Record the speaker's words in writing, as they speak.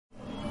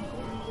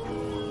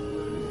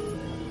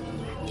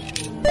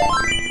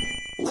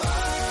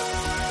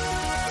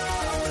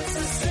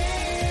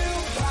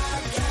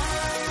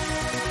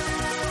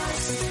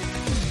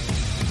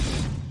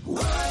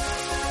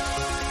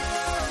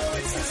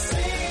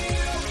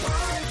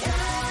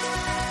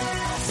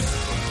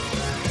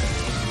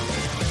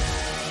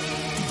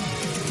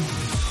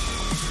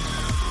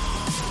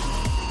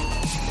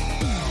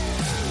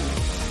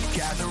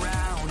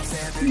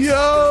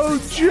Yo,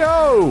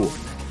 Joe!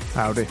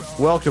 Howdy.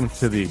 Welcome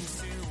to the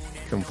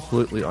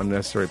completely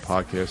unnecessary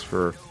podcast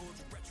for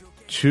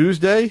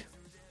Tuesday,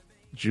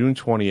 June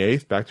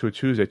 28th. Back to a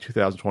Tuesday,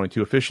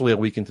 2022. Officially a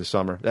week into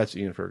summer. That's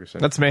Ian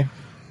Ferguson. That's me.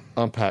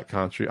 I'm Pat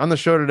Contry. On the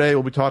show today,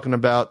 we'll be talking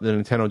about the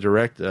Nintendo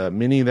Direct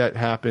Mini that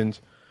happened.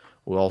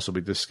 We'll also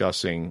be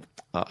discussing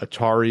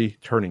Atari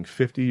turning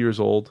 50 years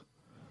old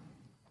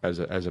as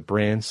a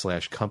brand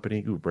 /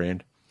 company. Ooh,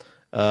 brand.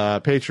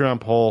 Patreon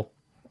poll.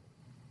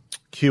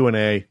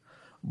 Q&A,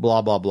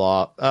 blah, blah,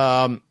 blah.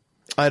 I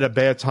had a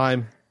bad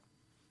time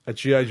at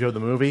G.I. Joe the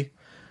movie,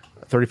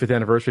 35th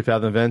anniversary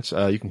Fathom Events.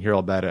 You can hear all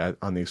about it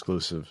on the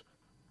exclusive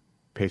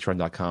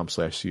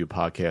patreon.com/CU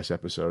podcast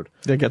episode.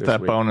 They get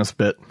that week. Bonus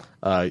bit.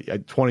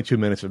 22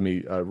 minutes of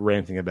me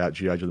ranting about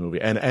G.I. Joe the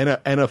movie and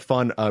a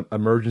fun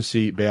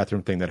emergency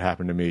bathroom thing that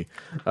happened to me.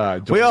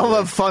 We all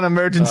love fun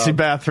emergency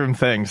bathroom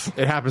things.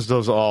 It happens to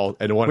us all.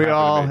 And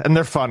and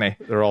they're funny.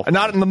 They're all funny.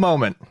 Not in the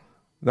moment.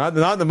 Not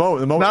in the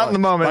moment. Not in the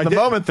moment. In the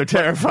moment, they're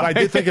terrifying. I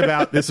did think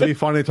about this would be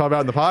funny to talk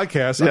about in the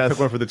podcast. Yes. I took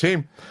one for the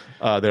team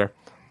there.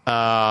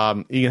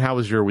 Ian, how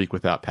was your week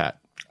without Pat?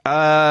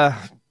 It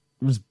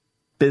was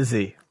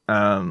busy.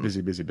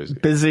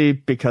 Busy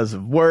because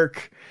of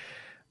work,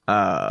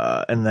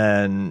 and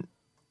then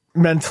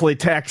mentally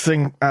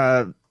taxing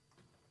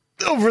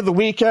over the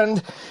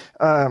weekend.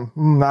 I'm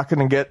not going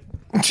to get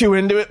too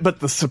into it,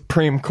 but the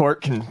Supreme Court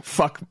can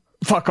fuck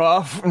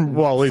off and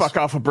fuck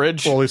off a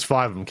bridge. Well, at least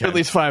 5 of them can. At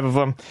least 5 of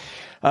them.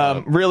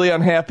 Really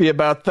unhappy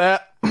about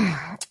that.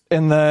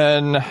 And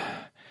then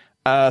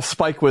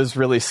Spike was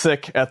really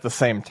sick at the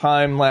same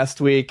time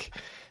last week.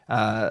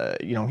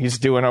 He's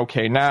doing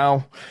okay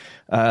now.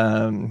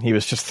 He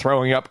was just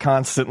throwing up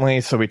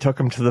constantly, so we took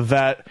him to the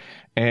vet.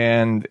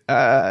 And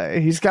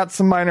he's got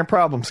some minor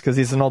problems because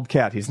he's an old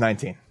cat. He's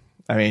 19.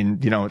 I mean,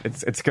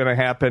 it's going to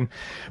happen.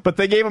 But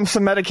they gave him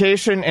some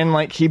medication,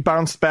 and he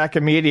bounced back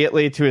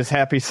immediately to his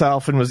happy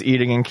self and was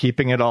eating and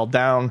keeping it all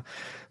down.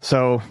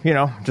 So,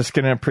 just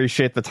going to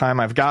appreciate the time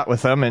I've got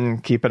with him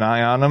and keep an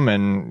eye on him.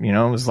 And,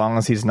 as long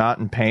as he's not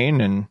in pain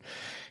and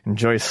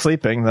enjoys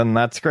sleeping, then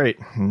that's great.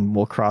 And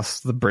we'll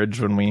cross the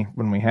bridge when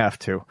we have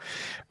to.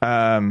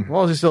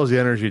 Well, he still has the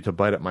energy to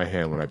bite at my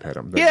hand when I pet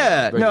him.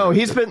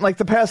 He's been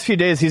the past few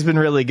days. He's been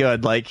really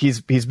good.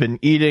 He's been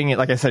eating,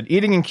 like I said,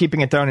 eating and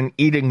keeping it down and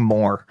eating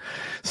more.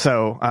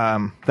 So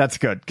that's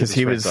good because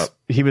he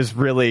was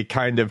really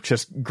kind of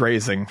just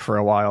grazing for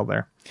a while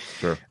there.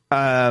 Sure.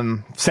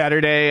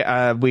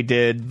 Saturday we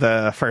did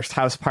the first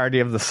house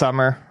party of the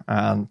summer.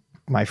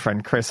 My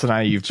friend Chris and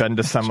I. You've been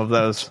to some of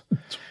those.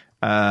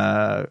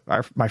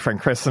 My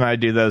friend Chris and I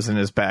do those in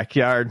his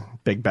backyard,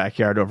 big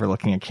backyard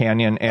overlooking a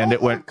canyon, and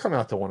it went. Come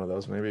out to one of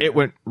those, maybe. It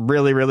went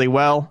really, really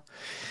well.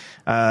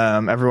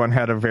 Everyone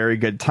had a very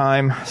good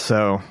time,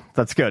 so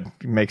that's good.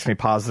 It makes me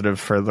positive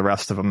for the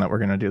rest of them that we're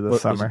going to do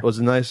this summer. Was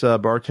a nice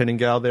bartending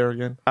gal there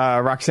again?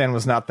 Roxanne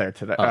was not there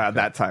today. Okay.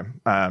 That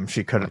time,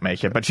 she couldn't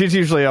make it, but she's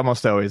usually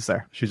almost always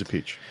there. She's a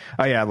peach.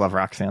 Oh yeah, I love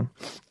Roxanne.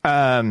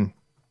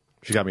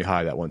 She got me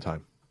high that one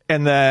time.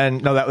 And then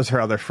that was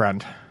her other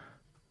friend.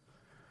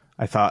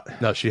 I thought.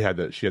 No, she had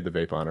the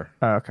vape on her.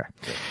 Oh, okay.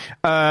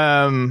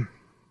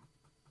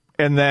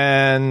 And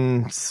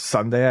then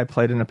Sunday I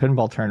played in a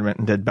pinball tournament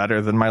and did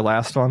better than my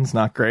last ones.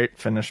 Not great.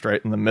 Finished right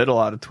in the middle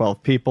out of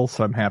 12 people,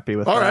 so I'm happy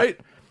with that. All right.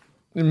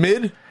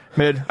 Mid.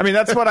 I mean,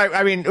 that's what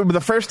I mean,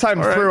 the first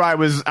time through, right.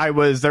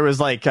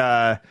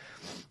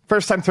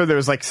 First time through, there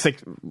was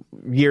 6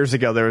 years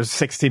ago, there was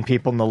 16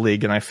 people in the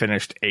league and I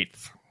finished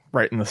 8th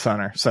right in the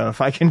center. So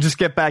if I can just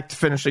get back to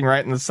finishing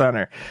right in the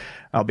center,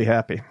 I'll be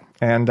happy.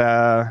 And,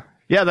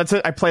 that's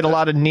it. I played a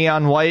lot of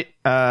Neon White,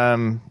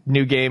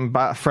 new game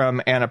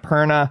from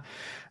Annapurna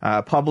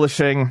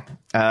Publishing.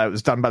 It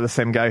was done by the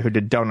same guy who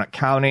did Donut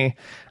County.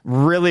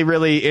 Really,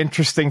 really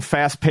interesting,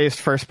 fast-paced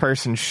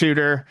first-person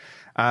shooter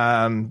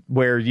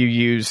where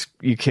you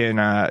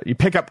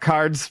pick up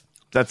cards.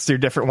 That's your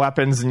different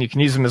weapons, and you can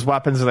use them as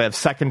weapons, and they have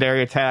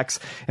secondary attacks.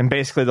 And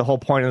basically the whole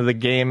point of the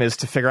game is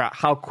to figure out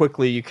how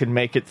quickly you can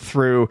make it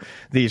through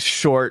these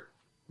short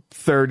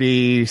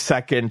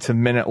 30-second to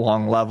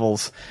minute-long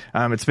levels.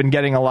 It's been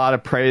getting a lot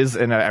of praise,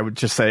 and I would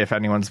just say if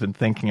anyone's been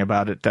thinking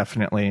about it,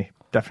 definitely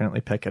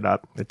pick it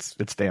up. It's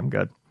damn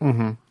good.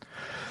 Mm-hmm.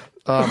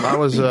 I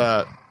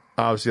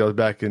was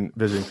back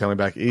visiting family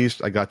back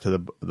east. I got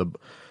to the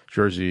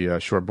Jersey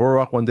Shore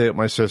Boardwalk one day with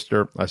my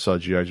sister. I saw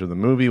G.I. Joe the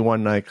movie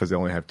one night because they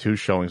only have 2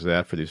 showings of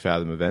that for these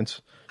Fathom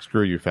events.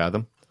 Screw you,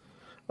 Fathom.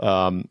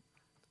 And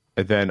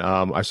then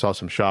I saw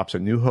some shops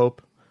at New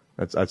Hope.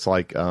 That's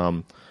like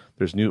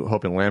there's New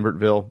Hope in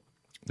Lambertville.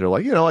 They're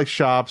like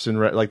shops and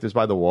like there's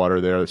by the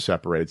water there. They're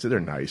separated. So they're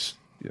nice.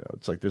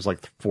 it's like there's like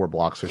 4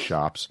 blocks of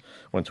shops.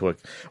 Went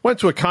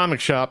to a comic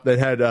shop that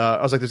had.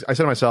 I was like this. I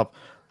said to myself,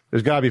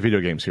 "There's got to be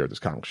video games here at this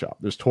comic shop.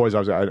 There's toys."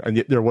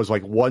 And there was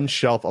like one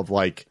shelf of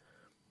like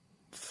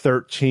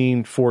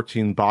 13,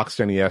 14 boxed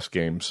NES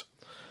games,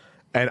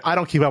 and I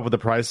don't keep up with the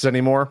prices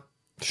anymore.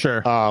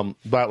 Sure. But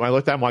when I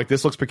looked at it, I'm like,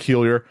 this looks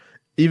peculiar,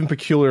 even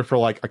peculiar for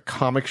like a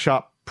comic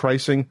shop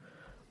pricing.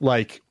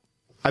 Like,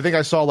 I think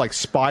I saw like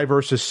Spy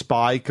versus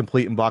Spy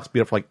complete in box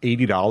beat up for like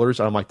 $80.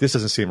 And I'm like, this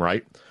doesn't seem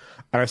right.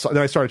 And then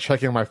I started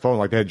checking on my phone,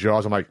 like they had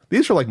Jaws. I'm like,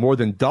 these are like more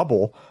than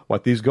double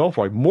what these go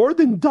for, like more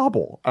than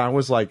double. And I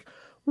was like,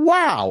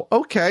 wow,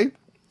 okay.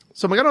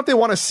 So I'm like, I don't know if they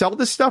want to sell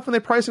this stuff when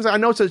they price things. I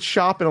know it's a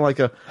shop in like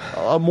a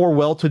more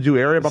well-to-do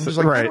area, but I'm just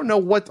like, I don't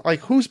know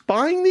who's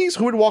buying these?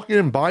 Who would walk in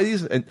and buy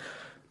these? And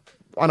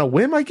on a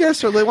whim, I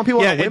guess, or they want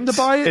people on a whim to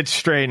buy it. It's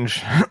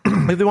strange.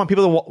 Maybe they want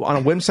people to on a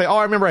whim say, "Oh,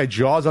 I remember I had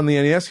Jaws on the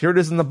NES. Here it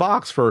is in the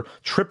box for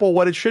triple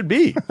what it should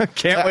be."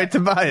 Can't wait to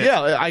buy it.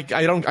 Yeah, I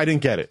didn't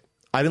get it.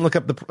 I didn't look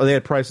up they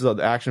had prices of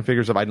the action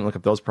figures. I didn't look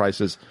up those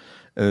prices,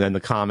 and then the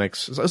comics.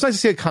 So it's nice to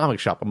see a comic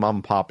shop, a mom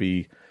and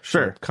poppy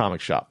comic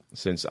shop.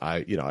 Since I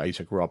used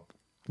to grow up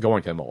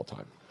going to them all the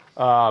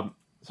time.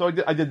 So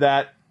I did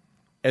that,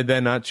 and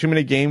then Too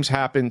Many Games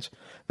happened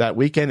that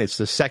weekend. It's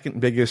the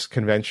second biggest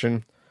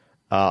convention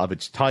of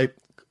its type,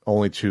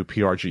 only to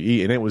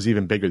PRGE, and it was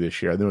even bigger this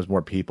year. There was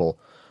more people.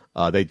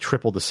 They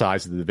tripled the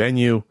size of the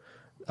venue.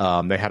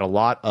 They had a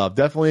lot of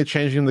definitely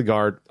changing the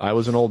guard. I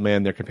was an old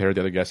man there compared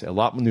to the other guests. A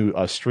lot of new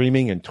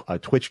streaming and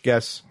Twitch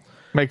guests.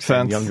 Makes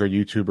sense. Younger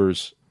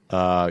YouTubers.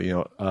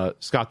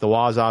 Scott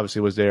DeWaz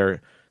obviously was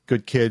there.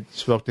 Good kid.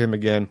 Spoke to him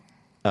again.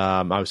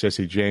 Obviously, I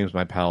see James,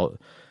 my pal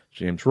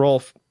James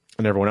Rolfe,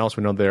 and everyone else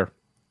we know there.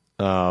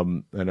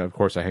 And of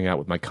course, I hang out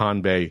with my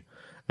Conbay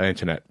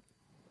internet.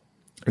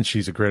 And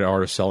she's a great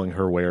artist selling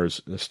her wares,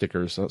 the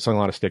stickers, selling a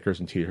lot of stickers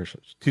and t-shirts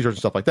and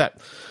stuff like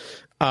that.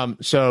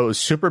 So it was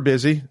super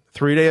busy,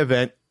 3-day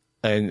event.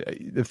 And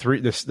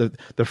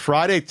the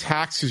Friday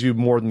taxes you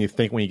more than you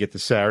think when you get to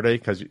Saturday,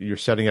 because you're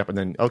setting up and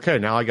then, okay,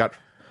 now I got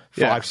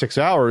 5-6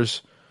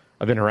 hours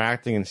of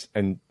interacting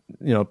and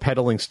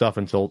peddling stuff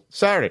until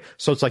Saturday.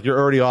 So it's like you're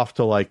already off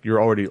to you're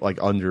already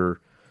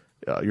under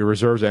your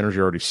reserves energy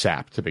are already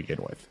sapped to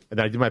begin with. And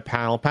then I did my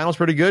panel. Panel's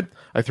pretty good.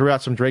 I threw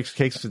out some Drake's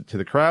cakes to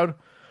the crowd.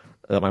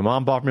 My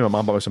mom bought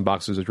me some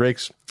boxes of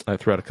Drake's. I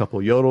threw out a couple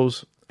of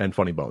Yodels and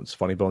Funny Bones.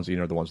 Funny Bones,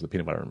 are the ones with the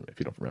peanut butter,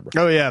 if you don't remember.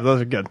 Oh, yeah,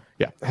 those are good.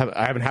 Yeah,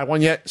 I haven't had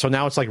one yet, so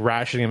now it's like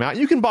rationing them out.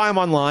 You can buy them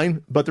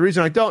online, but the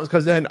reason I don't is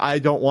because then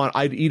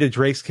I'd eat a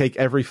Drake's cake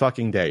every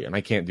fucking day, and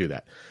I can't do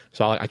that.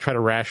 So I try to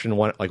ration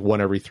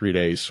one every 3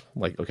 days.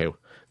 Like, okay,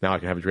 now I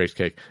can have a Drake's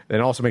cake. And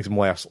it also makes them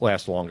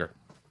last longer.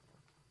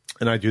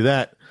 And I do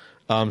that.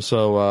 Why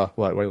are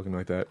you looking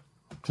like that?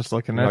 Just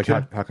looking at you.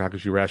 How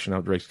could you ration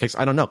out Drake's cakes?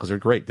 I don't know, because they're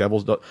great.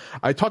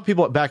 I talk to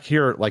people back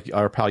here, like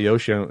our pal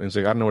Yoshi, and it's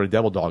like, I don't know what a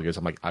devil dog is.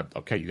 I'm like,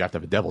 okay, you have to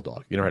have a devil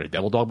dog. You never had a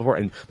devil dog before?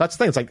 And that's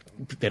the thing. It's like,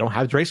 they don't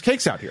have Drake's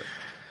cakes out here.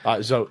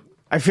 So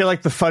I feel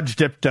like the fudge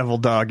dip devil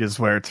dog is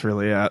where it's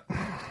really at.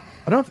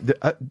 I don't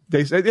know.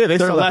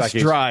 They're less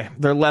dry.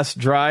 They're less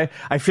dry.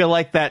 I feel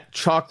like that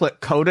chocolate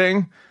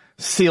coating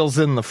seals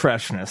in the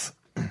freshness.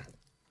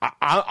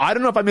 I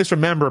don't know if I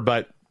misremember,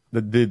 but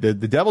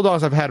the devil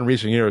dogs I've had in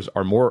recent years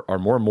are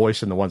more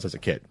moist than the ones as a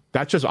kid.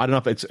 That's just, I don't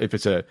know if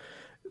it's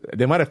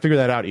they might have figured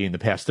that out in the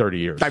past 30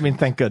 years. I mean,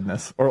 thank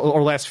goodness.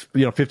 Or last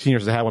 15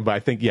 years I had one, but I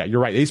think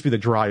you're right. They used to be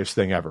the driest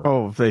thing ever.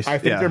 Oh, I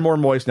think they're more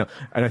moist now,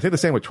 and I think the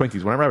same with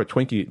Twinkies. Whenever I have a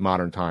Twinkie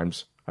modern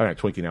times, I haven't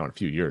had a Twinkie now in a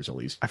few years at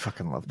least. I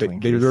fucking love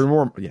Twinkies. They're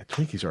more,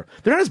 Twinkies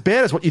they're not as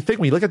bad as what you think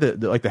when you look at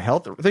the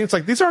health thing. It's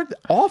like, these aren't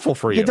awful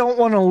for you. You don't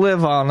want to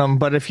live on them,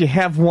 but if you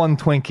have one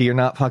Twinkie, you're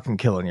not fucking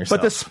killing yourself.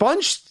 But the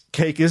sponge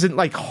cake isn't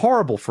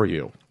horrible for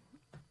you.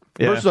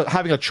 Yeah. Versus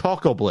having a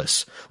Choco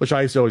Bliss, which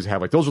I used to always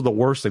have. Those are the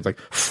worst things.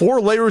 4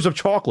 layers of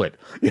chocolate,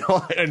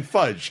 and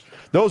fudge.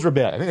 Those were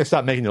bad. I think I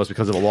stopped making those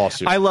because of a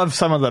lawsuit. I love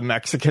some of the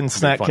Mexican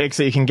snack cakes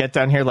that you can get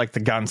down here, like the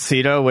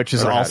Gansito, which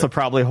is also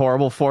probably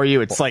horrible for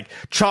you. It's like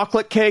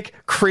chocolate cake,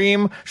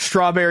 cream,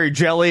 strawberry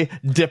jelly,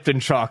 dipped in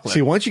chocolate.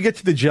 See, once you get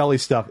to the jelly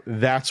stuff,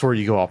 that's where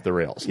you go off the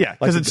rails. Yeah,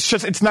 because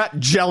it's not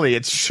jelly,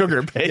 it's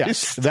sugar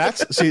based. Yeah,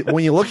 see,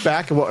 when you look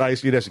back at what I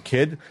used to eat as a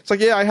kid, it's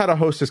like, I had a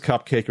Hostess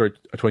cupcake or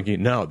a Twinkie.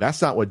 No,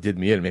 that's not what did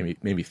me in, made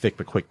me thick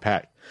but quick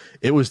pack.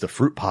 It was the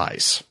fruit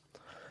pies.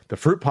 The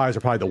fruit pies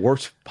are probably the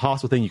worst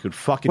possible thing you could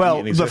fucking eat in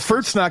existence. Well, the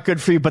fruit's not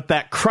good for you, but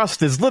that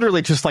crust is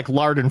literally just like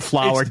lard and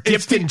flour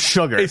dipped in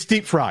sugar. It's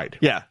deep fried.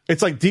 Yeah.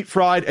 It's like deep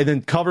fried and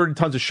then covered in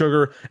tons of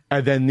sugar.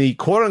 And then the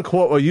quote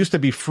unquote, what used to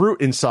be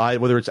fruit inside,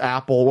 whether it's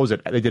apple, what was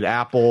it? They did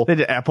apple,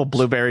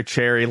 blueberry,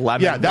 cherry,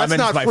 lemon. Yeah, that's Lemon's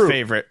not my fruit.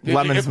 Favorite.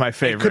 Lemon's my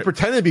favorite. It could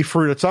pretend to be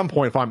fruit at some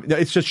point.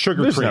 It's just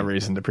sugar There's cream. No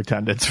reason to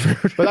pretend it's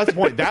fruit. But that's the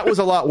point. That was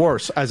a lot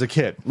worse as a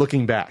kid,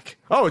 looking back.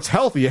 Oh, it's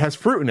healthy. It has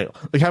fruit in it.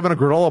 Like having a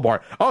granola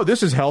bar. Oh,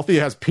 this is healthy.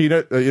 It has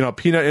peanut in it,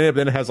 but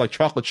then it has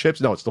chocolate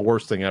chips. No, it's the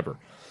worst thing ever.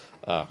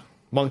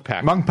 Monk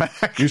Pack.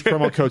 Use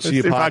promo code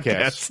CU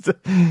Podcast,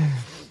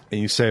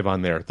 and you save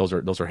on there. Those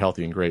are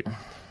healthy and great,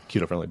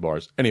 keto friendly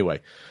bars.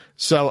 Anyway,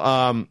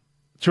 so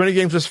Too Many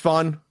Games was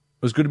fun.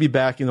 was good to be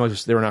back. You know, I was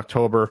just there in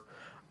October.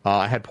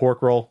 I had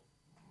pork roll.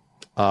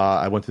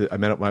 I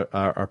met up my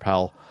our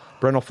pal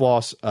Brendel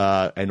Floss,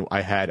 and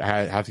I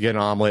have to get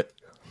an omelet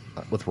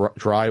with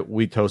dry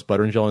wheat toast,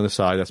 butter and jelly on the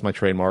side. That's my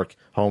trademark.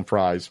 Home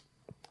fries.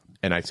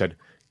 And I said,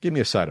 "Give me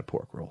a side of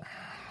pork roll."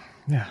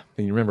 Yeah.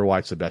 And you remember why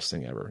it's the best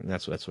thing ever. And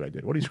that's what I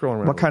did. What are you scrolling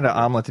around? What kind of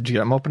omelet did you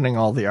get? I'm opening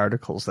all the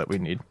articles that we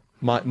need.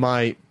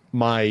 My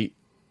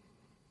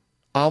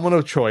omelet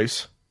of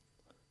choice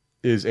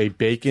is a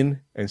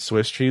bacon and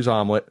Swiss cheese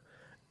omelet,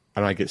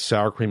 and I get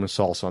sour cream and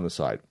salsa on the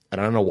side.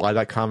 And I don't know why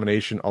that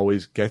combination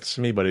always gets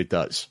to me, but it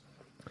does.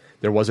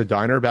 There was a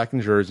diner back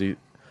in Jersey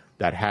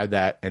that had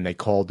that, and they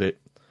called it.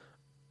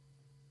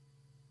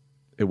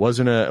 It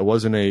wasn't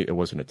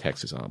a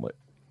Texas omelet.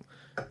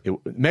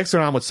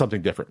 Mexican omelet's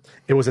something different.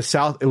 I think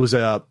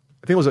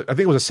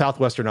it was a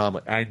Southwestern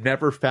omelet. I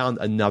never found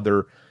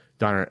another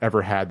diner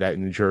ever had that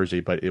in New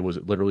Jersey, but it was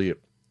literally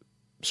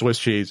Swiss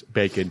cheese,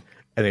 bacon,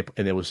 and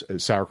it was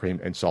sour cream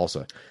and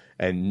salsa.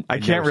 And I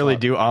can't really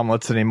do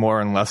omelets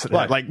anymore unless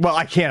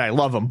I can. I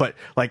love them, but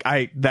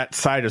that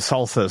side of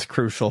salsa is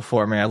crucial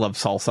for me. I love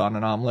salsa on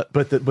an omelet.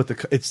 But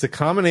it's the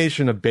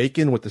combination of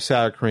bacon with the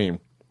sour cream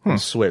and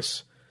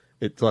Swiss.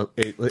 I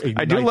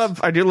do love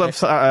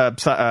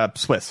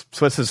Swiss.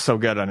 Swiss is so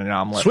good on an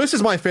omelet. Swiss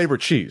is my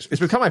favorite cheese.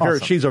 It's become my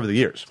favorite cheese over the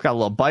years. It's got a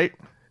little bite.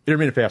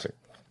 Intermittent fasting,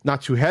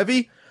 not too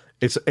heavy.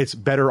 It's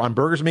better on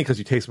burgers to me because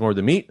you taste more of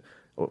the meat.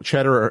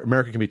 Cheddar or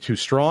American can be too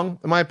strong,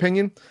 in my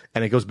opinion,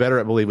 and it goes better,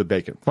 I believe, with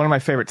bacon. One of my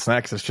favorite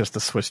snacks is just the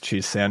Swiss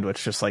cheese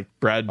sandwich, just like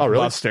bread,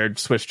 mustard,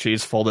 Swiss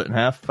cheese, fold it in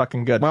half.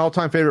 Fucking good. My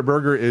all-time favorite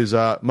burger is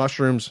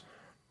mushrooms,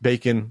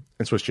 bacon,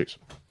 and Swiss cheese.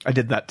 I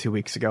did that 2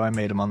 weeks ago. I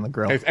made them on the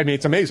grill.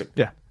 It's amazing.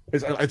 Yeah.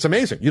 It's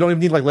amazing. You don't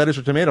even need lettuce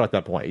or tomato at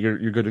that point. You're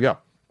good to go.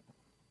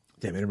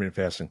 Damn, intermittent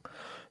fasting.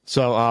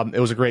 So it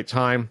was a great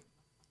time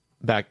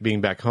being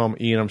back home.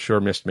 Ian, I'm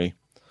sure, missed me.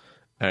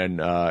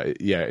 And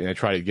and I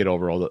try to get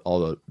over all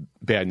the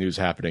bad news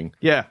happening.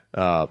 Yeah.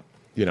 And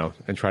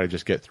try to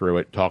just get through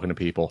it, talking to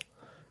people.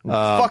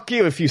 Fuck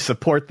you if you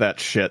support that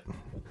shit.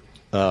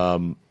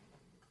 You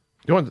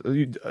want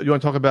to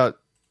talk about,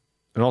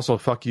 and also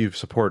fuck you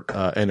support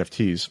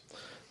NFTs.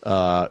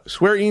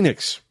 Square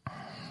Enix.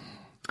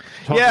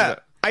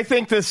 I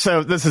think this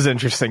is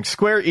interesting.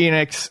 Square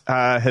Enix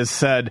has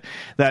said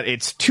that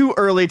it's too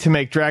early to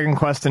make Dragon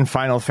Quest and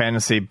Final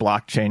Fantasy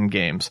blockchain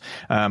games.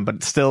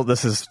 But still,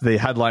 this is the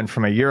headline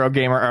from a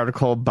Eurogamer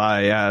article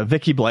by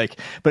Vicky Blake.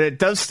 But it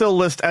does still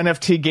list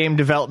NFT game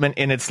development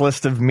in its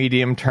list of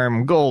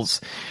medium-term goals.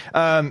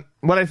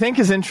 What I think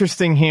is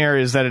interesting here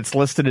is that it's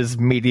listed as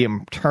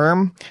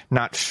medium-term,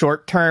 not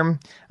short-term,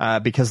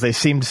 because they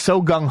seemed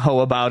so gung-ho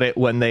about it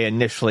when they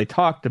initially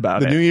talked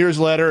about it. The New Year's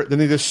letter, then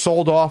they just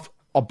sold off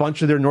a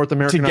bunch of their North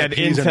American to get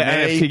IPs into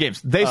NFT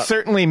games. They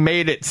certainly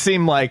made it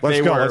seem like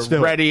they were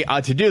ready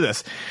to do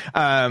this.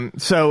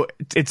 So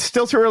it's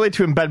still too early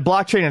to embed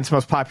blockchain in its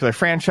most popular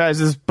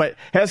franchises, but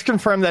has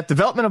confirmed that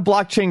development of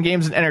blockchain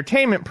games and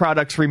entertainment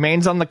products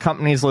remains on the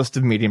company's list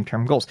of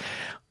medium-term goals.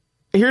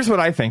 Here's what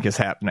I think is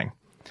happening.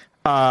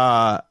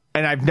 And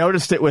I've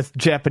noticed it with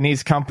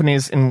Japanese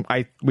companies, and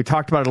we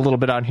talked about it a little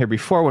bit on here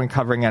before when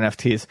covering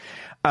NFTs.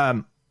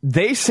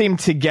 They seem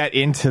to get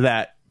into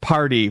that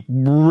party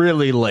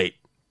really late.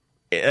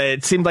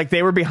 It seemed like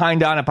they were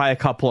behind on it by a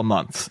couple of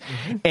months.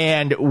 Mm-hmm.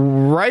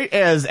 And right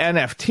as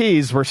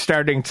NFTs were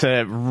starting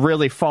to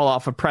really fall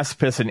off a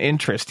precipice in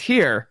interest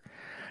here,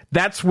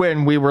 that's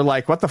when we were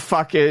like, what the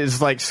fuck is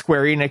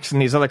Square Enix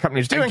and these other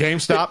companies doing?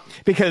 And GameStop.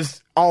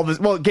 Because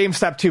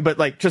GameStop too,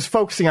 but just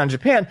focusing on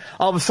Japan,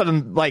 all of a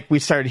sudden, we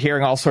started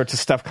hearing all sorts of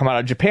stuff come out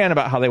of Japan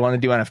about how they want to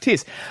do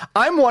NFTs.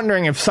 I'm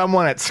wondering if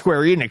someone at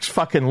Square Enix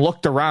fucking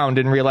looked around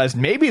and realized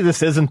maybe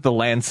this isn't the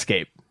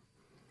landscape.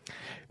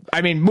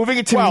 I mean, moving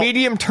it to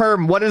medium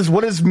term, what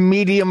is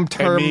medium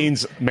term? It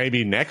means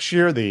maybe next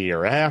year, the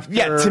year after.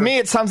 Yeah, to me,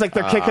 it sounds like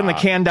they're kicking the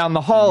can down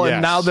the hall,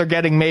 and now they're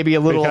getting maybe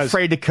a little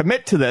afraid to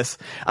commit to this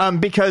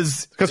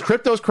because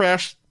crypto's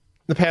crashed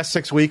the past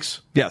 6 weeks.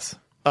 Yes.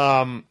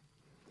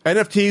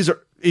 NFTs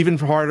are even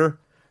harder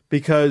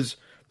because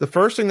the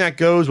first thing that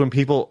goes when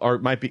people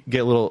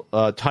get a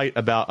little tight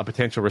about a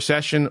potential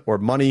recession or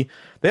money,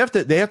 they have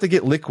to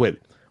get liquid.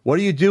 What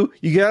do?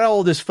 You get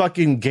all this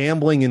fucking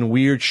gambling and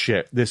weird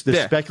shit, this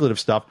speculative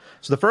stuff.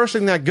 So the first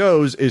thing that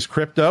goes is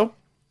crypto,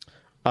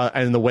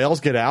 and the whales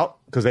get out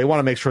because they want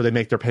to make sure they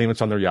make their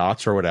payments on their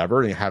yachts or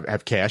whatever, and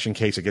have cash in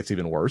case it gets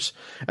even worse.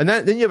 And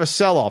then you have a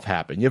sell-off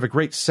happen. You have a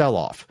great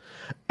sell-off.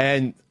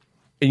 And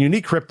you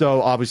need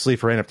crypto, obviously,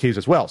 for NFTs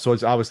as well. So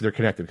it's obviously they're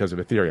connected because of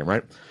Ethereum,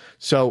 right?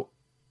 So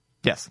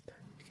yes,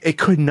 it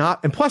could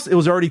not. And plus, it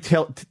was already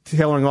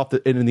tailing off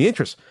in the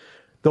interest.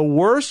 The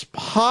worst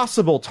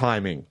possible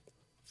timing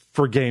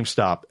for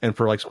GameStop and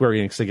for Square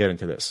Enix to get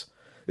into this.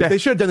 Yeah. They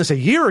should have done this a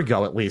year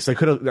ago at least. They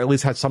could have at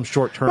least had some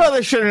short term. Well,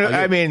 they shouldn't.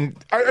 I mean,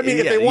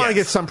 if they want to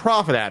get some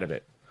profit out of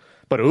it.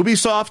 But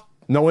Ubisoft,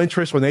 no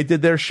interest when they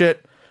did their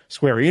shit.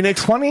 Square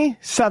Enix,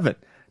 27.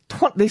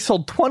 They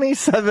sold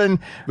 27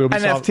 Ubisoft,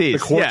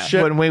 NFTs.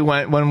 Shit. When we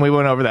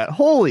went over that.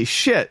 Holy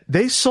shit!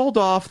 They sold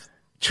off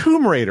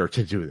Tomb Raider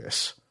to do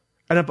this.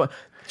 And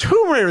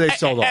Tomb Raider they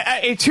sold off.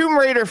 A Tomb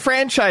Raider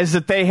franchise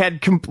that they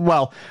had,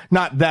 well,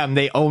 not them,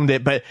 they owned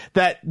it, but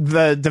that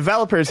the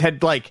developers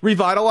had like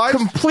Revitalized?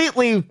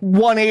 completely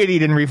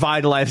 180'd and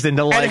revitalized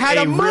into like had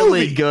a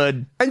really movie.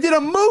 good. And did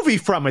a movie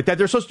from it that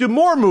they're supposed to do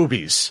more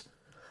movies.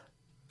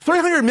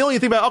 300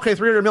 million, think about, okay,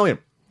 300 million.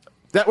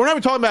 That we're not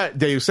even talking about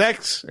Deus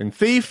Ex and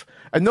Thief,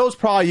 and those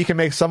probably you can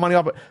make some money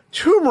off. But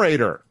Tomb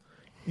Raider,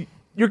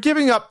 you're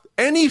giving up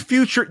any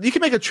future. You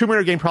can make a Tomb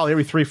Raider game probably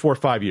every 3, 4,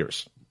 5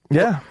 years.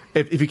 Yeah.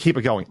 If you keep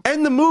it going.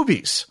 And the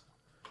movies.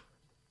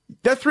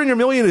 That 300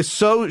 million is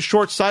so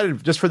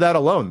short-sighted just for that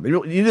alone.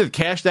 You need to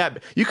cash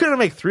that. You couldn't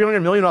make 300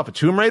 million off of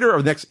Tomb Raider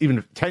over the next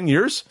even 10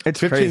 years? It's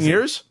 15 crazy.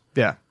 years?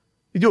 Yeah.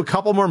 You do a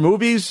couple more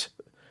movies.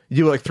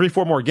 You do like 3,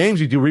 4 more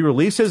games. You do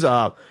re-releases,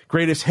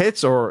 greatest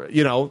hits, or,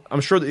 you know, I'm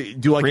sure they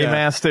do like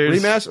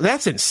remasters.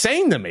 That's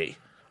insane to me.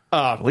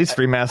 At least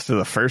remaster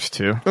the first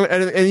two.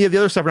 And you have the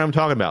other stuff I'm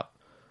talking about.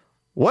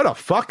 What a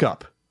fuck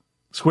up.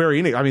 Square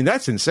Enix. I mean,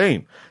 that's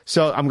insane.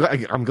 So I'm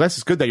glad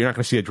it's good that you're not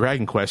going to see a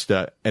Dragon Quest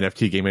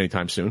NFT game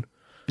anytime soon.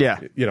 Yeah.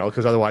 You know,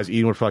 because otherwise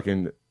Eden would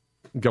fucking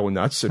go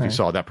nuts if you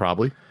saw that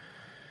probably.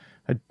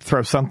 I'd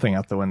throw something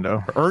out the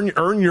window.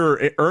 Earn your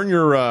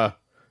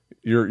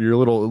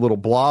little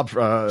blob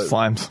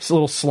Slimes.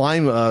 little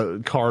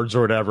slime cards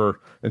or whatever,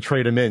 and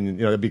trade them in. You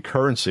know, that'd be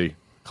currency.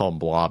 Call them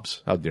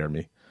blobs. How dare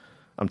me?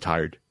 I'm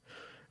tired.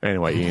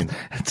 Anyway, Ian,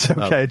 It's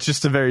okay. It's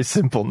just a very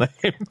simple name.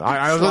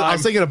 I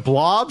was thinking of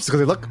blobs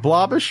because they look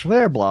blobbish.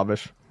 They're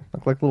blobbish.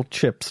 Look like little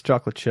chips,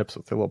 chocolate chips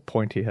with their little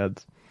pointy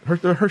heads.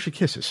 They're Hershey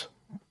Kisses,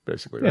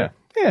 basically. Right?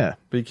 Yeah.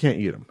 But you can't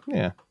eat them.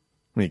 Yeah.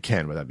 I mean, you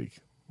can, but that'd be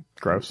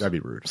Gross. That'd be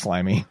rude.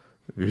 Slimy.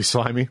 It'd be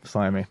slimy.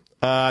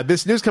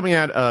 This news coming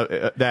out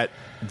that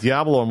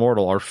Diablo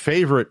Immortal, our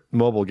favorite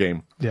mobile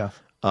game,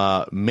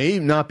 may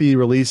not be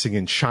releasing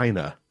in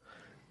China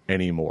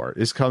anymore.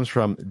 This comes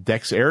from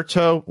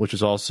Dexerto, which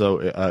is also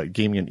a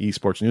gaming and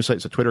esports news site.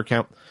 It's a Twitter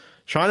account.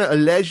 China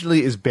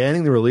allegedly is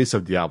banning the release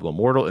of Diablo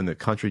Immortal in the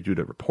country due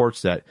to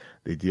reports that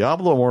the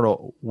Diablo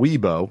Immortal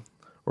Weibo,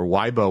 or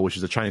Weibo, which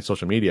is a Chinese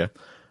social media,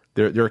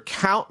 their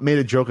account made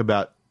a joke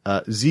about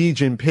Xi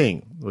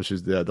Jinping, which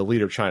is the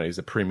leader of China. He's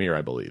the premier,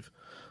 I believe,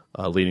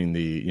 leading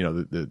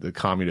the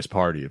Communist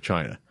Party of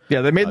China.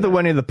 Yeah, they made the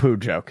Winnie the Pooh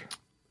joke,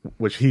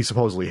 which he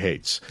supposedly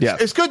hates. Yeah,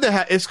 it's good to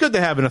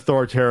have an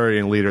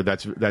authoritarian leader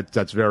that's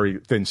very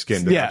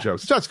thin-skinned about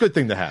jokes. So it's a good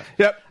thing to have.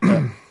 Yep,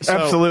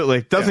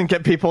 absolutely. Doesn't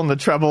get people into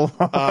trouble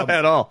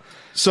at all.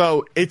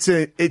 So if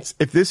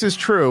this is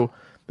true,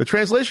 the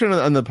translation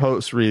on the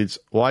post reads,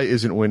 "Why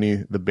isn't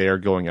Winnie the Bear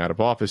going out of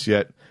office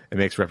yet?" It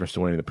makes reference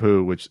to Winnie the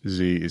Pooh, which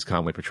Xi is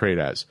commonly portrayed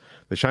as.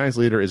 The Chinese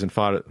leader isn't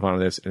fond of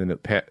this, and in the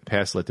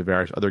past led to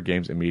various other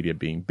games and media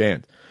being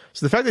banned.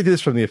 So the fact they did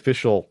this from the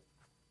official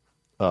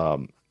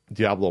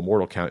Diablo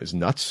Immortal account is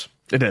nuts.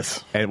 It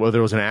is. And whether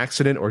it was an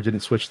accident or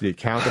didn't switch the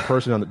account, the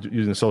person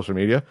using social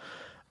media.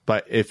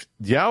 But if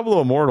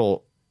Diablo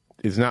Immortal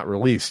is not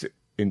released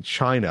in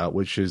China,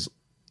 which is,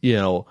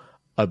 in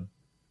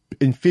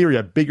theory,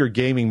 a bigger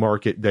gaming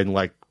market than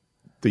like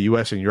the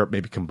US and Europe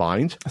maybe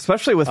combined.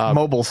 Especially with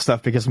mobile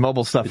stuff, because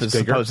mobile stuff is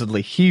bigger.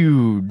 supposedly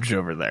huge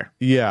over there.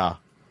 Yeah.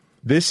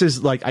 This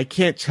is like, I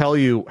can't tell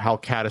you how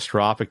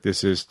catastrophic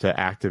this is to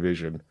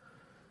Activision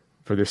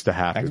for this to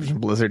happen.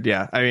 Activision Blizzard,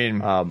 yeah. I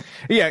mean,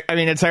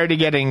 it's already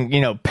getting,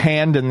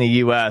 panned in the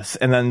US,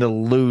 and then to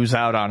lose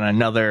out on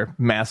another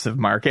massive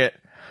market.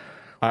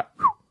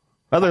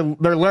 They're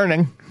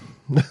learning.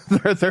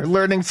 they're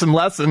learning some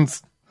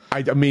lessons.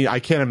 I mean, I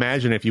can't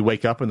imagine if you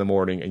wake up in the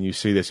morning and you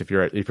see this. If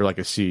you're like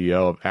a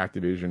CEO of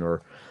Activision,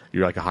 or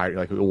you're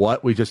like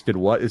what we just did.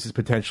 What this is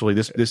potentially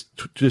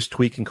this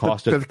tweak can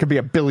cost us. It could be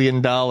 $1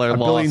 billion loss. $1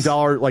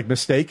 billion like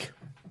mistake.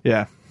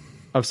 Yeah,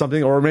 of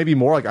something, or maybe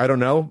more. Like I don't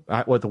know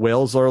what the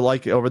whales are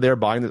like over there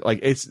buying it.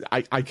 Like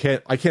I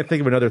can't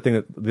think of another thing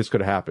that this could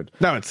have happened.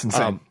 No, it's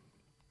insane.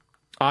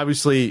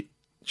 Obviously,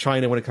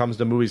 China, when it comes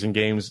to movies and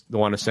games, they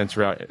want to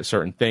censor out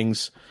certain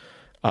things.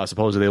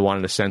 Supposedly, they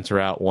wanted to censor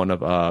out one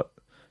of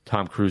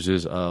Tom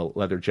Cruise's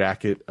leather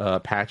jacket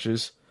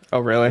patches. Oh,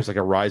 really? It's like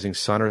a rising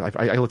sun. Or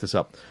I looked this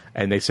up,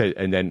 and they said,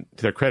 and then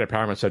to their credit,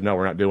 Paramount said, "No,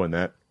 we're not doing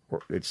that.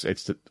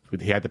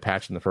 He had the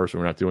patch in the first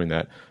one. We're not doing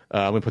that."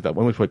 Let me put that.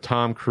 When we put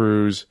Tom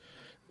Cruise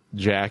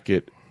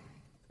jacket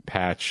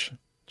patch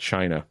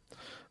China,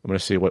 I'm going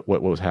to see what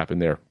was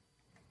happened there.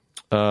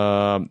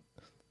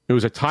 It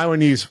was a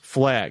Taiwanese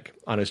flag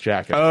on his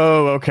jacket.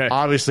 Oh, okay.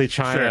 Obviously,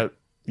 China.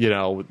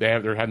 Sure.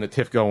 They're having the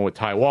tiff going with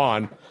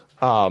Taiwan.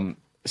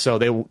 So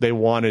they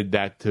wanted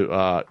that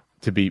to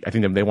be. I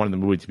think they wanted the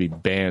movie to be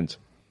banned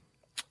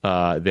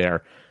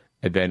there,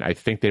 and then I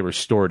think they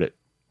restored it.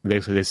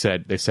 Basically,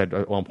 they said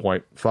at one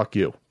point, "Fuck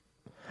you,"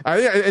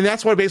 and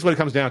that's what it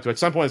comes down to. At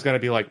some point, it's going to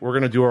be like, we're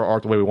going to do our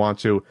art the way we want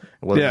to,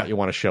 and whether or not you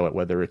want to show it,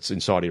 whether it's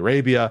in Saudi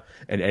Arabia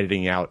and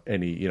editing out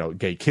any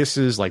gay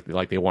kisses, like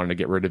they wanted to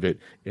get rid of it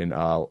in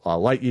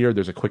Lightyear.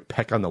 There's a quick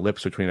peck on the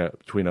lips between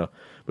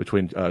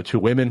two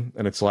women,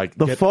 and it's like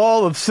the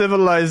fall of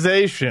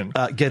civilization.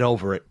 Get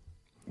over it.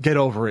 Get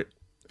over it.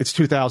 It's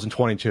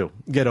 2022.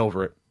 Get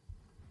over it.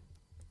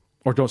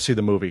 Or don't see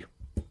the movie.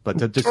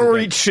 But just Or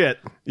eat shit.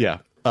 yeah.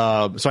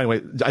 So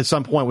anyway, at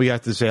some point we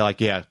have to say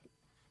like, yeah,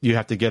 you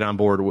have to get on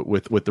board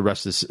with the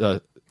rest of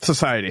this,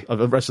 Society. of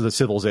the rest of the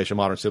civilization,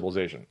 modern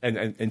civilization,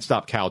 and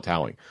stop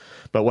kowtowing.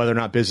 But whether or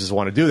not businesses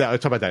want to do that,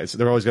 let's talk about that.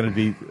 They're always going to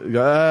be,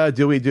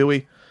 do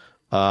we?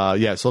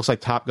 Yeah, so it looks like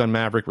Top Gun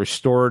Maverick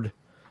restored.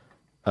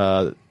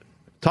 Top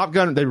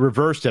Gun, they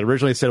reversed it.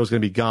 Originally, they said it was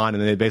going to be gone,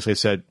 and then they basically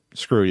said,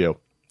 screw you.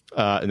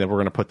 And then we're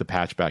going to put the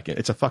patch back in.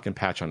 It's a fucking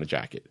patch on the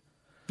jacket.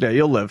 Yeah,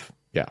 you'll live.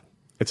 Yeah,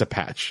 it's a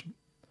patch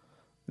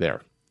there.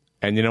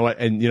 And you know what?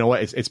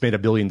 It's made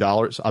 $1 billion.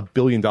 $1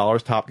 billion.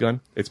 Top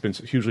Gun. It's been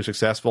hugely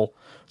successful.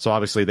 So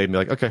obviously they'd be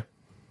like, okay,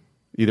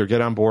 either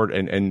get on board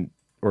and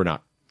or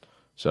not.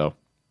 So,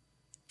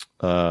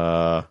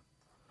 this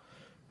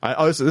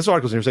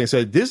article's interesting. It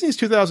said Disney's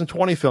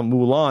 2020 film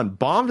Mulan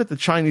bombed at the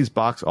Chinese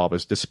box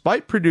office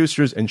despite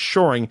producers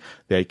ensuring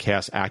they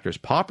cast actors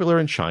popular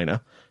in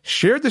China,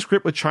 shared the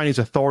script with Chinese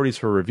authorities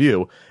for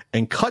review,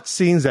 and cut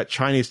scenes that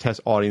Chinese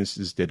test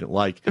audiences didn't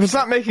like. If it's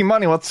not making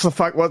money, what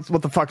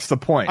the fuck's the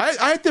point?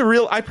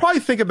 I probably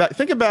think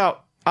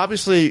about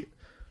obviously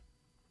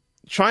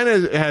China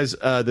has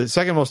the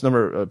second most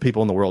number of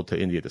people in the world to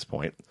India at this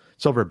point.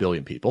 It's over 1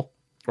 billion people,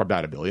 or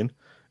about 1 billion.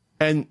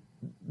 And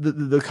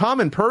the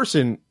common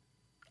person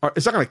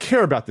is not going to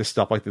care about this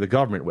stuff like the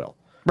government will.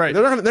 Right.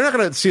 They're not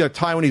going to see a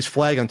Taiwanese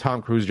flag on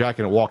Tom Cruise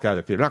jacket and walk out of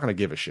the theater. They're not going to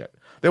give a shit.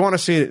 They want to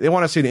see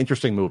an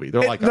interesting movie.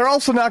 They're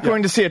also not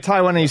going to see a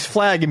Taiwanese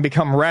flag and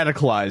become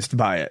radicalized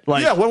by it.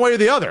 Like, yeah, one way or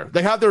the other.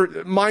 They have their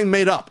mind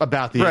made up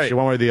about the issue,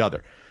 one way or the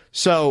other.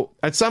 So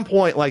at some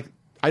point, like,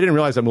 I didn't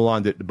realize that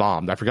Mulan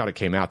bombed. I forgot it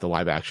came out, the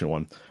live action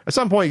one. At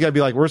some point, you got to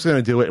be like, we're just going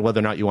to do it, whether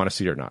or not you want to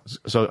see it or not.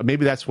 So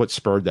maybe that's what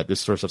spurred that. This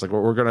sort of stuff's like,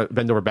 we're going to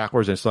bend over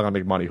backwards and still going to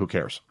make money. Who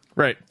cares?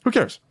 Right. Who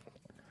cares?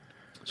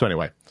 So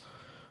anyway,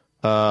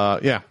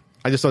 yeah,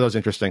 I just thought that was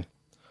interesting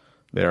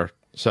there.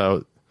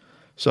 So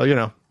you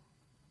know,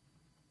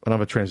 I don't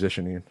have a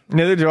transition, Ian.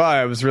 Neither do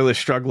I. I was really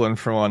struggling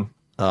for one.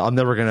 I'm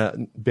never going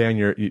to ban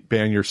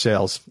your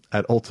sales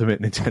at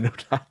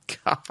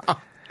ultimatenintendo.com.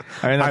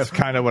 I mean, that's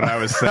kind of what I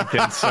was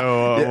thinking.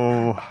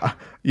 So,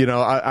 you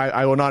know,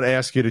 I will not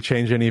ask you to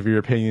change any of your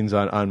opinions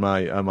on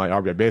my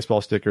RBI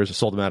baseball stickers. I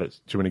sold them out at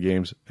Too Many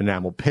Games,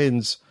 enamel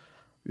pins,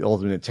 the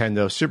Ultimate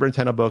Nintendo, Super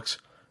Nintendo books,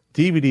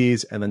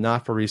 DVDs, and the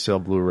not for resale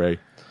Blu-ray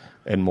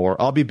and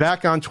more. I'll be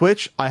back on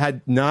Twitch. I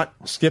had not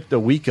skipped a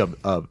week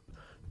of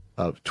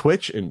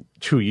Twitch in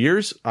 2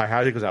 years. I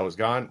had it because I was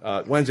gone.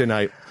 Wednesday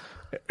night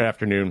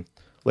afternoon,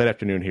 late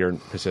afternoon here in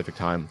Pacific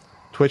time.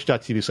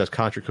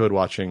 Twitch.tv/Contra Code,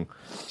 watching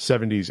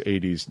 70s,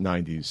 80s,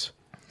 90s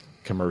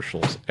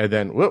commercials. And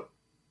then,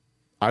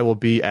 I will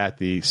be at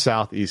the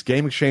Southeast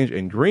Game Exchange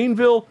in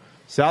Greenville,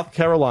 South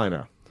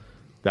Carolina.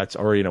 That's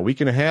already in a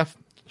week and a half,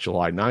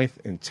 July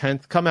 9th and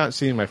 10th. Come out and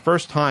see me. My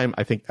first time,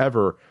 I think,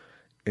 ever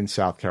in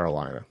South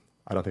Carolina.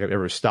 I don't think I've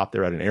ever stopped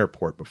there at an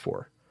airport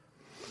before.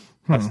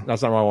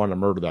 That's not why I wanted to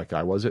murder that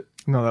guy, was it?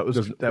 No, that was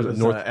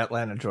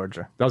Atlanta,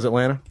 Georgia. That was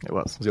Atlanta? It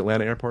was. Was it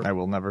Atlanta Airport? I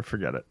will never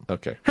forget it.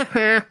 Okay.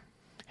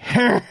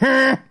 You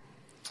want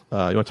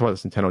to talk about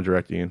this Nintendo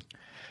Direct, Ian?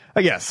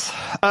 Yes.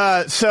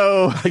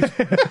 So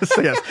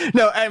yes.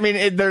 No, I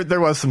mean, there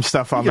was some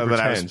stuff on there that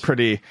I was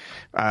pretty,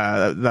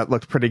 that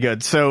looked pretty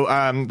good. So,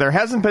 there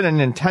hasn't been a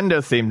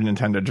Nintendo-themed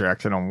Nintendo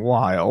Direct in a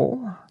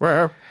while.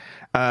 Where?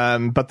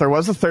 But there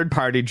was a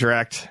third-party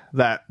Direct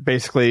that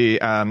basically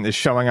is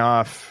showing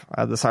off,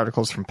 this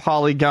article's from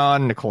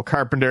Polygon, Nicole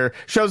Carpenter,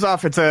 shows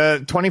off, it's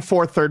a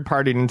 24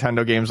 third-party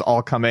Nintendo games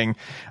all coming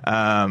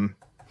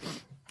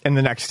in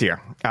the next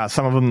year.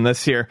 Some of them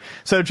this year.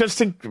 So just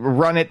to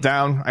run it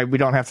down, we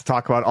don't have to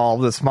talk about all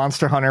of this.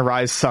 Monster Hunter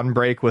Rise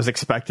Sunbreak was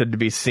expected to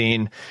be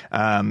seen.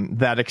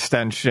 That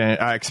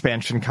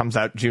expansion comes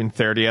out June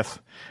 30th.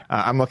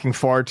 I'm looking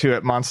forward to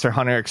it. Monster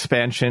Hunter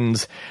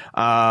expansions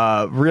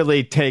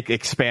really take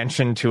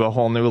expansion to a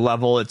whole new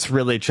level. It's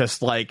really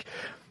just like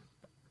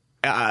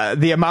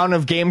the amount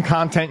of game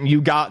content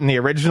you got in the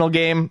original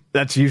game,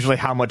 that's usually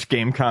how much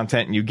game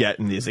content you get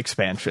in these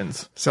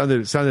expansions.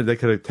 Sounded they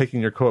could have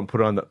taken your quote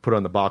and put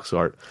on the box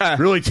art.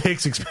 Really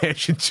takes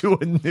expansion to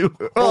a new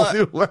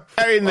level.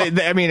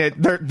 I mean,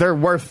 they're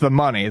worth the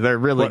money. They're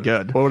really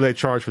good. What would they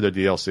charge for their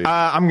DLC?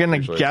 I'm gonna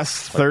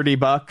guess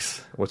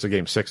 $30. What's the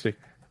game? 60?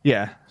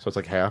 Yeah. So it's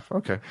like half.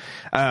 Okay.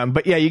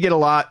 But yeah, you get a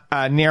lot.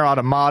 Nier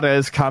Automata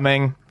is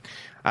coming.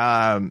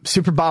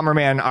 Super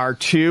Bomberman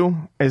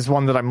R2 is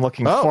one that I'm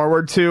looking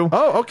forward to.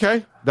 Oh,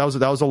 okay. That was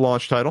a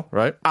launch title,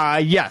 right?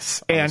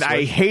 Yes. And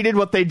I hated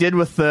what they did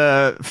with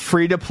the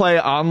free-to-play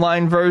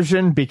online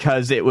version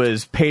because it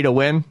was pay to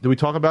win. Did we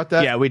talk about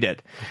that? Yeah, we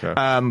did.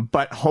 Okay.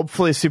 But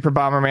hopefully Super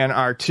Bomberman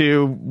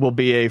R2 will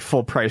be a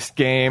full-priced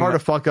game. Hard to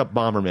fuck up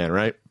Bomberman,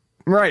 right?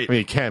 Right. I mean,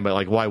 you can, but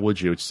like, why would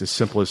you? It's the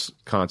simplest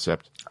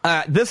concept.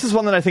 This is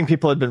one that I think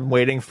people had been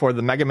waiting for,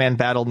 the Mega Man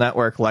Battle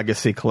Network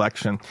Legacy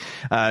Collection.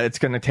 It's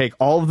going to take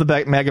all of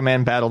the Mega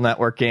Man Battle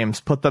Network games,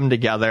 put them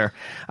together.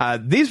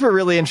 These were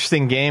really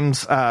interesting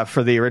games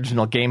for the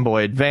original Game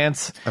Boy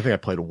Advance. I think I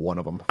played one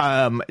of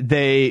them.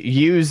 They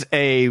use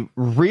a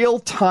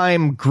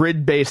real-time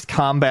grid-based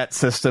combat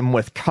system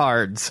with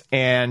cards,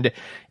 and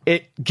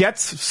It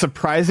gets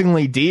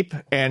surprisingly deep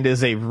and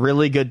is a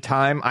really good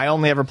time. I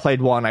only ever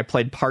played one. I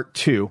played part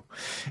 2.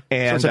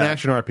 And So it's an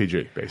action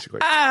RPG, basically.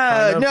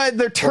 no,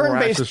 they're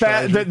turn-based.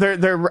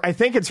 They're I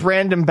think it's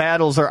random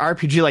battles or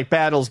RPG-like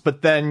battles,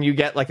 but then you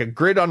get like a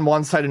grid on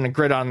one side and a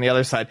grid on the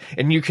other side,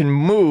 and you can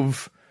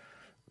move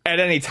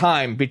at any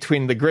time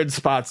between the grid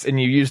spots, and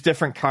you use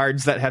different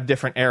cards that have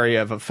different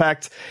area of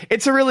effect.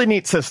 It's a really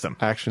neat system.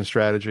 Action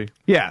strategy.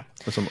 Yeah.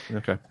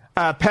 Okay.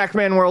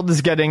 Pac-Man World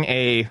is getting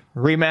a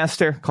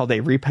remaster called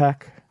a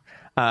repack.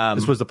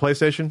 This was the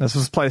PlayStation? This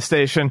was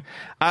PlayStation.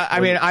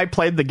 I mean, I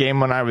played the game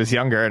when I was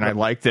younger, and I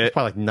liked it.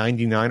 Probably like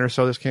 99 or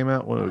so this came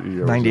out.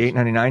 98,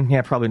 99?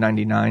 Yeah, probably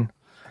 99.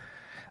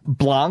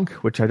 Blanc,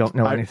 which I don't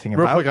know anything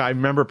real about. Quick, I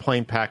remember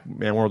playing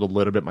Pac-Man World a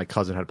little bit. My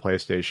cousin had a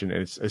PlayStation,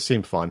 and it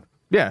seemed fun.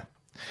 Yeah.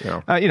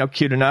 You know.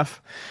 Cute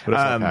enough. But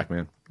it's not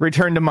Pac-Man.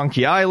 Return to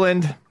Monkey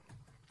Island.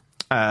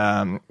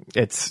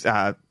 It's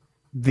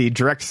the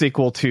direct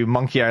sequel to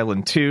Monkey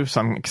Island 2,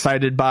 so I'm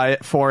excited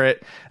for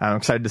it. I'm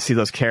excited to see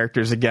those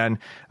characters again.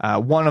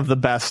 One of the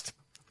best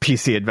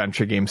PC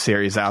adventure game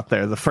series out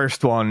there. The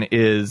first one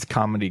is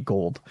Comedy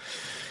Gold.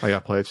 I got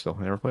to play it still.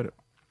 I never played it.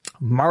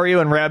 Mario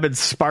and Rabbids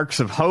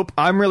Sparks of Hope.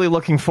 I'm really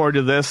looking forward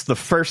to this. The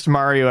first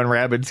Mario and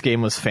Rabbids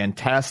game was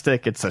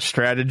fantastic. It's a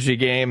strategy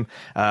game.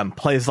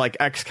 Plays like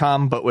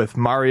XCOM, but with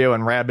Mario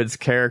and Rabbids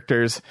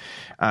characters.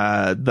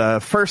 The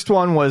first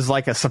one was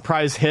like a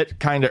surprise hit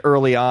kind of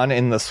early on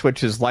in the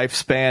Switch's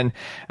lifespan.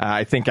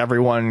 I think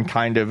everyone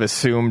kind of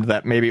assumed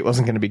that maybe it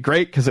wasn't going to be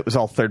great because it was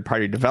all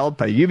third-party developed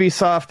by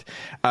Ubisoft.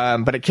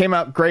 But it came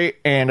out great,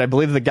 and I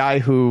believe the guy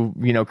who,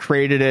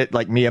 created it,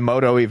 like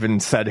Miyamoto, even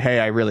said, "Hey,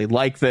 I really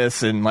like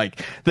this," and like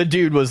the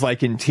dude was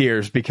like in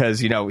tears because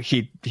he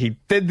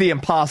did the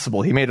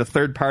impossible. He made a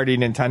third-party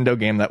Nintendo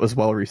game that was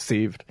well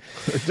received.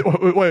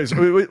 Wait, what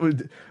do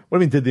you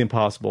mean did the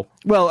impossible?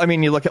 Well, I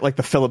mean, you look at like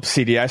the Philips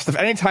CDI stuff.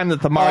 Anytime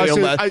that the Mario,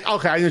 okay,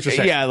 I know what you're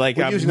saying. Yeah, like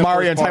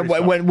Mario.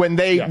 When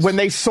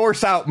they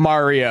source out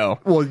Mario,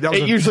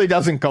 it usually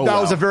doesn't go. That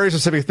well. was a very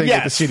specific thing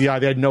Yes. with the CDI.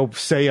 They had no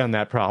say on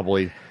that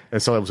probably.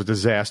 And so it was a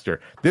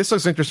disaster. This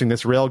looks interesting,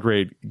 this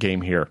Railgrade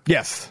game here.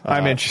 Yes,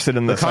 I'm interested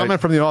in this. The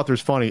comment from the author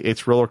is funny.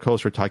 It's Roller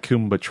Coaster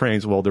Tycoon, but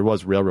trains. Well, there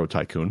was Railroad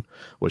Tycoon,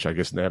 which I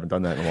guess they haven't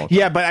done that in a long time.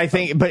 Yeah, but I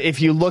think, but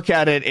if you look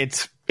at it,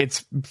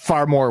 it's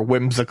far more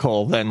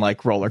whimsical than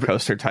like Roller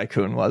Coaster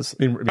Tycoon was.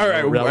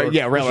 Railroad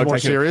Railroad more Tycoon.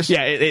 serious?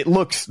 Yeah,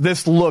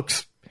 this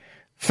looks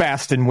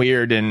fast and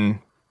weird and.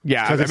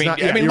 Yeah,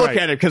 I mean, look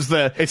at it because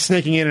it's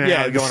snaking in and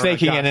out,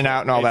 snaking in and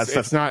out, and all that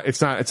stuff.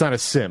 It's not a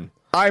sim.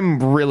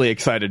 I'm really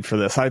excited for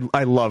this.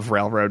 I love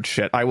railroad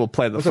shit. I will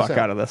play the fuck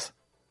out of this.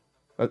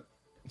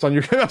 It's on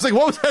your. I was like,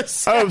 what was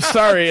that? Oh,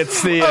 sorry.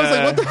 It's the. I was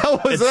like, what the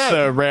hell was that? It's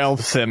the rail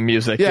sim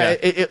music.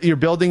 Yeah, you're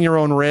building your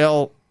own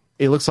rail.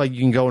 It looks like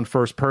you can go in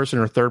first person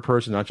or third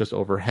person, not just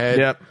overhead.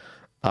 Yep.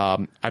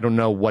 I don't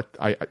know what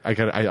I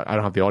don't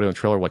have the audio and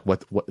trailer. Like,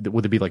 what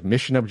would it be like?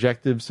 Mission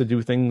objectives to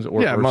do things?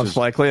 Or yeah, most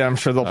likely. I'm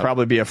sure there'll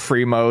probably be a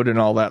free mode and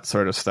all that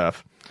sort of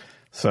stuff.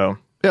 So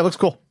yeah, it looks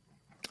cool.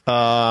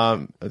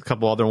 A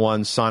couple other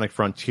ones: Sonic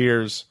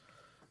Frontiers,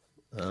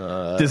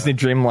 Disney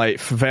Dreamlight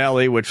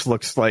Valley, which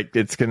looks like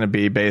it's going to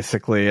be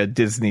basically a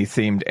Disney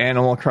themed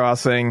Animal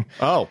Crossing.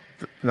 Oh,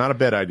 not a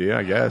bad idea,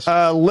 I guess.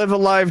 Live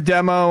Alive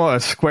demo, a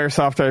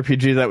SquareSoft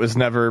RPG that was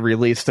never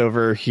released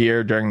over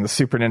here during the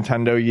Super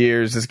Nintendo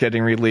years, is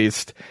getting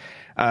released.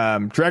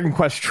 Dragon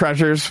Quest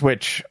Treasures,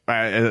 which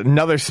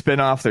another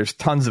spin-off. There's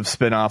tons of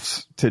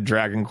spin-offs to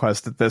Dragon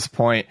Quest at this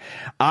point.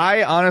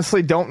 I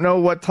honestly don't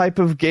know what type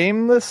of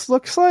game this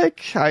looks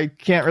like. I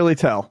can't really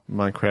tell.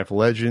 Minecraft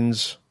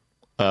Legends.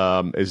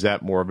 Is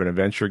that more of an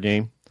adventure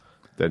game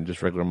than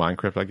just regular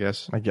Minecraft, I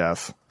guess? I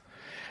guess.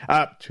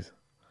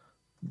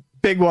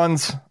 Big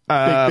ones.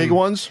 Big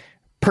ones?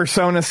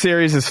 Persona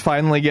series is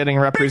finally getting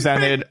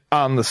represented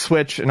on the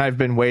Switch, and I've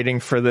been waiting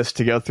for this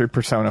to go through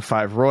Persona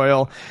 5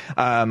 Royal.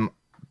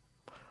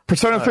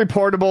 Persona 3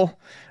 Portable,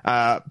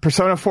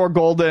 Persona 4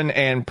 Golden,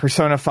 and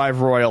Persona 5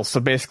 Royal. So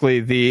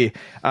basically the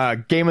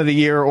Game of the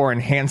Year or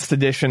enhanced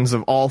editions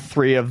of all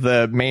three of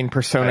the main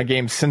Persona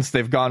games since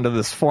they've gone to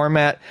this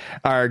format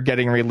are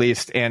getting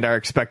released and are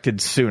expected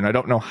soon. I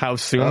don't know how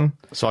soon.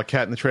 Saw a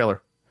cat in the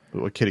trailer.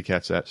 What kitty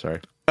cat's that? Sorry.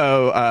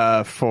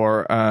 Oh,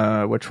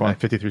 for which one?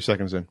 53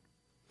 seconds in.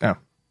 Oh.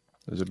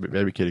 There's a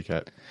baby kitty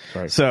cat.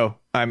 Sorry. So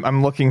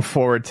I'm looking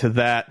forward to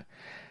that.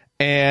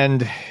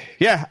 And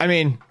yeah, I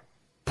mean,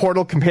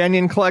 Portal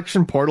Companion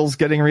Collection, Portal's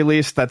getting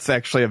released. That's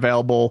actually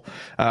available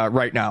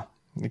right now.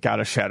 It got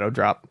a shadow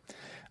drop.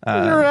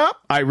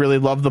 I really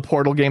love the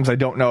Portal games. I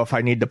don't know if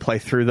I need to play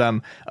through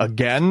them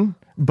again,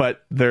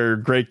 but they're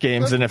great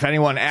games. And if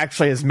anyone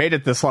actually has made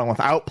it this long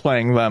without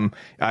playing them,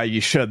 you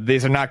should.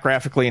 These are not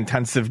graphically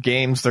intensive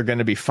games. They're going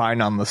to be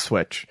fine on the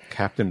Switch.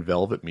 Captain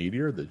Velvet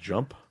Meteor, The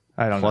Jump?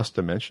 I don't Plus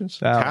know. Dimensions?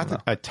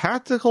 A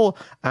tactical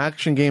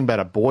action game about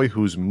a boy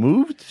who's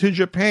moved to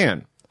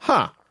Japan.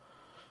 Huh.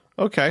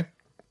 Okay.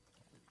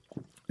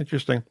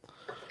 Interesting.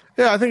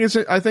 Yeah, I think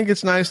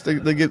it's nice to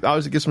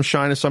obviously get some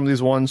shine to some of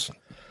these ones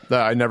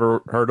that I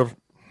never heard of.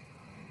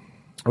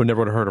 I would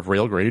never have heard of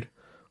Railgrade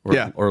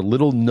or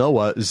Little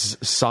Noah's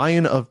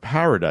Scion of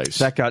Paradise.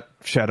 That got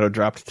shadow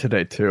dropped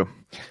today too.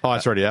 Oh,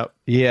 it's already out.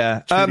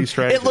 Yeah, 2D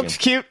strategy it looks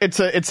game. cute. It's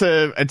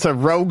a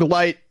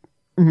roguelite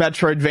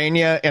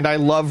Metroidvania, and I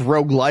love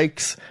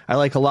roguelikes. I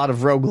like a lot of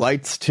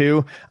roguelites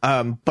too.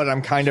 But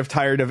I'm kind of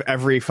tired of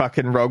every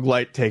fucking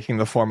roguelite taking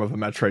the form of a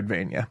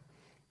Metroidvania.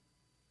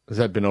 Has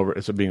that been over?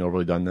 Is it being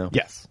overly done now?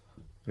 Yes.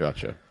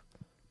 Gotcha.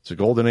 It's a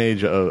golden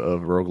age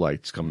of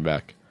roguelites coming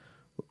back.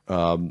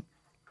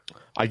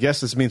 I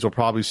guess this means we'll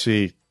probably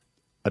see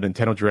a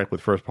Nintendo Direct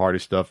with first-party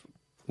stuff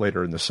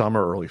later in the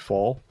summer, early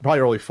fall. Probably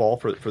early fall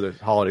for the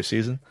holiday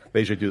season.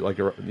 They should do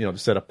to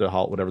set up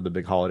whatever the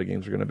big holiday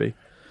games are going to be.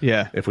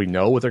 Yeah. If we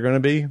know what they're going to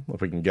be,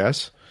 if we can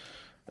guess.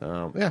 Yeah.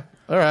 All right.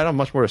 I don't have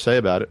much more to say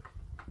about it.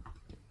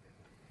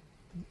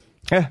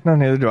 Yeah. No,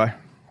 neither do I.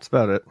 That's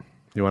about it.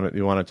 You want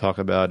to talk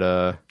about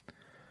a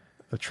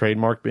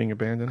trademark being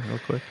abandoned real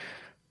quick?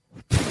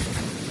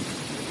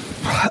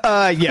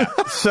 Yeah.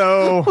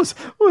 So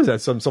What was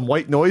that? Some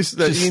white noise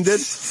that Ian did?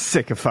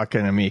 Sick of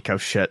fucking Amico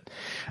shit.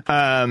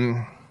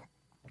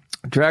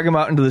 Drag him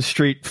out into the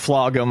street,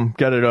 flog him,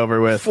 get it over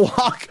with.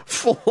 Flog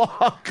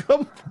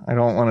him. I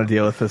don't want to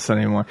deal with this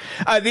anymore.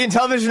 The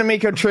Intellivision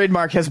Amico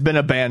trademark has been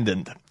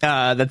abandoned.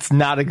 That's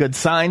not a good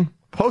sign.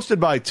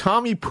 Posted by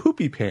Tommy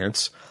Poopy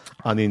Pants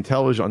on the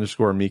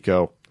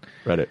Intellivision_Amico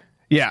Reddit.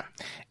 Yeah.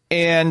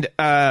 And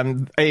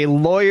a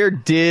lawyer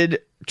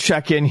did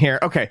check in here.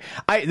 Okay.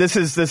 This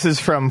is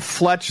from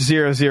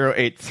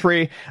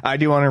Fletch0083. I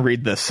do want to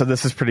read this, so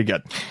this is pretty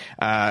good.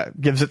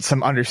 Gives it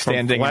some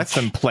understanding and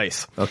some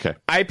place. Okay.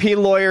 IP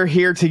lawyer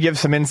here to give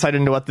some insight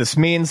into what this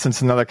means,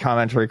 since another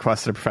commenter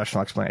requested a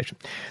professional explanation.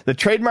 The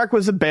trademark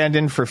was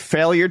abandoned for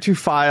failure to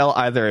file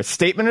either a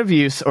statement of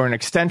use or an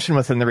extension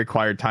within the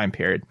required time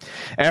period.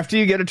 After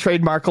you get a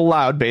trademark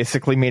allowed,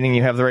 basically meaning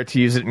you have the right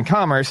to use it in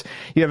commerce,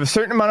 you have a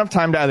certain amount of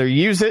time to either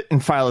use it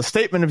and file a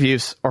statement of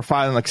use or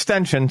file an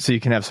extension so you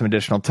can have some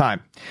additional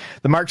time.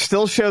 The mark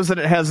still shows that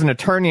it has an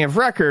attorney of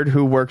record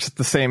who works at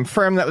the same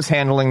firm that was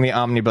handling the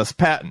omnibus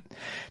patent.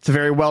 It's a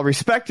very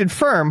well-respected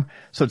firm,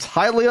 so it's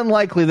highly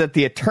unlikely that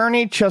the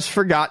attorney just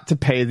forgot to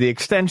pay the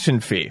extension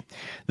fee.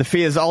 The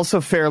fee is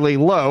also fairly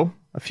low,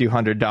 a few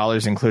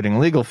 $100s including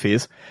legal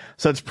fees,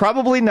 so it's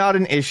probably not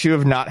an issue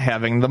of not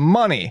having the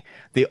money.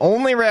 The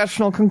only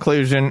rational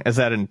conclusion is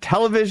that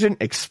Intellivision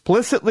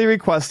explicitly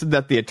requested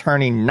that the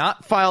attorney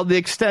not file the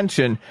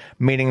extension,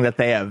 meaning that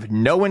they have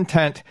no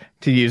intent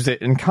to use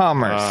it in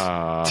commerce.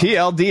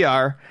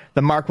 TLDR,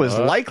 the mark was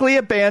likely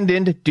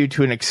abandoned due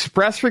to an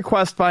express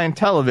request by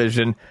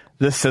Intellivision.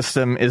 The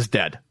system is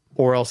dead.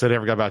 Or else they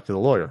never got back to the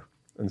lawyer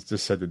and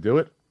just said to do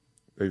it.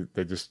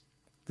 They just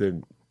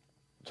didn't.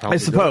 I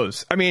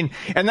suppose. I mean,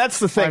 and that's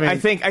the thing. I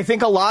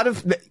think a lot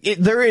of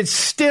there is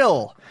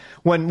still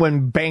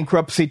when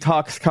bankruptcy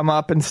talks come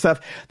up and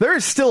stuff, there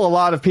is still a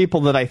lot of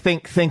people that I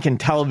think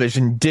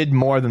Intellivision did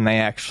more than they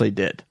actually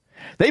did.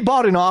 They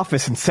bought an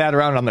office and sat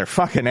around on their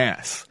fucking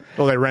ass.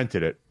 Well, they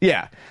rented it.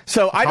 Yeah.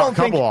 So I don't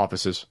think a couple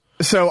offices.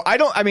 So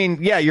I mean,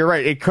 yeah, you're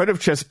right. It could have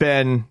just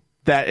been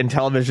that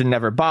Intellivision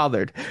never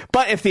bothered.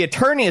 But if the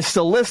attorney is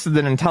still listed,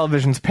 then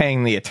Intellivision's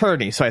paying the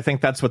attorney. So I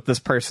think that's what this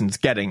person's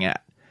getting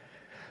at.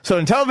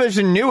 So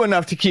Intellivision knew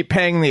enough to keep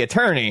paying the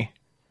attorney,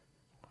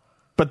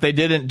 but they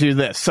didn't do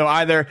this. So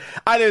either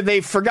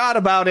they forgot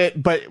about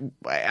it, but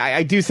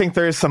I do think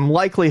there is some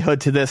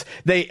likelihood to this.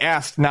 They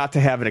asked not to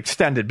have it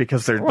extended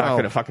because they're not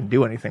going to fucking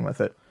do anything with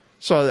it.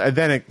 So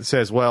then it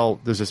says, well,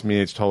 does this mean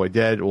it's totally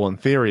dead? Well, in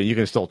theory, you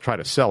can still try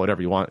to sell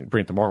whatever you want,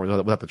 bring it to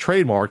market without the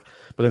trademark,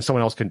 but then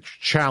someone else can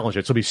challenge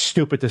it. So it'd be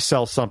stupid to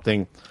sell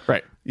something,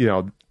 right?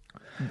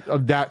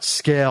 Of that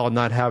scale and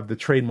not have the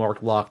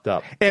trademark locked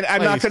up. And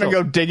I'm not going to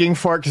go digging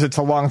for it because it's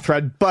a long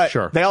thread, but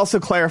they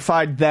also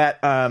clarified that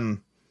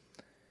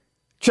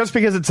just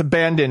because it's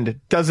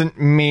abandoned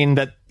doesn't mean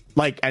that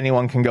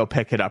anyone can go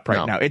pick it up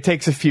now. It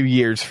takes a few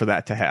years for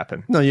that to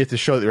happen. No, you have to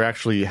show that you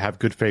actually have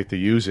good faith to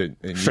use it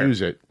and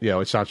use it.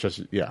 It's not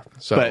just,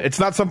 So, but it's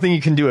not something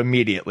you can do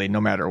immediately, no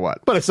matter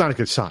what. But it's not a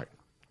good sign.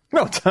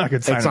 No, it's not a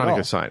good sign. It's not a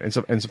good sign.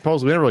 And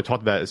supposedly, we never really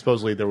talked about it.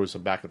 Supposedly, there was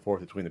some back and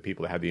forth between the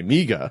people that had the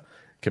Amiga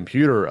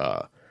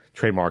computer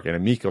trademark and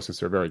Amico, since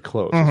they're very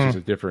close.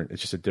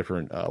 It's just a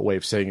different way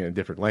of saying it in a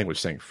different language,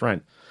 saying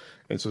friend.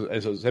 And so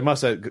they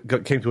must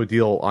have came to a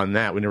deal on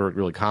that. We never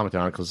really commented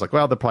on it because it's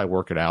they'll probably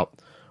work it out.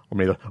 Or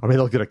maybe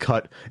they'll get a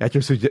cut. After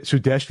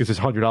Sudesh gets his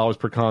 $100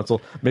 per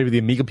console, maybe the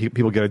Amiga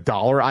people get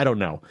 $1. I don't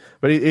know.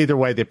 But either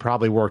way, they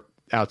probably worked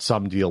out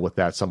some deal with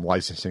that, some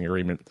licensing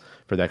agreement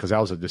for that, because that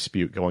was a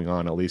dispute going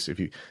on. At least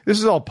this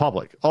is all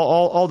public.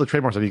 All the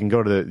trademarks stuff, you can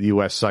go to the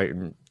U.S. site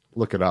and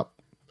look it up.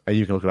 And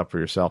you can look it up for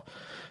yourself.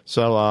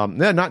 So,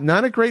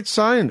 not a great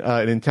sign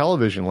in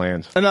Intellivision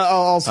land. And I'll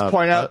also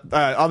point out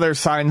other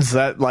signs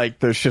that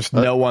there's just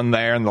no one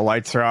there and the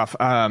lights are off.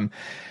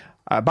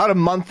 About a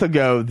month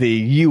ago, the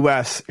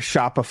U.S.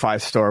 Shopify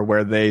store,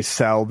 where they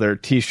sell their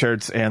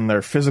T-shirts and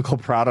their physical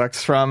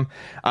products from,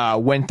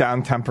 went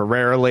down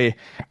temporarily.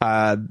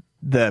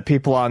 the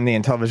people on the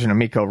Intellivision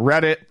Amico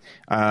Reddit,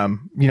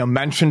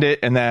 mentioned it,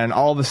 and then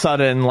all of a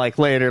sudden, like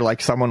later,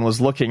 like someone was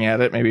looking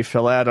at it, maybe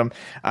Phil Adam,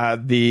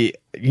 the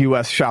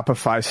U.S.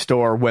 Shopify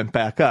store went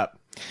back up.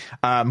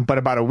 But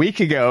about a week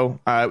ago,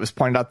 it was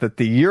pointed out that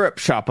the Europe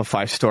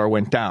Shopify store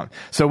went down.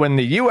 So when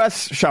the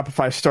U.S.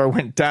 Shopify store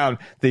went down,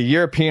 the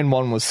European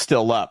one was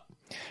still up.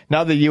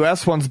 Now the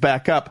U.S. one's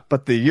back up,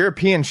 but the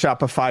European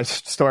Shopify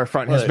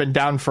storefront has been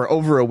down for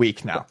over a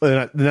week now.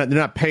 They're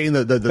not paying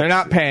the they're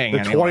not paying the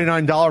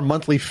 $29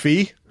 monthly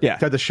fee. Yeah,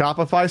 to have the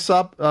Shopify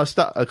stuff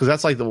because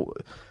that's like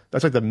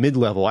the mid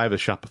level. I have a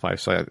Shopify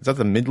site. Is that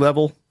the mid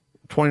level?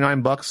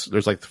 $29.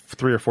 There's like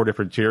 3 or 4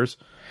 different tiers.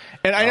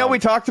 And I know we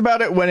talked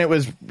about it when it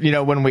was,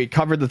 when we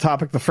covered the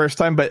topic the first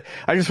time, but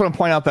I just want to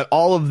point out that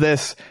all of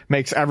this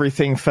makes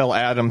everything Phil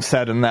Adams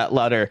said in that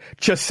letter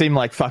just seem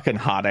like fucking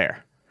hot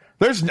air.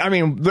 There's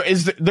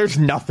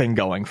nothing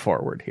going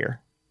forward here.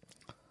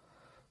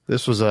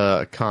 This was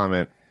a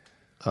comment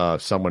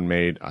someone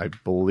made, I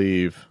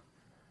believe,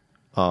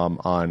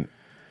 on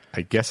the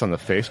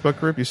Facebook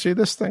group. You see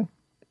this thing?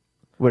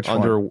 Which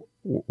under one?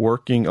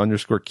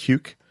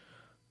 working_cuke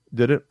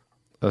did it.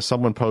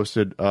 Someone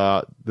posted,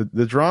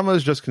 the drama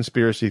is just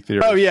conspiracy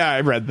theories. Oh, yeah,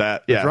 I read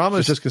that. Yeah, the drama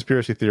is just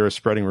conspiracy theorists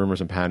spreading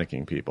rumors and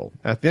panicking people.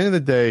 At the end of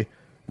the day,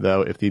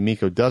 though, if the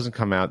Amico doesn't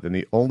come out, then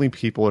the only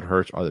people it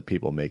hurts are the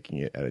people making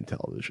it at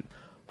Intellivision.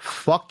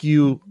 Fuck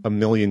you a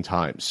million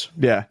times.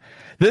 Yeah.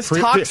 This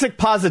toxic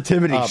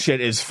positivity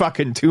shit is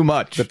fucking too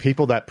much. The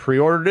people that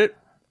pre-ordered it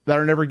that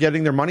are never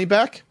getting their money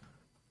back,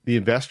 the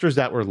investors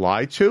that were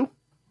lied.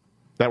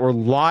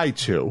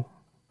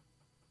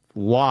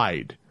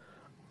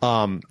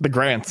 The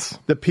grants.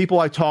 The people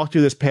I talked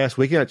to this past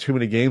weekend at Too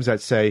Many Games that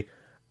say,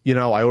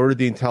 I ordered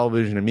the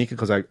Intellivision Amica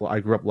because I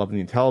grew up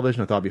loving the Intellivision.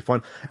 I thought it'd be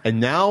fun.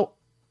 And now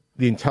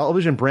the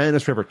Intellivision brand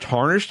is forever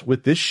tarnished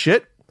with this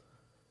shit.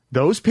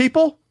 Those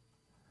people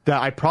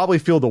that I probably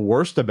feel the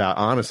worst about,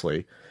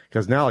 honestly,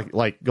 because now,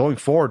 like going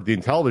forward, the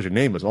Intellivision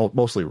name is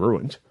mostly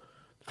ruined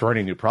for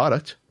any new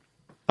product.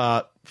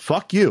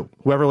 Fuck you,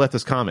 whoever left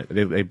this comment.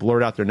 They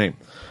blurred out their name.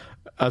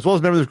 As well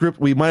as members of this group,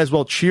 we might as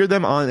well cheer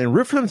them on and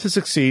root for them to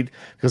succeed,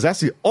 because that's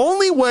the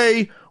only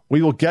way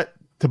we will get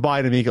to buy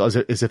an Amiga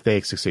is if they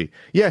succeed.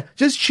 Yeah,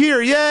 just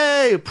cheer,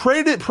 yay!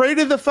 Pray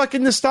to the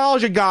fucking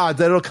nostalgia gods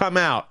that it'll come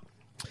out.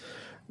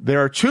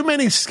 There are too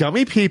many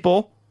scummy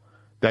people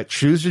that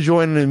choose to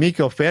join an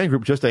Amico fan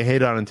group just to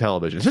hate on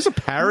Intellivision. Is this a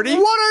parody?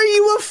 What are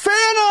you a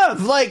fan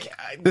of?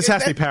 This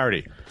has to be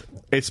parody.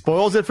 It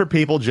spoils it for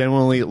people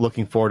genuinely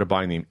looking forward to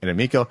buying an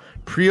Amico.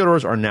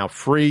 Pre-orders are now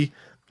free.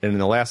 And in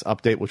the last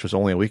update, which was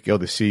only a week ago,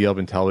 the CEO of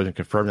Intellivision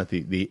confirmed that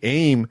the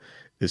aim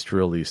is to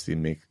release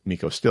the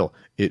Amico still.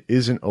 It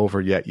isn't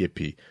over yet,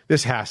 yippee.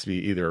 This has to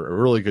be either a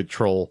really good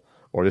troll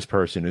or this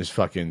person is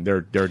fucking, they're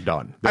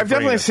done. I've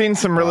definitely seen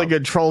some really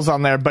good trolls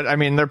on there, but I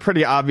mean, they're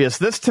pretty obvious.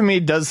 This to me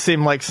does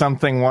seem like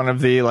something one of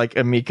the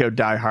Amico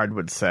diehard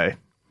would say.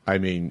 I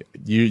mean,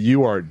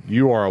 you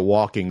are a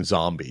walking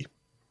zombie.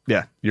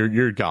 Yeah.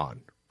 You're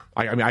gone.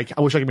 I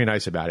wish I could be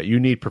nice about it.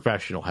 You need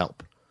professional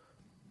help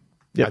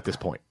at this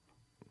point.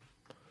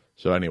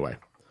 So anyway,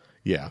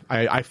 yeah,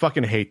 I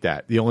fucking hate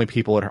that. The only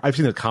people I've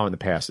seen the comment in the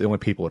past. The only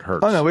people it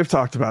hurts. Oh no, we've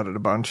talked about it a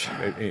bunch.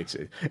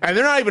 And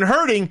they're not even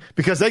hurting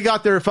because they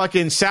got their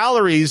fucking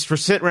salaries for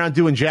sitting around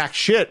doing jack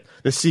shit.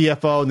 The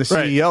CFO and the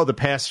CEO the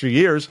past 3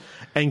 years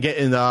and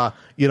getting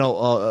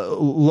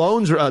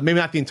loans, maybe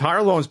not the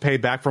entire loans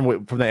paid back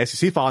from the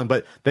SEC filing,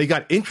 but they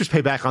got interest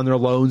paid back on their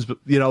loans.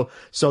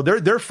 So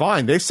they're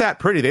fine. They sat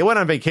pretty. They went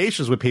on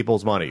vacations with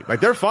people's money.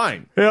 They're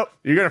fine. Yep.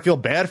 You're gonna feel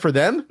bad for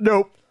them?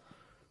 Nope.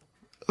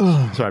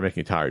 Sorry, I'm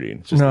making you tired, Ian.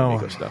 It's just the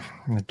Amico stuff.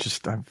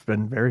 I've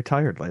been very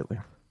tired lately.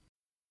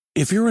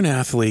 If you're an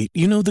athlete,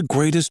 you know the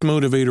greatest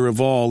motivator of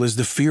all is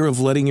the fear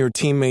of letting your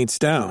teammates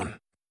down.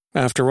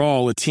 After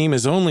all, a team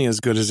is only as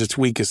good as its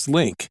weakest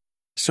link.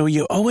 So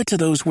you owe it to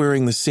those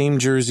wearing the same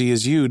jersey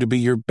as you to be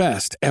your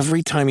best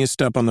every time you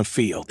step on the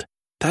field.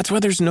 That's why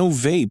there's no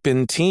vape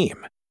in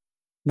team.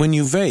 When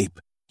you vape,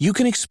 you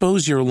can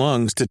expose your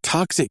lungs to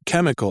toxic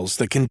chemicals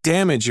that can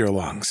damage your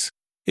lungs.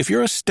 If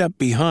you're a step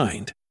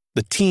behind,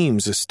 the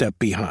team's a step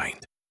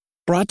behind.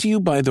 Brought to you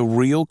by The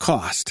Real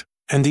Cost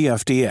and the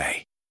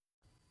FDA.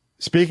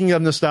 Speaking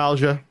of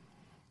nostalgia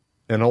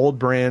and old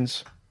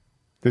brands,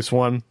 this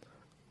one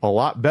a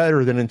lot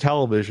better than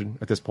Intellivision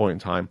at this point in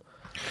time.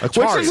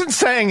 Atari. Which isn't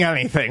saying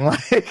anything.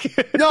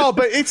 No,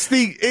 but it's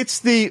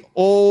the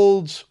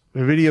old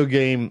video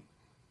game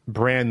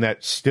brand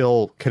that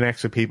still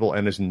connects with people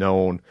and is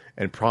known,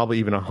 and probably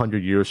even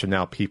 100 years from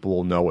now, people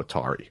will know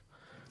Atari.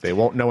 They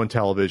won't know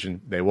Intellivision.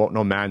 They won't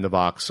know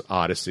Magnavox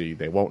Odyssey.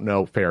 They won't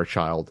know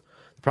Fairchild.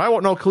 They probably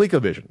won't know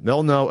ColecoVision.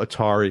 They'll know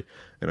Atari.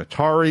 And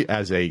Atari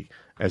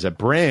as a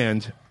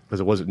brand, because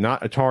it was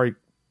not Atari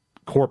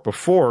Corp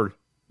before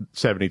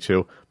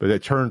 72, but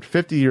it turned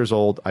 50 years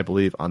old, I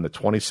believe, on the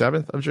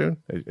 27th of June.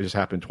 It just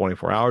happened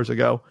 24 hours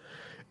ago.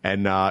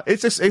 And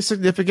it's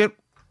significant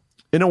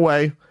in a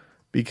way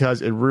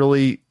because it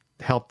really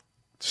helped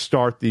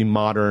start the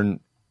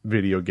modern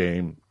video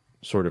game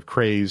sort of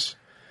craze,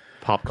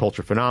 pop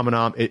culture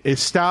phenomenon. It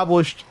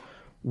established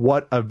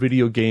what a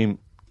video game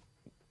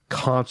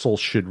console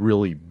should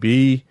really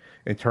be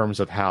in terms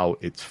of how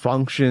it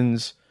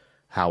functions,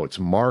 how it's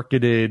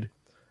marketed,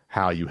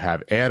 how you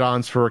have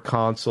add-ons for a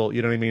console.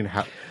 You know what I mean?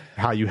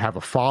 How you have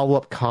a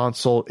follow-up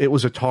console. It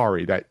was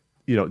Atari that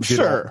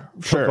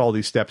took all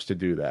these steps to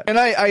do that. And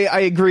I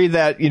agree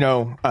that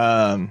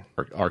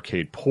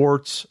arcade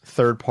ports,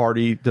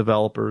 third-party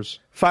developers.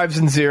 Fives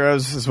and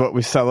zeros is what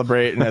we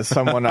celebrate, and as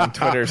someone on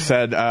Twitter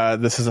said,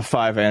 this is a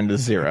 5 and a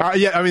 0.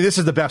 Yeah, I mean, this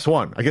is the best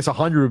one. I guess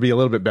 100 would be a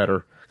little bit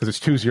better because it's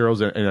 2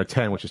 zeros and a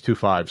 10, which is 2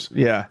 5s.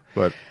 Yeah,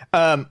 but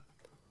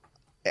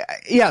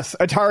yes,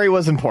 Atari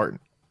was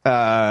important.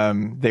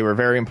 They were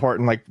very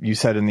important, like you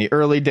said, in the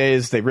early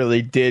days. They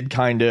really did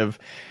kind of.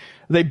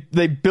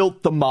 They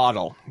built the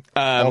model,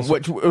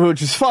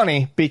 which is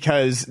funny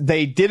because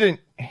they didn't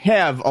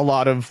have a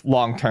lot of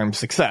long-term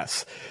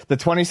success. The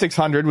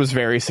 2600 was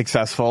very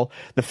successful.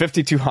 The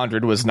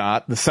 5200 was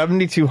not. The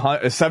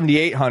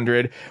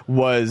 7800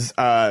 was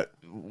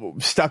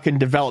stuck in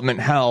development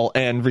hell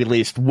and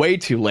released way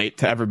too late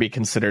to ever be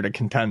considered a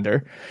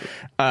contender.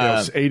 It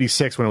was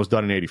 86 when it was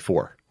done in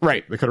 84.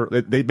 Right.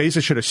 They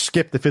basically should have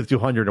skipped the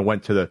 5200 and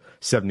went to the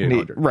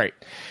 7800. Right.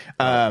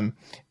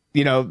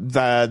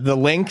 The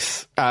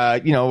Lynx,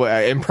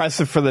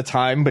 impressive for the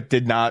time, but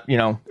did not,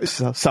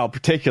 sell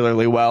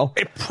particularly well.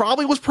 It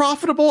probably was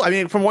profitable. I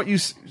mean, from what you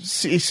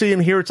see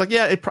and hear, it's like,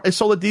 yeah, it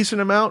sold a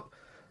decent amount.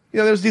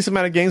 There was a decent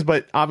amount of games,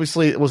 but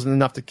obviously it wasn't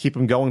enough to keep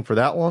them going for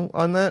that long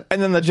on that.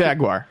 And then the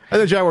Jaguar.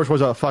 And the Jaguars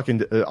was a fucking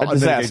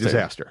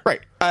disaster.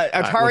 Right.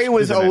 Atari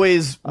was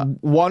always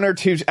one or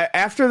two.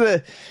 After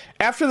the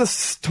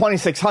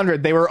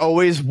 2600, they were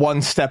always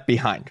one step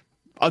behind.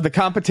 The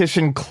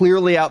competition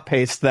clearly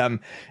outpaced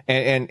them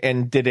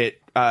and did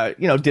it,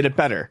 did it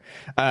better.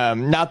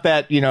 Not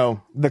that,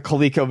 the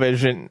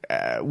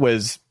ColecoVision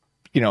was,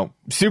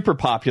 super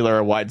popular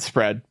or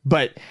widespread,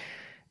 but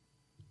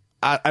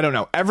I don't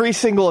know. Every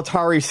single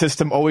Atari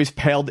system always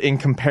paled in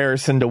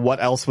comparison to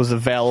what else was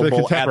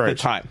available at the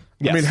time.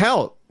 Yes. I mean,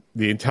 hell,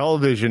 the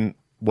Intellivision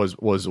was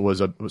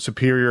a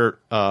superior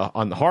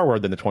on the hardware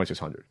than the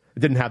 2600. It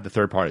didn't have the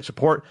third-party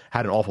support,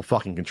 had an awful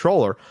fucking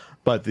controller,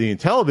 but the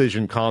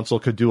Intellivision console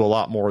could do a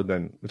lot more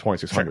than the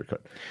 2600 could.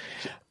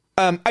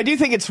 I do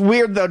think it's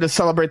weird, though, to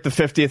celebrate the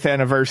 50th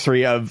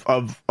anniversary of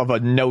a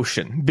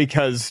notion,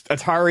 because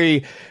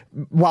Atari,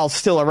 while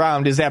still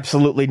around, is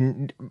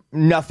absolutely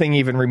nothing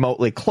even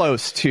remotely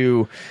close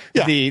to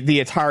the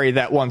Atari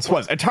that once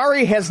was.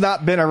 Atari has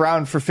not been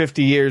around for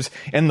 50 years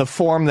in the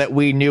form that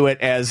we knew it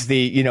as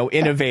the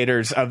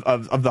innovators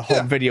of the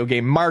home video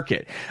game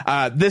market.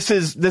 This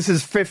is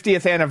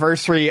 50th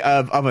anniversary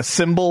of a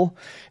symbol.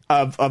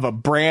 Of a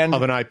brand,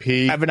 of an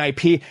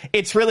IP.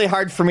 It's really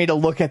hard for me to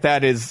look at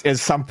that as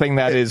something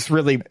that is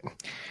really,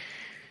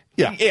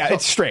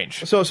 it's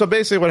strange. So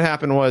basically, what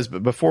happened was,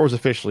 before it was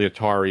officially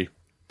Atari,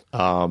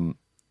 I'm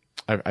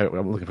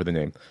looking for the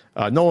name.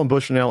 Nolan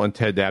Bushnell and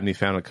Ted Dabney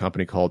founded a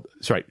company called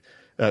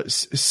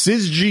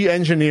Syzygy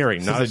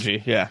Engineering.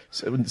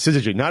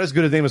 Syzygy, not as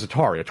good a name as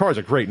Atari. Atari's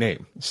a great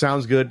name.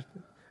 Sounds good.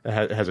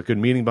 It has a good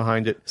meaning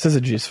behind it.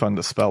 Syzygy is fun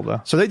to spell,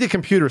 though. So they did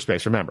Computer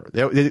Space, remember,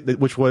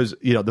 which was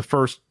the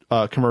first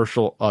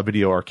commercial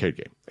video arcade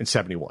game in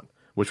 '71,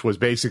 which was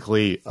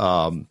basically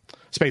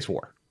Space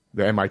War,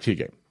 the MIT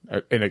game,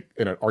 in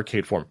an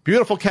arcade form.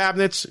 Beautiful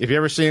cabinets, if you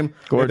ever see them.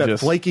 Gorgeous. That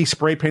flaky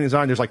spray paint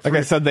design. There's like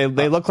I said, they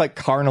look like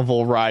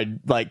carnival ride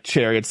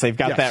chariots. They've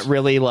got that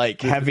really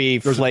heavy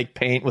flake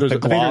paint with the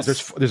gloss.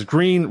 There's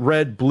green,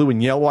 red, blue,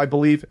 and yellow, I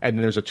believe, and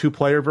then there's a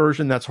 2-player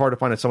version. That's hard to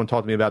find. Someone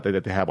talked to me about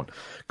that they have one.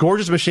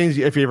 Gorgeous machines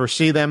if you ever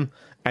see them,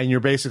 and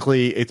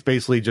it's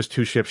basically just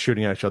two ships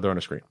shooting at each other on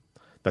a screen.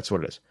 That's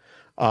what it is.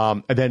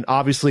 And then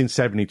obviously in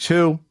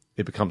 '72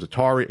 it becomes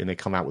Atari, and they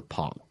come out with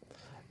Pong.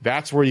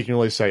 That's where you can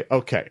really say,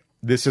 okay,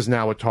 this is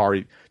now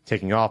Atari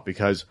taking off,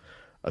 because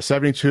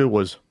 72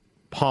 was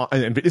Pong,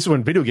 and this is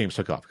when video games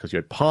took off, because you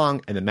had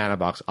Pong and the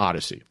Mana-Box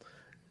Odyssey.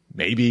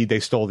 Maybe they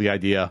stole the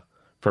idea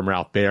from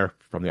Ralph Baer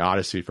from the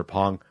Odyssey for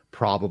Pong,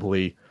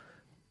 probably,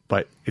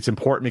 but it's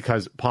important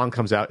because Pong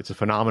comes out, it's a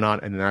phenomenon,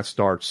 and then that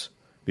starts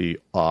the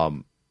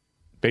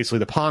basically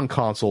the Pong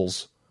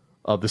consoles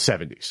of the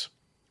 70s.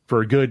 For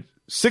a good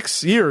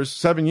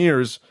 7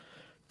 years,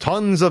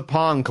 tons of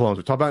Pong clones.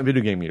 We're talking about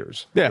video game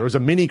years. Yeah. There was a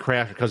mini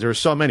crash because there were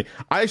so many.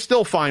 I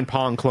still find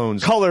Pong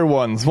clones. Color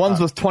ones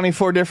with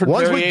 24 different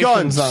variations with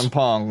guns on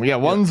Pong. Yeah,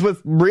 ones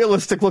with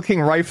realistic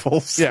looking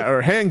rifles. Yeah,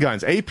 or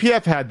handguns.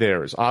 APF had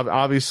theirs.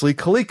 Obviously,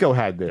 Coleco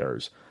had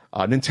theirs.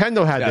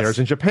 Nintendo had theirs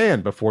in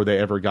Japan before they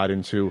ever got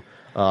into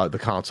the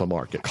console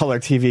market. Color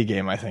TV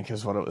game, I think,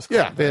 is what it was called.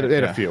 Yeah, they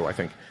had a few, I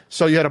think.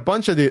 So you had a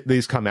bunch of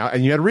these come out,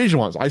 and you had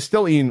regional ones. I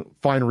still even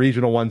find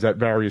regional ones at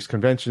various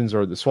conventions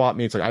or the swap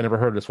meets. Like, I never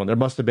heard of this one. There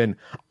must have been,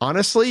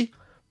 honestly,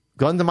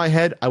 gun to my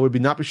head, I would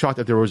not be shocked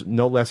if there was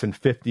no less than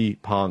 50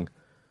 Pong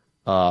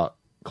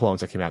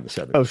clones that came out in the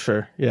 70s. Oh,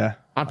 sure, yeah.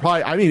 I'm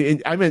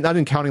not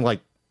even counting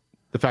like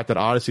the fact that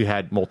Odyssey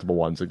had multiple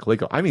ones in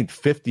Coleco. I mean,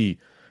 50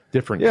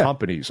 different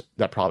companies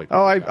that probably.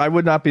 Oh, I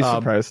would not be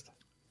surprised.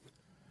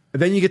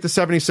 And then you get to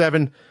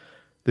 77,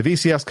 the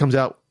VCS comes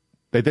out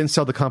They then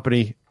sell the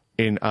company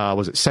in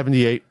was it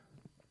 78?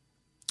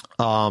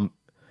 And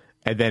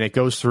then it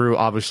goes through,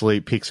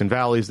 obviously, peaks and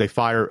valleys. They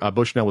fire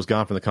Bushnell was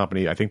gone from the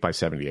company, I think, by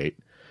 78.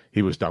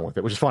 He was done with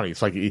it, which is funny.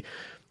 It's like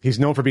he's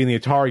known for being the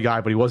Atari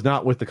guy, but he was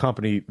not with the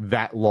company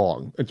that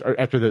long.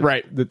 After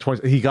the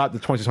 20, he got the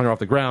 2600 off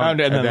the ground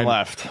and then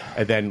left.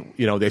 And then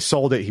they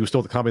sold it. He was still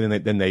at the company.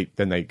 And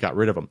then they got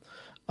rid of him.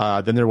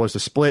 Then there was the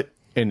split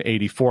in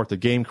 84 at the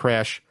game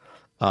crash.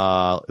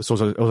 So it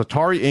was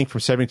Atari Inc.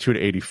 from 72 to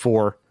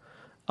 84.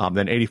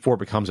 Then 84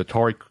 becomes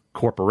Atari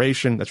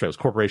Corporation. That's right. It was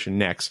Corporation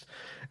next.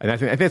 And I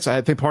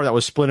think part of that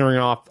was splintering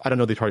off. I don't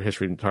know the Atari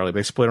history entirely, but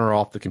they splinter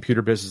off the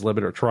Computer Business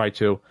Limited, or tried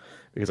to,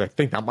 because I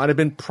think that might have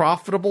been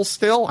profitable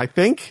still. I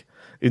think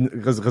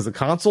because the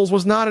consoles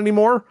was not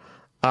anymore.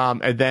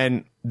 And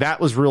then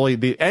that was really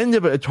the end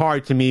of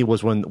Atari to me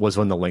was when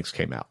the Lynx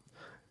came out.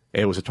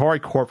 It was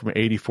Atari Corp from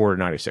 84 to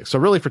 96. So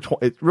really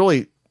it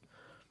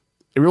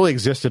really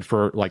existed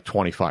for like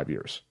 25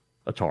 years.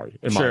 Atari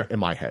in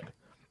my head.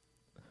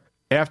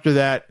 After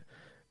that,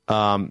 they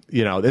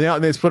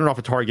split it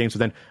off Atari games. So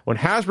then when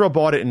Hasbro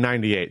bought it in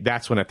 98,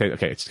 that's when I think,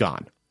 okay, it's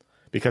gone.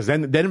 Because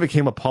then it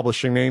became a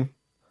publishing name.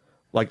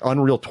 Like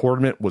Unreal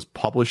Tournament was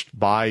published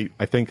by,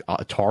 I think,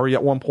 Atari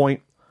at one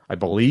point, I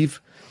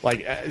believe.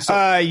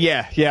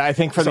 Yeah, I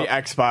think for the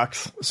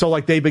Xbox. So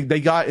like they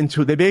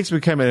basically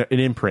became an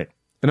imprint.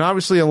 And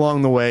obviously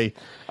along the way,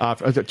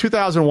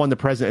 2001, the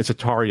president,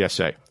 it's Atari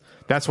SA.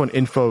 That's when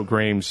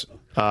Infogrames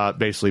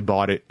basically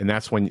bought it, and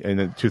that's when in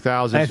the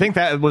 2000s. I think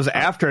that was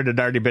after it had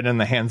already been in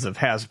the hands of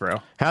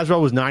Hasbro.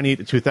 Hasbro was 98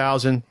 to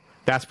 2000.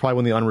 That's probably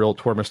when the Unreal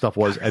Tournament stuff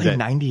was. And then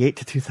 98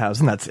 to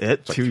 2000. That's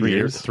it. Like 2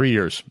 years. 3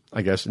 years,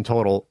 I guess, in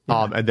total.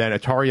 Yeah. And then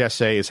Atari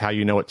SA is how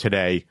you know it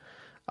today.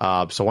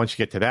 So once you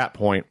get to that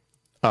point,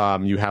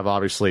 you have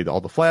obviously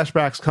all the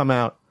flashbacks come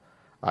out.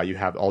 You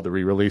have all the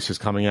re-releases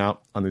coming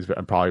out on these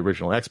probably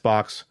original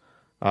Xbox,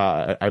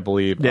 I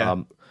believe.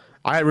 Yeah.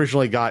 I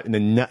originally got in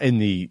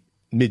the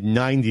mid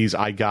 90s.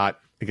 I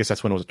guess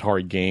that's when it was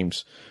Atari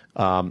Games.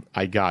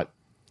 I got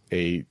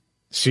a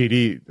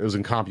CD. It was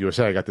in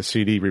CompUSA. I got the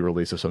CD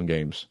re-release of some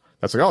games.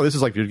 That's like, oh, this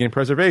is like video game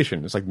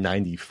preservation. It's like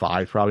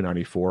 95, probably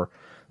 94,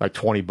 like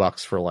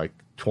 $20 for like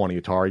 20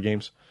 Atari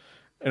games.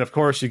 And of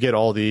course, you get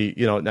all the,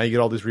 now you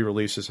get all these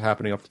re-releases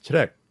happening up to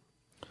today.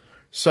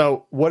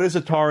 So what is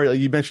Atari?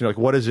 You mentioned, like,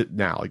 what is it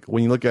now? Like,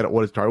 when you look at it,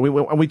 what is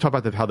Atari? We talk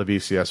about how the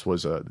VCS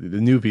was, the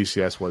new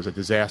VCS was a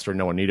disaster.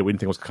 No one needed. We didn't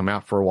think it was going to come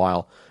out for a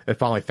while. It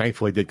finally,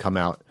 thankfully, did come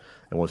out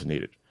and wasn't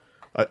needed.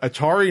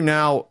 Atari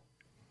now,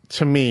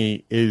 to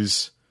me,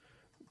 is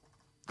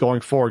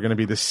going forward going to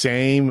be the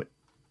same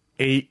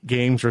 8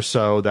 games or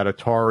so that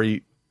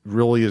Atari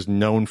really is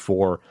known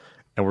for.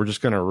 And we're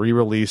just going to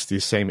re-release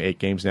these same 8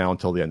 games now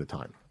until the end of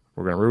time.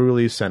 We're going to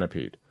re-release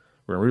Centipede.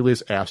 We're going to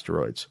re-release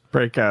Asteroids.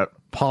 Breakout.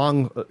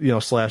 Pong,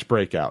 /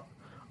 Breakout.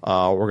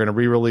 We're going to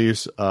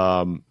re-release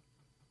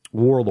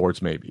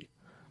Warlords, maybe.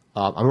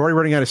 I'm already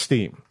running out of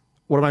steam.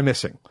 What am I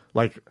missing?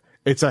 Like,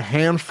 it's a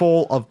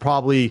handful of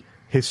probably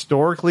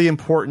historically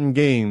important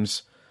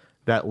games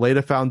that laid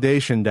a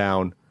foundation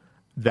down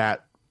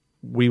that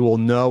we will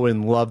know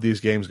and love these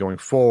games going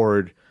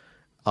forward.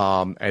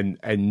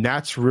 And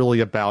that's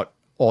really about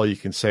all you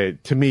can say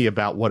to me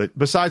about what it,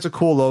 besides a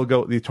cool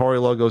logo. The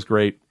Atari logo is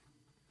great.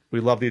 We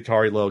love the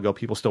Atari logo.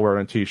 People still wear it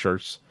on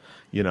t-shirts.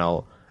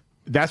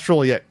 That's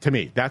really it to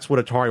me. That's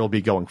what Atari will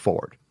be going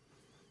forward.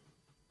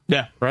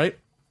 Yeah. Right?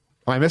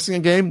 Am I missing a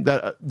game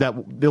that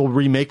they'll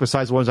remake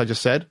besides the ones I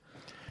just said?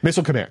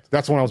 Missile Command.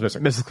 That's the one I was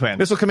missing. Missile Command.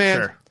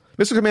 Sure.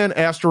 Missile Command,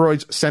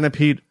 Asteroids,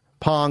 Centipede,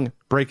 Pong,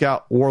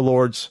 Breakout,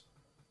 Warlords.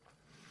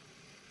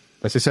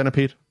 Did I say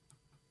Centipede?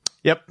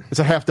 Yep. It's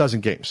a half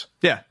dozen games.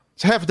 Yeah.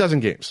 It's a half a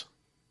dozen games.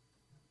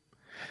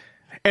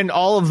 And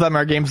all of them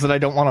are games that I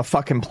don't want to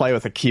fucking play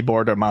with a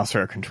keyboard or mouse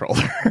or a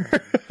controller.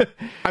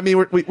 I mean,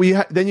 what I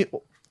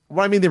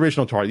mean, the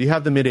original Atari. You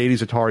have the mid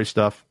 '80s Atari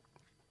stuff.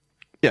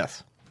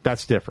 Yes,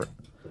 that's different.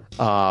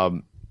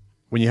 When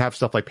you have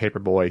stuff like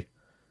Paperboy,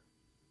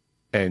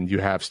 and you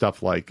have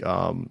stuff like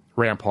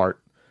Rampart,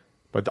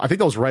 but I think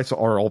those rights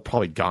are all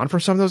probably gone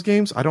for some of those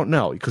games. I don't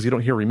know because you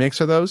don't hear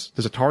remakes of those.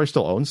 Does Atari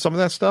still own some of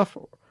that stuff,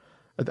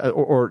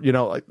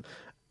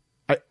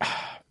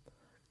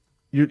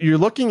 you're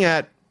looking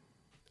at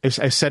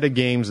a set of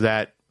games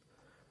that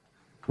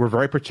were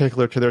very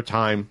particular to their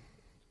time,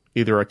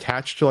 either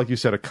attached to, like you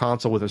said, a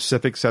console with a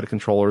specific set of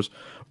controllers,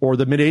 or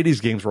the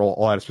mid-'80s games were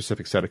all had a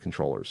specific set of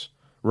controllers.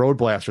 Road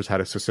Blasters had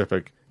a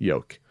specific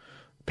yoke.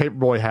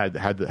 Paperboy had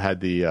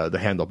the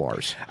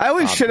handlebars. I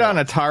always shit on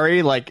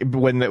Atari, like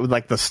when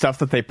the stuff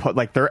that they put,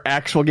 like their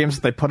actual games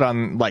that they put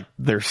on like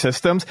their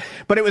systems,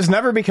 but it was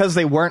never because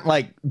they weren't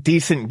like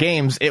decent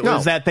games. It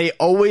was that they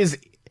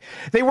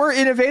were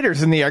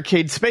innovators in the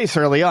arcade space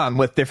early on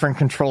with different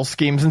control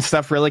schemes and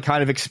stuff, really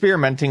kind of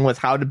experimenting with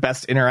how to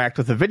best interact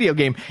with a video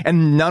game,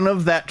 and none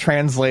of that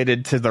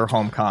translated to their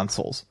home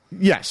consoles.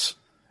 Yes.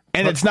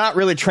 And it's not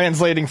really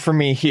translating for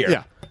me here.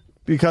 Yeah.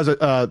 Because the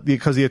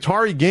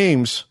Atari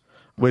games,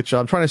 which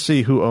I'm trying to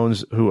see who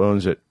owns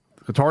it.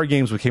 Atari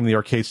Games became the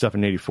arcade stuff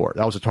in '84.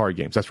 That was Atari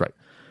Games. That's right.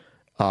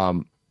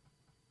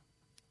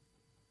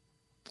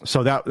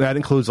 So that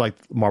includes like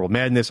Marble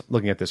Madness,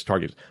 looking at this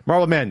target.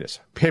 Marble Madness,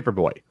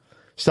 Paperboy,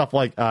 stuff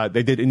like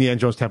they did Indiana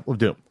Jones Temple of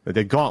Doom. They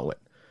did Gauntlet.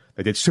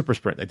 They did Super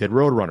Sprint. They did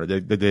Roadrunner.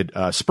 They did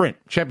Sprint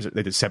Championship.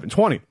 They did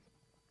 720.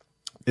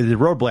 They did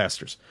Road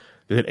Blasters.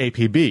 They did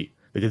APB.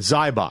 They did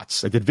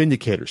Zybots. They did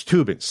Vindicators,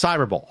 Tubin,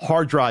 Cyberball,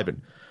 Hard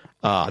Driving.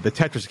 The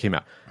Tetris that came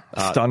out.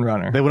 Stun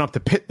Runner. They went up to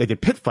Pit. They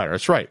did Pit Fighter.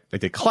 That's right. They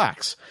did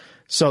Clax.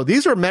 So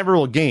these are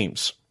memorable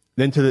games.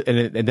 Then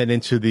and then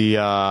into the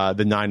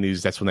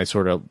 90s, that's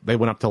when they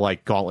went up to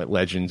like Gauntlet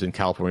Legends and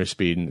California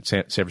Speed and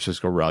San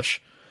Francisco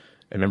Rush.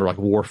 And remember like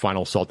War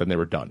Final Assault, then they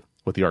were done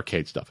with the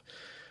arcade stuff.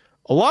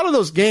 A lot of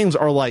those games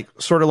are like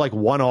sort of like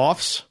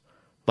one-offs.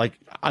 Like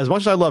as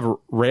much as I love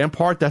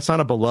Rampart, that's not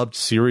a beloved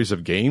series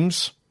of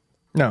games.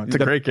 No, it's a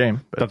great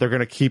game. That they're going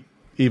to keep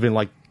even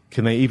like,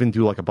 can they even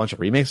do like a bunch of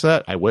remakes of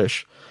that? I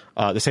wish.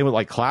 The same with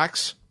like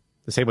Clax.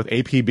 The same with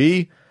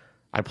APB.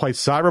 I played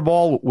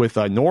Cyberball with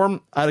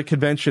Norm at a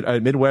convention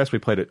at Midwest. We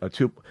played it.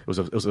 It was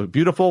a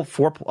beautiful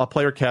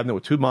 4-player cabinet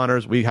with 2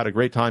 monitors. We had a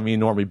great time. Me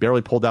and Norm. We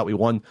barely pulled out. We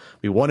won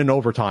in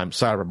overtime.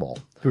 Cyberball.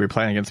 Who were you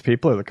playing against,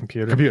 people or the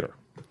computer? Computer.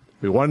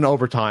 We won in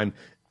overtime.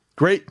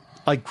 Great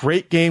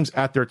games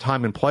at their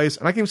time and place.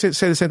 And I can even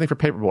say the same thing for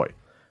Paperboy.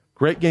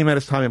 Great game at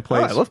its time and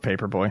place. Oh, I love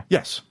Paperboy.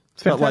 Yes,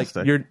 it's fantastic.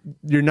 But like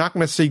you're not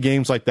going to see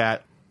games like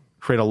that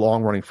create a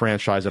long running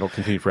franchise that'll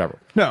continue forever.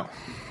 No.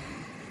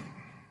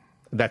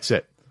 That's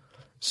it.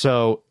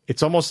 So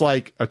it's almost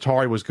like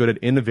Atari was good at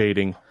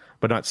innovating,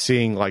 but not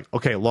seeing like,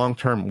 okay, long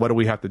term, what do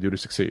we have to do to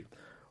succeed?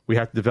 We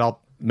have to develop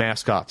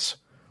mascots.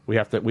 We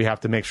have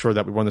to make sure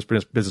that we run this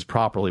business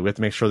properly. We have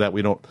to make sure that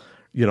we don't,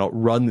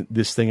 run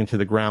this thing into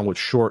the ground with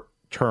short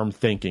term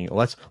thinking.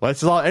 Let's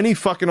allow any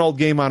fucking old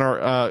game on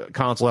our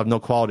console have no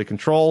quality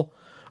control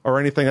or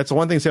anything. That's the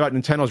one thing to say about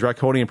Nintendo's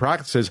draconian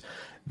practices.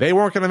 They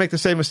weren't going to make the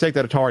same mistake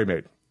that Atari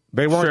made.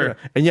 They weren't. Sure.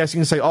 And yes, you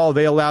can say, oh,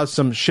 they allowed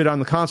some shit on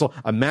the console.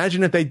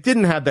 Imagine if they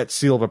didn't have that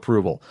seal of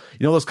approval.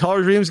 You know those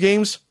Color Dreams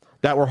games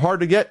that were hard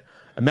to get?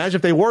 Imagine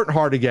if they weren't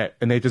hard to get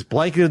and they just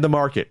blanketed the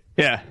market.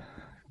 Yeah.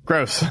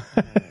 Gross.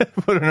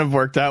 Wouldn't have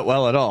worked out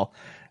well at all.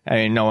 I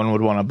mean, no one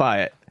would want to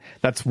buy it.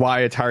 That's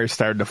why Atari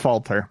started to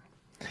falter.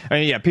 I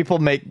mean, yeah, people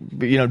make,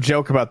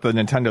 joke about the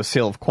Nintendo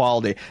seal of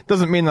quality.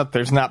 Doesn't mean that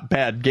there's not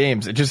bad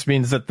games. It just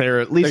means that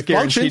they're at least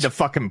guaranteed to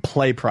fucking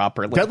play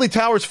properly. Deadly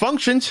Towers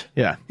functioned.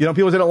 Yeah.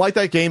 People didn't like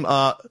that game.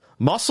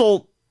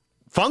 Muscle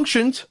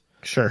functioned.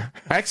 Sure.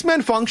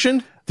 X-Men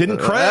functioned. Didn't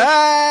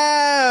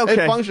crash.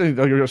 Okay. It functioned.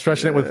 You're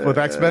stretching it with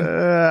X-Men?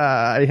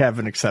 I have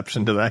an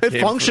exception to that. It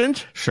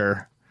functioned.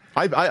 Sure.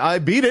 I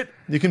beat it.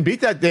 You can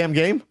beat that damn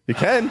game. You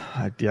can.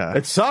 Yeah.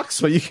 It sucks,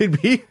 but you can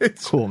beat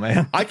it. Cool,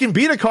 man. I can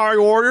beat Atari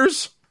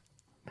Warriors.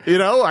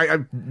 I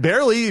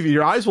barely.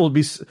 Your eyes will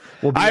be.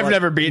 I've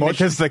never beaten it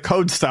because the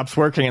code stops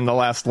working in the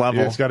last level.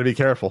 You just got to be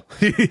careful.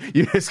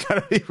 You just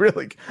got to be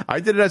really.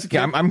 I did it as a kid.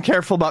 Yeah, I'm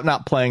careful about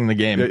not playing the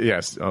game.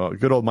 Yes.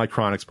 Good old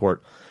Micronics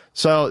port.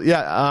 So,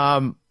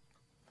 yeah.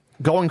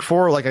 Going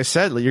forward, like I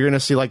said, you're going to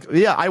see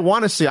I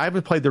want to see. I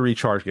haven't played the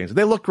Recharge games.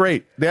 They look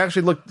great. They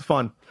actually look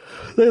fun.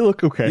 They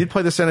look okay. You'd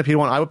play the Centipede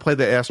one. I would play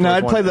the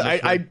Asteroid one. No,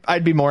 I'd play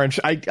I'd be more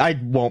interested. I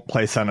won't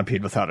play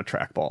Centipede without a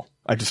trackball.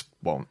 I just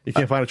won't. You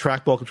can't find a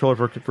trackball controller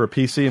for a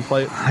PC and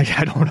play it? I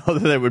don't know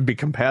that it would be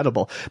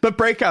compatible. But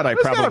Breakout, I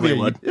probably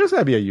would. There's got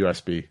to be a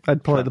USB.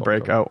 I'd play the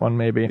Breakout one,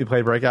 maybe. You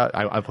play Breakout?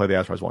 I'd play the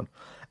Asteroid one.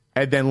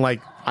 And then,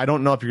 I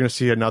don't know if you're going to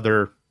see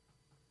another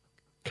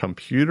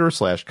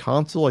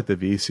computer/console like the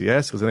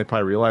VCS, because then they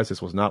probably realize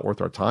this was not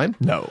worth our time.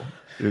 No.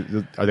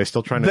 Are they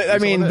still trying to? I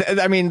mean,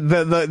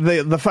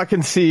 the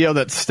fucking CEO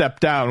that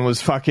stepped down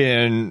was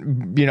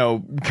fucking,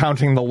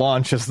 counting the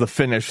launch as the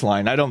finish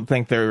line. I don't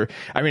think they're.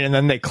 I mean, and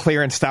then they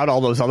clearanced out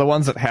all those other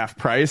ones at half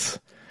price.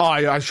 Oh,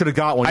 I should have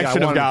got one. I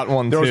should have got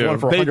one too. There was one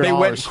for $100. They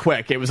went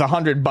quick. It was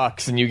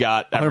 $100, and you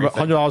got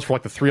 $100 for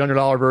the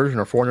 $300 version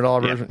or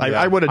 $400 version.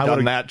 I would have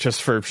done that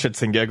just for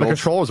shits and giggles. The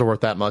controllers are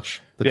worth that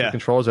much. The 2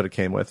 controllers that it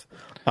came with.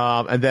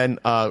 And then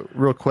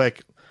real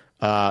quick.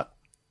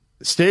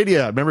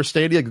 Stadia. Remember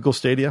Stadia? Google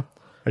Stadia?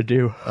 I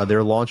do.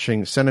 They're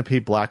launching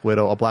Centipede, Black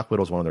Widow. Black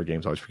Widow is one of their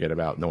games I always forget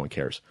about. No one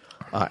cares.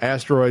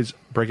 Asteroids,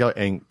 Breakout,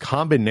 and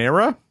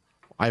Combinera.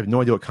 I have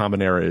no idea what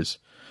Combinera is.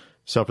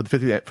 So for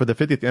the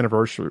 50th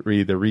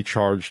anniversary, the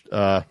recharged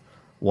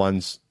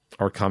ones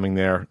are coming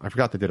there. I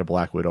forgot they did a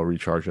Black Widow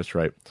recharge. That's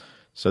right.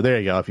 So there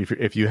you go.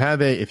 If you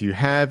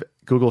have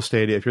Google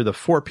Stadia, if you're the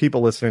 4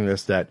 people listening to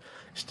this that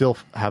still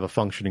have a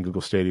functioning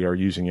Google Stadia or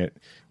using it,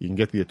 you can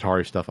get the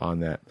Atari stuff on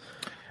that.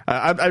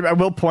 I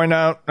will point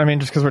out, I mean,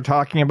 just because we're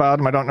talking about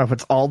them, I don't know if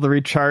it's all the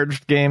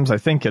recharged games. I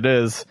think it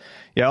is.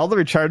 Yeah, all the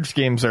recharged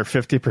games are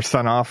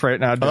 50% off right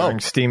now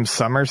during Steam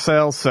summer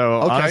sale. So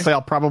honestly,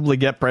 I'll probably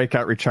get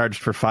Breakout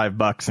recharged for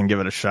 $5 and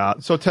give it a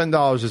shot. So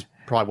 $10 is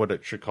probably what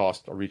it should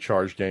cost, a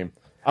recharged game.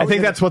 I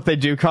think that's what they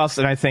do cost,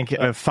 and I think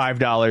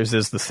 $5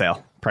 is the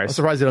sale price. I'm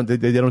surprised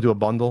they don't do a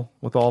bundle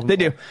with all of them. They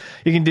do.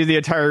 You can do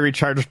the Atari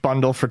recharged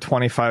bundle for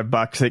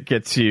 $25. It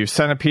gets you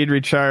Centipede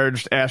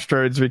recharged,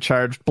 Asteroids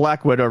recharged,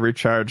 Black Widow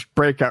recharged,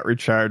 Breakout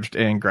recharged,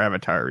 and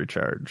Gravatar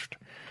recharged.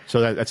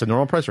 So that's a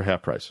normal price or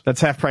half price?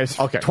 That's half price.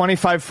 Okay.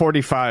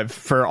 $25.45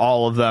 for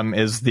all of them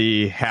is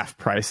the half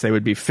price. They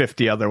would be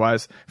 $50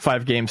 otherwise.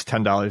 5 games,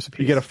 $10 a piece.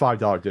 You get a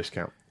 $5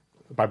 discount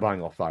by buying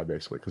all 5,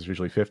 basically, because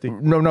usually 50.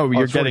 No,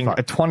 you're getting 45.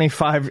 a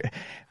 25.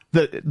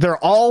 They're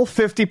all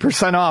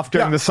 50% off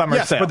during the summer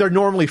sale. But they're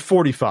normally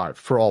 45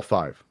 for all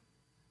 5.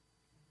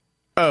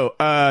 Oh,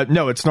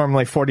 no, it's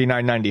normally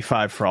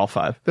 $49.95 for all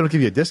 5. They don't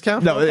give you a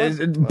discount? No,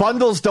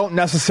 bundles don't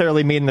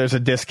necessarily mean there's a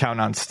discount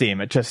on Steam.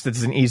 It's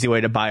an easy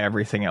way to buy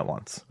everything at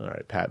once. All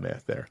right, Pat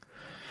math there.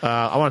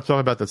 I want to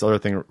talk about this other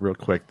thing real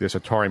quick. This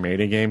Atari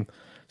Mania game.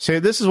 See,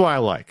 this is what I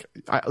like.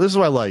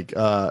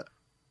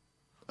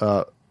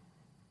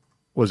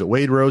 Was it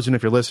Wade Rosen?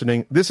 If you're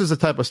listening, this is the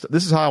type of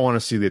this is how I want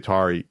to see the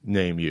Atari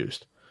name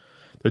used.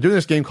 They're doing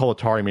this game called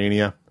Atari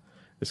Mania.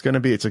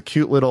 It's a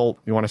cute little,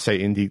 you want to say,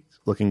 indie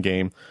looking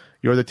game.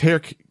 You're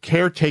the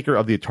caretaker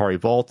of the Atari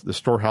Vault, the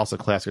storehouse of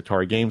classic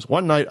Atari games.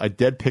 One night, a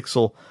dead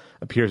pixel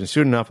appears, and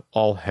soon enough,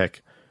 all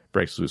heck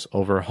breaks loose.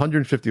 Over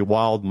 150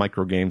 wild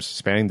micro games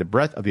spanning the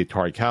breadth of the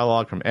Atari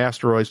catalog, from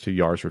Asteroids to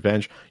Yar's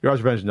Revenge.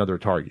 Yar's Revenge is another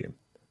Atari game.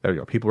 There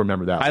you go. People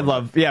remember that.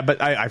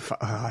 I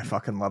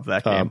fucking love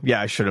that game.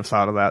 I should have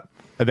thought of that.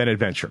 And then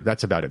Adventure.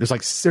 That's about it.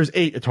 There's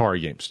 8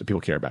 Atari games that people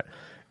care about.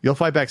 You'll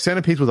fight back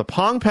centipedes with a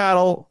pong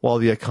paddle while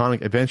the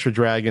iconic Adventure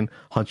Dragon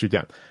hunts you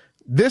down.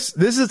 This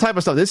is the type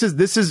of stuff.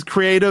 This is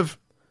creative.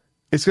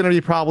 It's going to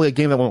be probably a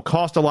game that won't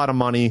cost a lot of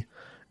money.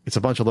 It's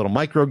a bunch of little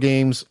micro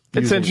games.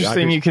 It's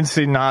interesting. You can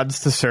see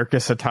nods to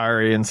Circus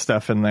Atari and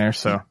stuff in there.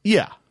 So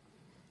yeah,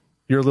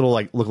 you're a little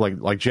look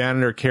like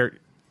janitor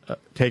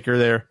caretaker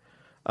there.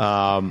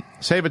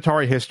 Save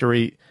Atari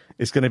history.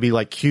 It's going to be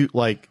cute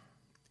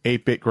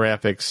 8-bit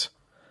graphics.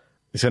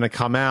 It's going to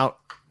come out.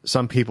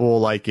 Some people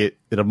will like it.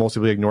 It'll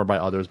mostly be ignored by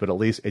others, but at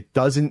least it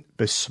doesn't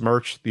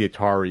besmirch the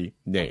Atari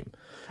name.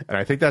 And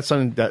I think that's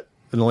something that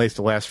in the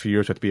last few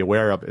years we have to be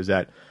aware of, is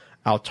that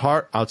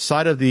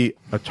outside of the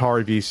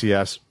Atari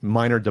VCS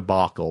minor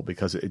debacle,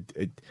 because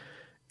it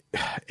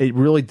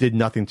really did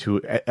nothing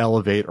to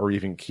elevate or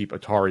even keep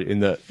Atari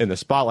in the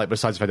spotlight,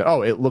 besides the fact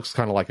that, it looks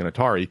kind of like an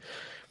Atari.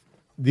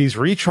 These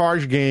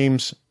recharge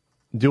games,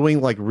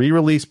 doing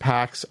re-release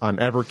packs on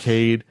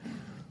Evercade,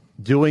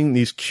 doing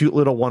these cute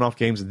little one-off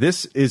games.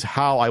 This is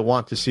how I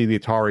want to see the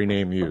Atari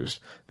name used.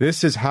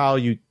 This is how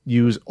you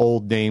use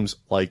old names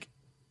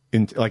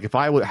if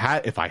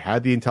I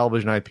had the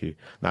Intellivision IP,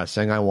 not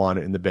saying I want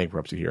it in the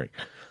bankruptcy hearing.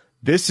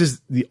 This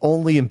is the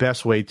only and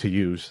best way to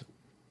use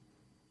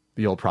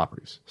the old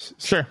properties.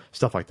 Sure.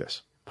 Stuff like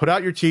this. Put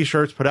out your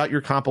T-shirts, put out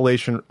your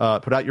compilation,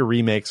 put out your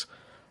remakes.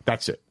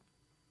 That's it.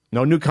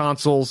 No new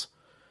consoles.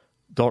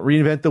 Don't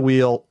reinvent the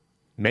wheel.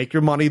 Make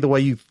your money the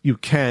way you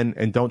can,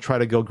 and don't try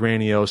to go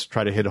grandiose,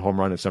 try to hit a home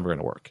run. It's never going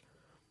to work.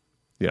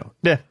 Yeah.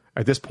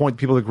 At this point,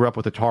 people that grew up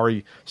with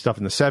Atari stuff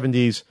in the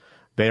 70s,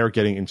 they are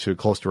getting into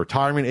close to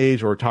retirement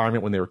age or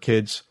retirement when they were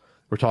kids.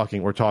 We're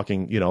talking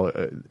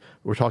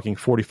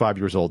 45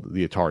 years old,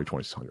 the Atari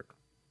 2600.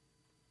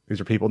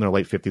 These are people in their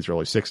late 50s,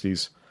 early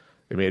 60s.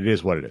 I mean, it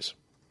is what it is.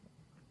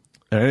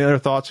 Any other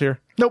thoughts here?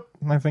 Nope.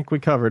 I think we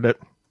covered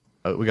it.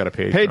 We got a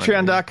page.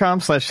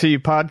 Patreon.com/CU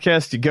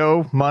podcast. You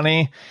go.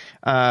 Money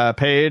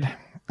paid.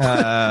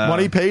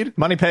 Money paid?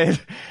 Money paid.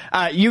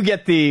 You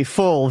get the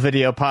full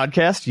video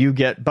podcast. You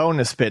get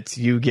bonus bits.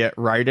 You get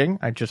writing.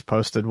 I just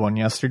posted one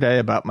yesterday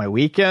about my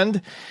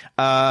weekend.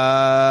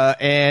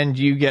 And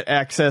you get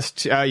access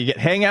to, you get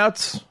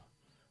Hangouts.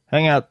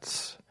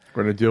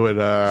 We're going to do it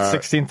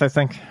 16th, I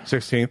think.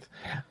 16th.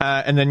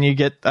 And then you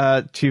get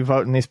to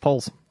vote in these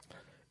polls.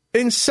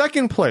 In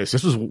second place,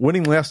 this was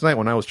winning last night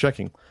when I was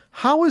checking.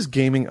 How is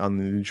gaming on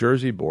the New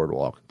Jersey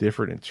Boardwalk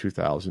different in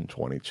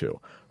 2022?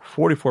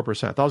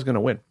 44%. I thought I was going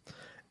to win.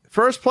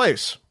 First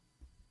place.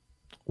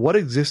 What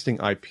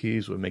existing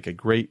IPs would make a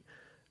great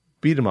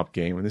beat-em-up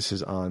game? And this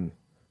is on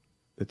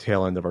the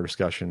tail end of our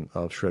discussion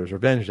of Shredder's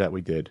Revenge that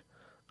we did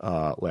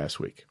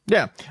last week.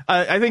 Yeah.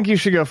 I think you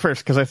should go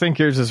first because I think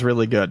yours is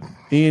really good.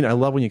 Ian, I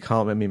love when you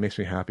comment me. It makes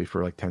me happy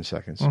for 10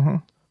 seconds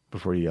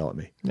before you yell at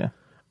me. Yeah.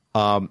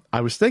 I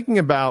was thinking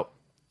about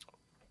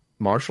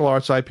martial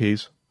arts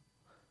IPs,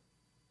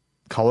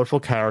 colorful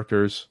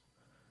characters,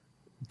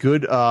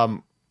 good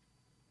a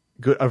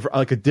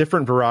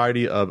different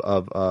variety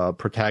of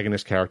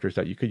protagonist characters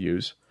that you could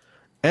use,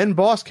 and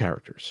boss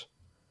characters.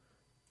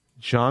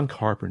 John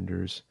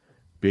Carpenter's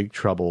Big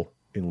Trouble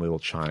in Little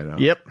China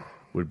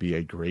would be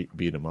a great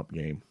beat 'em up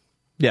game.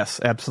 Yes,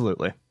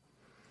 absolutely.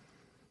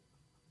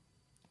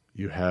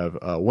 You have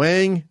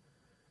Wang,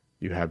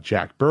 you have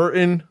Jack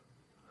Burton,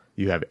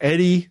 you have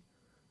Eddie.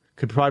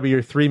 Could probably be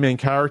your 3 main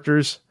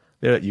characters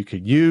there that you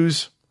could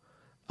use.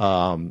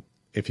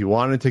 If you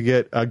wanted to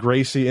get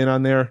Gracie in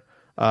on there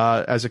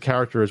as a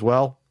character as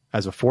well,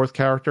 as a 4th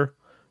character,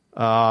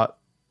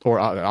 or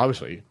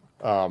obviously,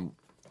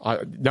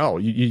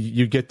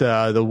 you get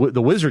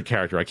the wizard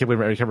character. I can't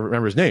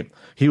remember his name.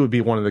 He would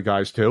be one of the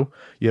guys too.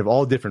 You have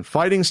all different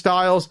fighting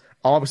styles.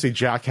 Obviously,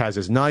 Jack has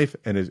his knife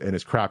and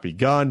his crappy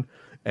gun,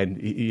 and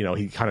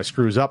he kind of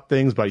screws up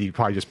things, but he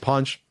probably just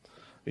punch.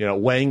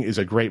 Wang is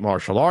a great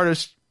martial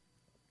artist.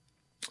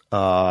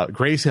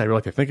 Gracie, I really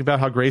like to think about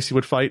how Gracie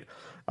would fight.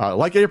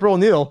 Like April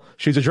O'Neil,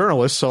 she's a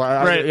journalist, so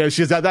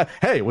she's that.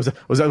 Hey, was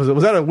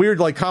that a weird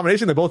like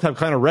combination? They both have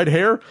kind of red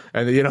hair,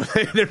 and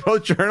they're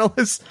both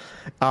journalists.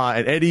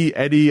 And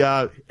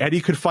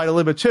Eddie could fight a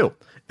little bit too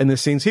in the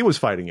scenes he was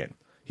fighting in.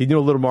 He knew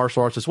a little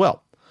martial arts as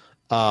well,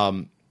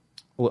 a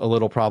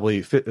little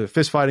probably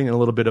fist fighting and a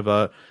little bit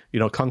of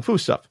kung fu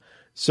stuff.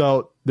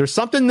 So there's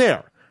something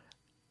there.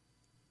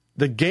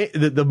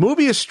 The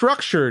movie is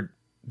structured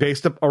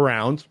based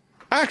around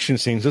action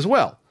scenes as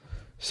well.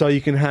 So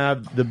you can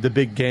have the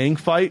big gang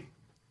fight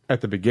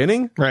at the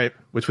beginning, right,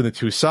 between the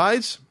two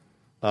sides.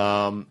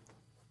 Then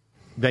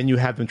you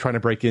have them trying to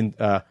break in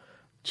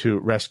to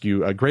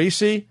rescue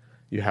Gracie.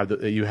 You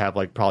have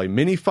like probably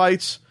mini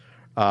fights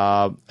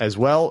as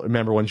well.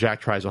 Remember when Jack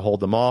tries to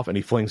hold them off and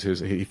he flings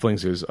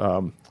his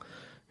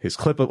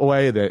clip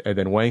away, and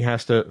then Wang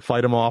has to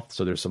fight him off.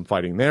 So there's some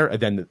fighting there,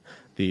 and then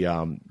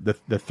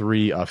the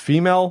three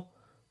female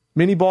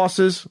mini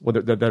bosses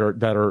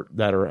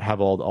that have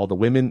all the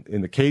women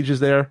in the cages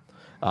there.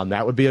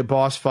 That would be a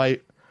boss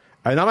fight.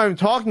 And I'm not even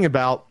talking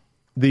about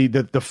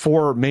the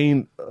four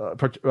main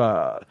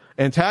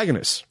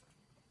antagonists.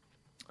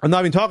 I'm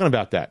not even talking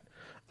about that.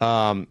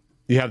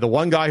 You have the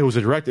one guy who was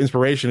a direct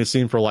inspiration, it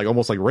seemed, for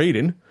almost like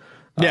Raiden.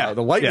 The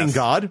lightning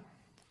god.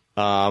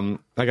 I'm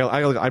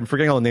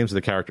forgetting all the names of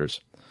the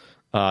characters.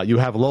 You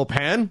have Lo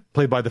Pan,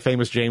 played by the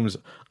famous James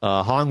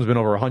Hong, who's been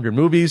over 100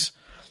 movies.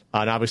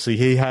 And obviously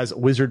he has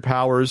wizard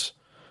powers.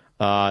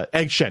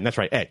 Egg Shen, that's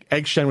right,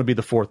 Egg Shen would be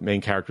the fourth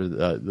main character,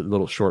 the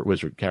little short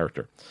wizard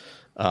character.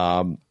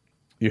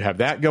 You have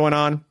that going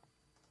on.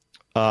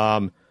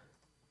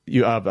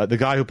 You have the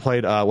guy who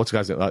played, what's the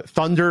guy's name?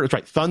 Thunder, that's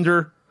right,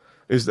 Thunder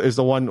is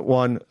the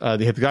one.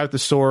 They have the guy with the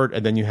sword,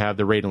 and then you have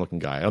the Raiden-looking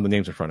guy. I don't have the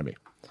names in front of me.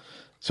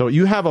 So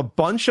you have a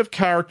bunch of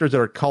characters that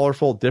are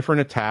colorful,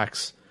 different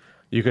attacks.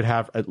 You could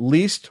have at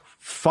least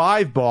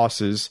 5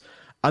 bosses.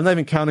 I'm not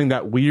even counting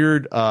that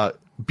weird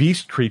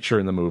beast creature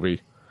in the movie.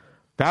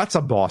 That's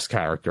a boss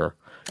character.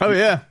 Oh,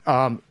 yeah.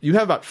 You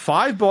have about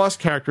 5 boss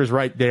characters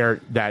right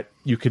there that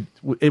you could,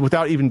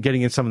 without even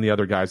getting in some of the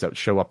other guys that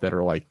show up that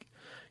are like,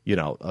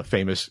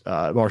 famous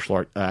martial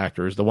art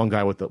actors. The one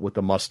guy with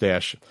the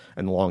mustache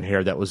and the long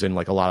hair that was in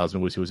like a lot of those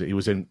movies. He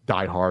was in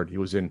Die Hard. He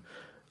was in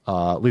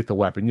Lethal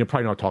Weapon. You're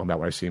probably not talking about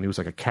what I see him. He was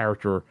like a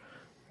character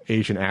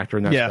Asian actor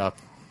and that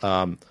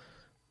stuff.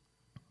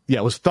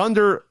 It was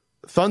Thunder,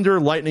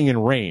 Lightning,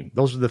 and Rain.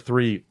 Those are the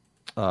 3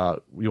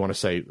 you want to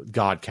say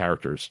god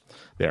characters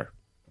there.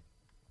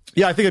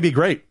 Yeah, I think it'd be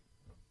great.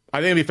 I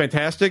think it'd be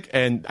fantastic,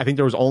 and I think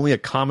there was only a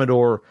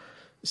Commodore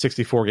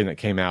 64 game that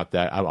came out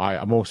that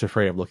I'm almost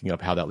afraid of looking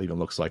up how that even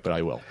looks like, but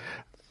I will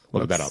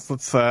look that up.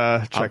 Let's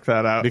check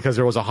that out, because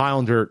there was a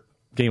Highlander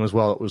game as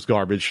well. It was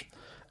garbage,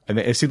 and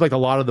it seemed like a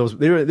lot of those.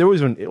 There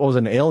was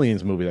an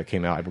Aliens movie that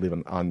came out, I believe,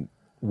 on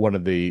one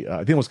of the. I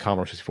think it was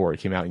Commodore 64. It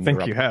came out in Europe.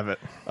 I think you have it.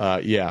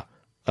 Yeah.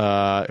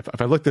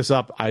 If I look this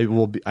up, I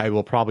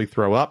will probably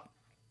throw up.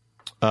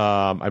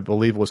 I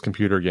believe it was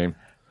computer game.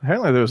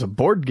 Apparently there was a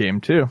board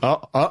game too.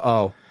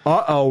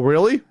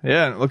 Really?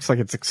 Yeah, and it looks like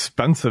it's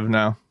expensive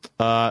now.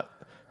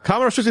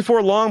 Commodore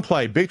 64 long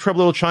play, Big Trouble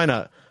Little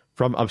China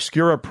from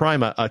Obscura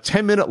Prima, a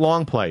 10-minute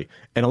long play,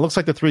 and it looks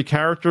like the 3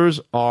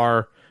 characters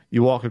are,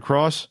 you walk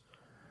across,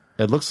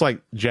 it looks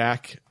like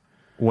Jack,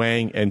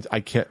 Wang, and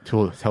I can't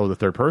tell who the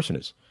third person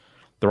is.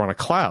 They're on a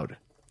cloud,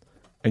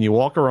 and you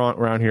walk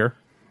around here.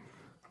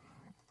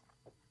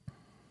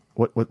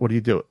 What do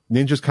you do?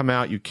 Ninjas come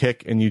out, you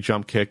kick, and you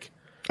jump kick.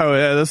 Oh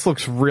yeah, this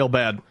looks real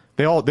bad.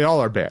 They all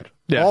are bad.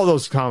 Yeah. All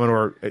those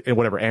Commodore and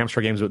whatever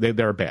Amstrad games,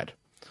 they're bad.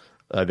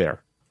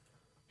 There,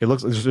 it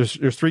looks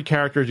there's 3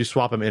 characters. You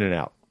swap them in and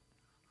out.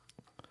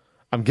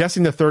 I'm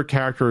guessing the third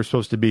character is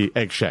supposed to be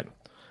Egg Shen.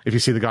 If you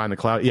see the guy in the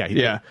cloud,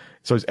 yeah.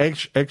 So it's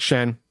Egg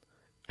Shen.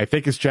 I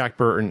think it's Jack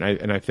Burton,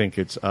 and I think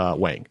it's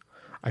Wang.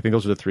 I think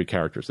those are the 3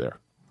 characters there.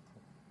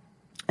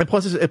 And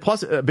plus,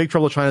 Big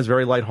Trouble in China is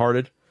very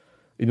lighthearted.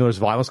 There's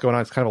violence going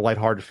on. It's kind of a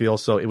lighthearted feel,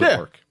 so it would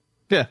work.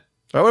 Yeah.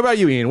 All right, what about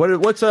you, Ian?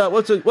 What's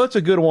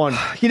a good one?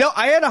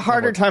 I had a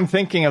harder time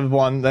thinking of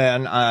one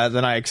than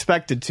I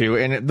expected to,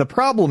 and the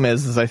problem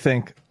is I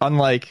think,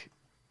 unlike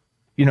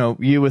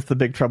you with the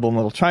Big Trouble in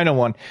Little China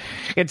one,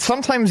 it's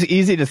sometimes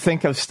easy to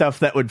think of stuff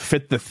that would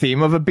fit the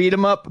theme of a beat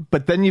 'em up,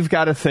 but then you've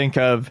got to think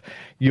of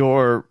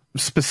your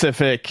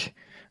specific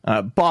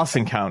boss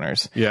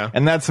encounters. Yeah,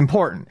 and that's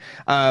important.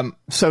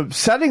 So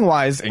setting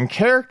wise and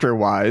character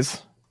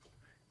wise,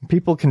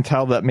 people can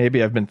tell that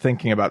maybe I've been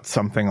thinking about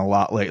something a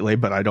lot lately,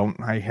 but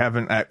I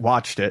haven't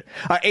watched it.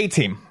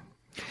 A-Team.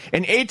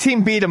 An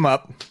A-Team beat 'em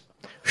up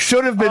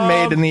should have been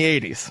made in the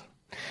 80s.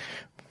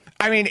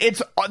 I mean,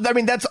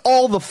 that's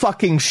all the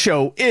fucking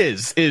show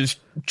is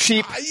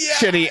cheap,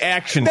 shitty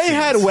action They scenes.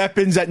 had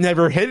weapons that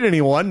never hit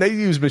anyone. They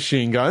used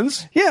machine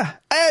guns. Yeah.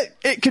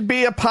 It could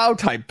be a POW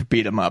type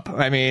beat 'em up.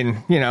 I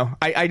mean,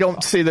 I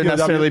don't see there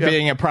necessarily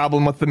being a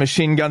problem with the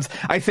machine guns.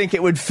 I think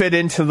it would fit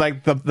into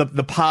like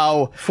the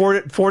POW.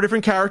 Four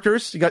different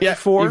characters. You got your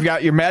four. You've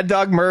got your Mad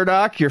Dog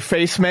Murdoch, your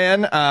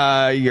Faceman,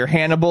 your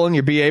Hannibal, and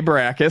your B.A.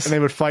 Baracus. And they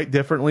would fight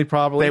differently,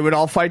 probably. They would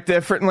all fight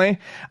differently.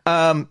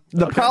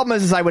 The problem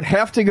is I would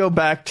have to go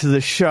back to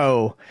the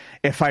show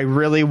if I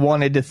really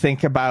wanted to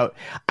think about.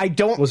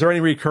 Was there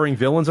any recurring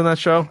villains on that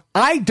show?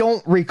 I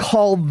don't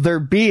recall there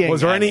being.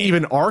 Was there any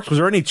even arcs? Was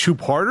there any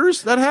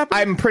two-parters that happened?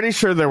 I'm pretty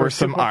sure there were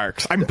some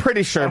arcs. I'm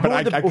pretty sure,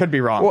 but I could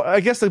be wrong. Well, I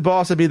guess the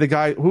boss would be the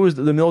guy who was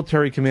the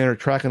military commander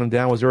tracking him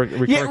down. Was there a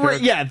recurring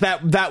character? Yeah,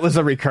 that was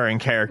a recurring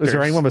character. Was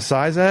there anyone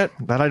besides that?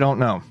 That I don't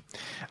know.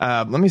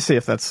 Let me see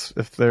if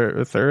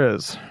there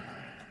is.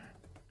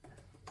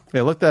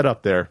 Yeah, look that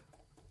up there.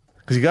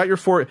 Because you got your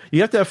four.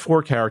 You have to have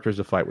four characters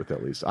to fight with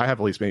at least. I have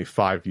at least maybe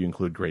five if you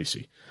include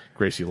Gracie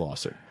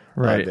Lawson.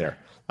 Right there.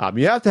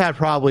 You have to have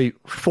probably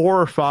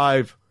 4 or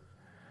 5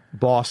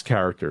 boss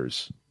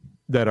characters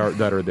that are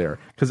there.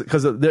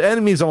 Because the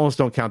enemies almost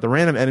don't count. The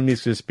random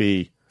enemies just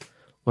be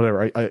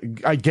whatever.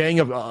 A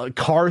gang of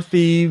car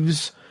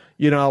thieves.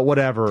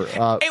 Whatever.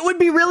 It would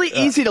be really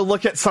easy to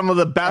look at some of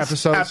the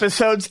best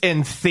episodes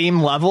and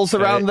theme levels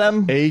around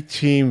them.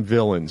 A-team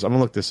villains. I'm going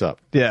to look this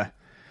up. Yeah.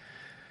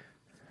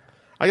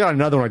 I got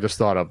another one I just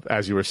thought of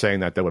as you were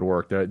saying that would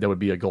work. That would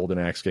be a Golden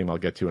Axe game I'll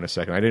get to in a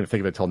second. I didn't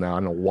think of it till now. I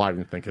don't know why I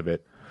didn't think of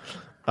it.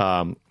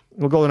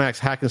 Golden Axe,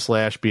 hack and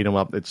slash, beat 'em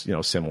up. It's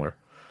similar.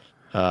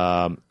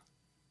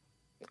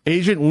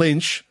 Agent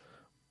Lynch,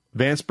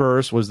 Vance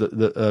Burris was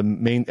the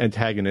main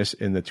antagonist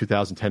in the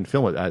 2010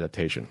 film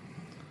adaptation.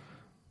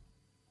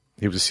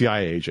 He was a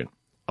CIA agent.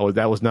 Oh, was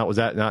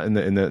that not in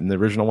the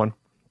original one?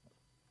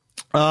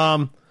 You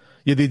have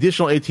the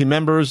additional 18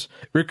 members,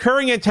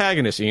 recurring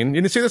antagonists. Ian,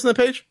 you didn't see this on the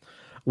page?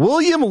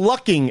 William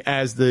Lucking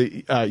as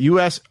the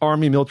U.S.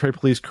 Army Military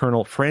Police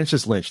Colonel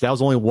Francis Lynch. That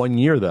was only 1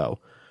 year, though.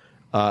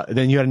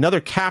 Then you had another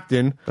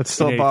captain. That's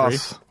still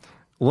boss.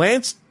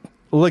 Lance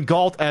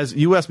Legault as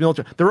U.S.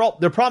 military.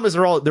 Their problem is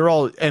they're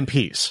all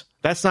MPs.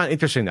 That's not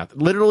interesting enough.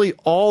 Literally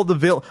all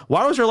the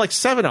why was there like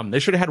 7 of them? They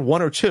should have had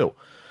 1 or 2.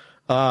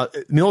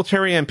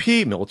 Military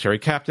MP, military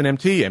captain,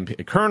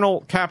 MP,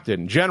 colonel,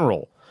 captain,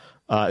 general.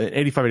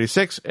 85,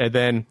 86, and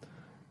then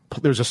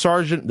there's a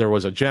sergeant. There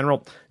was a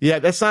general. Yeah,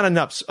 that's not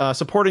enough.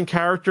 Supporting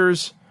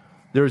characters.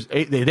 There was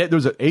an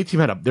A-team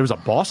there was a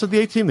boss of the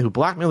A-team who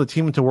blackmailed the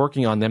team into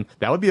working on them.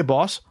 That would be a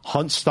boss.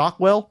 Hunt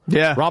Stockwell.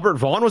 Yeah. Robert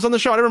Vaughn was on the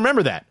show. I don't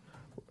remember that.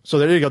 So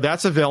there you go.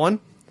 That's a villain.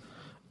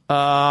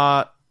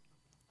 That's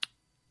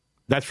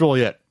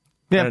really it.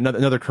 Yeah. And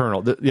another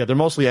colonel. They're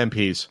mostly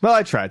MPs. Well,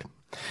 I tried.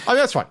 I mean,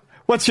 that's fine.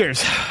 What's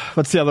yours?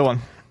 What's the other one?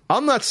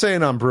 I'm not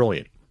saying I'm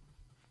brilliant,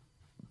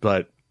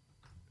 but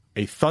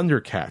a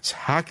Thundercats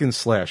hack and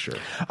slasher.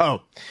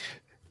 Oh,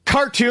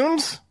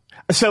 cartoons.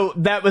 So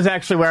that was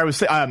actually where I was.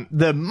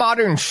 The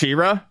modern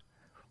She-Ra,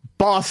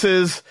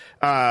 bosses,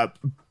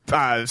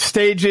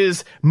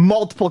 stages,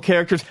 multiple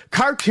characters.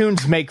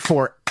 Cartoons make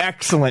for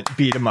excellent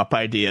beat 'em up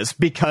ideas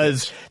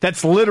because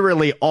that's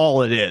literally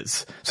all it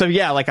is. So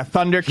yeah, like a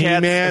Thundercats,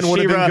 He-Man would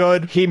have been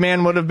good.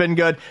 He-Man would have been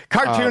good.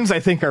 Cartoons,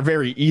 I think, are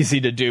very easy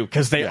to do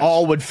because they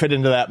all would fit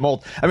into that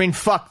mold. I mean,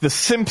 fuck, The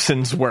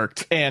Simpsons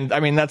worked, and I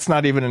mean that's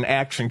not even an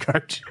action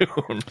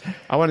cartoon.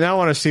 I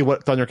want to see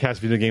what Thundercats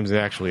video games they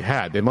actually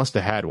had. They must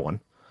have had one.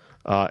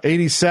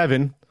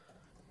 87.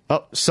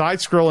 Oh,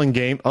 side-scrolling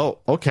game. Oh,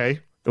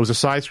 okay. It was a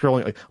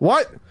side-scrolling.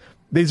 What?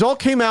 These all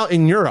came out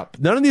in Europe.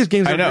 None of these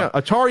games are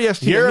Atari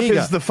ST. Europe Amiga,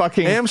 is the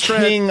fucking Amstrad,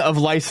 king of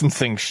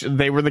licensing.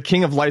 They were the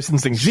king of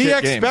licensing.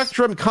 ZX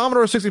Spectrum,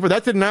 Commodore 64.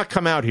 That did not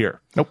come out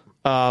here. Nope.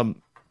 And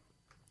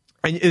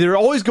they're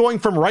always going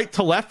from right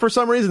to left for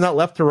some reason, not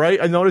left to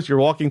right. I noticed you're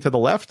walking to the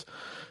left.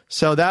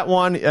 So that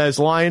one is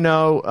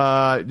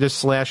Lino, just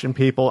slashing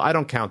people. I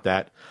don't count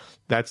that.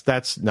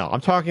 That's no.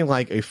 I'm talking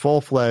like a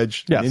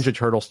full-fledged Ninja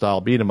Turtle style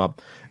beat 'em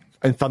up.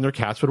 And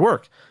Thundercats would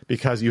work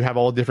because you have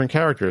all different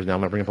characters. Now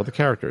I'm going to bring up all the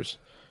characters.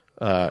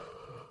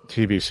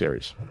 TV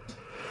series.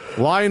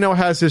 Lion-O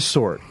has his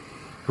sword.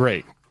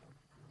 Great.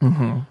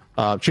 Mm-hmm.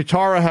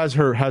 Chitara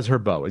has her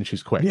bow, and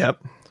she's quick. Yep.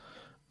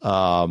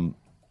 What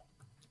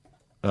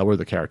are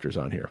the characters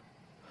on here?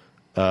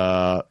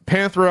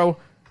 Panthro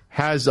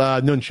has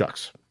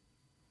nunchucks.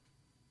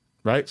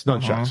 Right? It's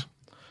nunchucks.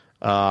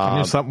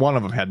 One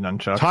of them had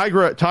nunchucks.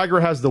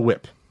 Tigra has the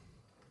whip.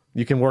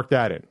 You can work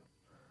that in.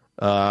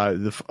 I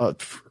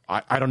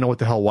don't know what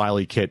the hell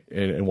Wily Kit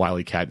and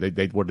Wily Cat.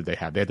 What did they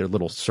have? They had their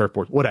little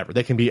surfboard. Whatever.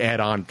 They can be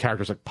add-on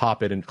characters like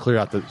Pop It and clear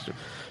out the.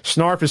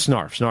 Snarf is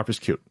Snarf. Snarf is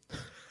cute.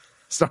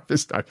 Snarf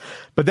is Snarf.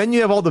 But then you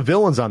have all the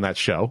villains on that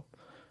show.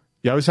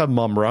 You always have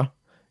Mumra.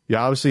 You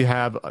obviously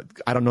have.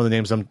 I don't know the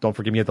names of them. Don't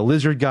forgive me. You have the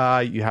lizard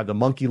guy. You have the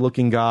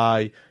monkey-looking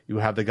guy. You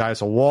have the guy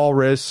that's a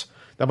walrus.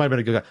 That might have been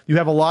a good guy. You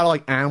have a lot of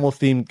like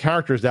animal-themed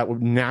characters that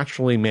would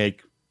naturally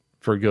make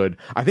for good.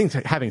 I think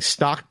having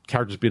stock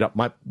characters beat up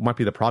might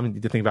be the problem. You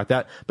need to think about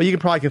that. But you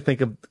can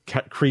think of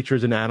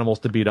creatures and animals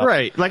to beat up.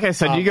 Right. Like I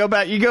said,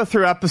 you go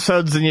through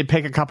episodes and you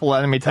pick a couple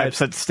enemy types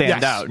that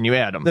stand out and you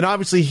add them. Then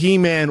obviously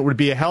He-Man would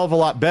be a hell of a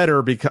lot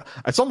better, because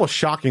it's almost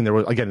shocking there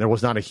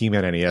was not a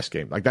He-Man NES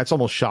game. Like, that's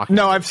almost shocking.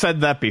 No, I've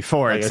said that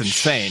before. Like, it's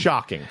insane.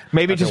 Shocking.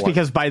 Maybe just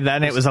because by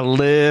then it was a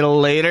little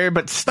later,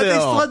 but still. But they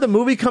still had the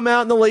movie come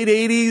out in the late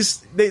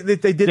 80s.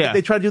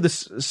 They tried to do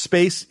this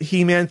space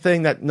He-Man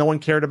thing that no one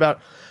cared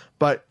about.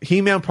 But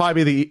He-Man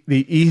probably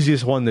the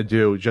easiest one to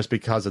do, just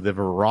because of the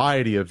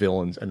variety of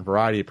villains and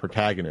variety of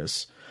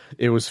protagonists.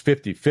 It was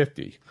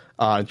 50-50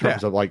 in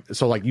terms of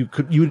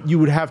you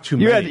would have too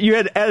many. You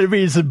had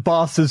enemies and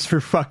bosses for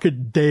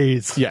fucking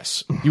days.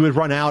 Yes, you would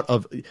run out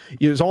of.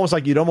 It was almost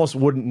like you'd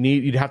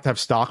have to have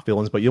stock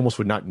villains, but you almost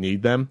would not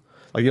need them.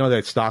 Like, they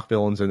had stock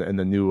villains and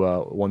the new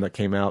one that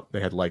came out. They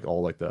had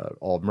all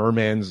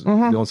mermans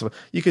villains.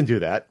 You can do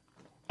that.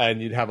 And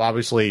you'd have,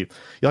 obviously,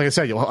 like I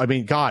said,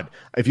 God,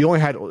 if you only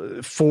had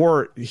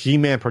 4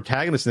 He-Man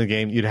protagonists in the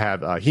game, you'd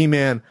have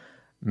He-Man,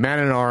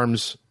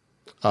 Man-at-Arms,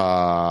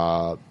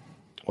 God,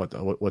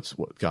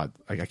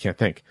 I can't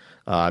think.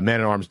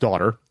 Man-at-Arms'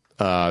 daughter.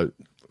 I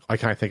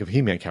kind of think of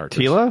He-Man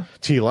characters.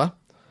 Teela.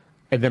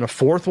 And then a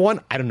 4th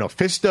one, I don't know,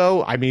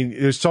 Fisto. I mean,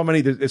 there's so many,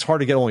 it's hard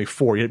to get only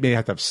 4. You may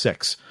have to have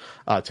 6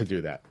 to do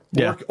that.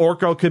 Yeah.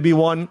 Orko could be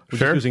one,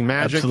 using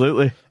magic.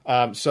 Absolutely.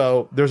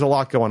 So there's a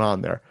lot going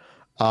on there.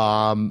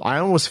 I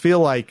almost feel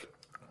like,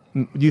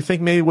 do you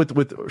think maybe with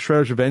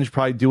Shredder's Revenge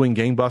probably doing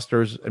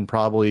gangbusters and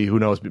probably, who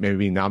knows, maybe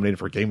being nominated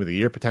for Game of the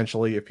Year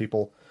potentially, if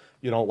people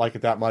don't like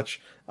it that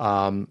much,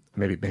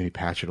 maybe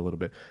patch it a little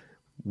bit.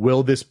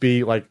 Will this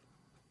be like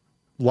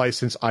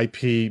licensed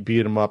IP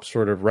beat 'em up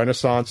sort of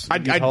renaissance?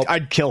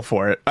 I'd kill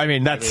for it. I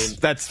mean,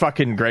 that's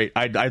fucking great.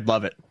 I'd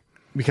love it,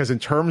 because in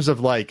terms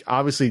of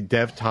obviously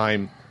dev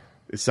time,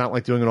 it's not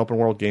like doing an open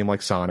world game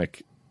like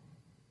Sonic.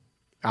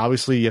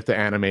 Obviously, you have to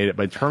animate it,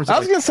 but in terms of... I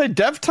was going to say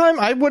dev time,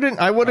 I wouldn't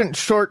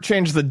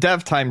shortchange the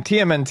dev time.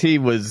 TMNT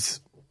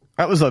was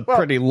a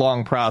pretty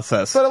long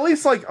process. But at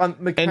least,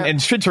 and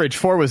Streets of Rage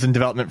 4 was in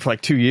development for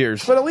 2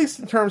 years. But at least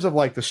in terms of,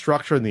 the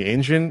structure and the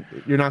engine,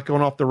 you're not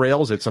going off the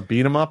rails. It's a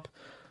beat-em-up.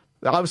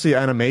 Obviously,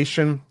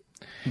 animation...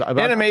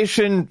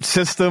 Animation,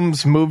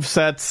 systems,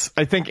 movesets.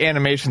 I think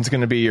animation's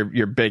going to be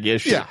your big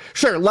issue. Yeah.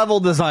 Sure,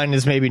 level design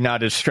is maybe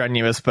not as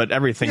strenuous, but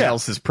everything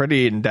else is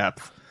pretty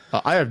in-depth.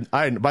 By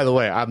the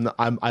way,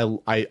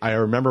 I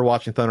remember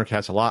watching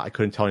Thundercats a lot. I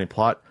couldn't tell any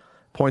plot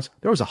points.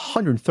 There was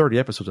 130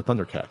 episodes of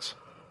Thundercats.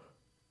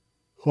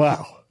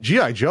 Wow.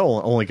 G.I.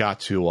 Joe only got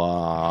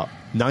to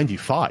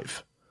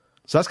 95.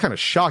 So that's kind of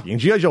shocking.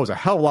 G.I. Joe was a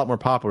hell of a lot more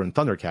popular than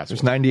Thundercats.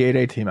 There's 98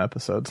 A-Team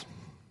episodes.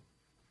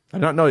 I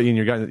don't know, Ian.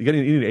 You need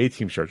an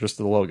A-Team shirt, just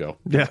the logo.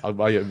 Yeah. I'll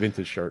buy you a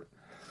vintage shirt.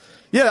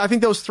 Yeah, I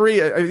think those 3,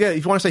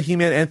 if you want to say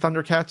He-Man and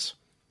Thundercats,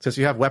 since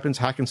you have weapons,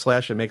 hack and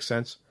slash, it makes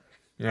sense.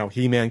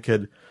 He-Man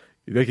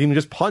they can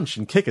just punch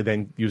and kick and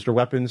then use their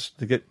weapons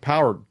to get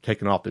power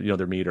taken off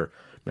their meter.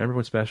 Remember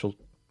when special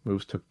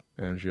moves took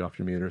energy off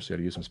your meter, so you had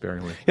to use them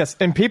sparingly? Yes,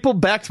 and people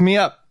backed me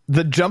up.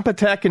 The jump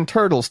attack in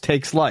Turtles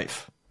takes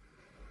life.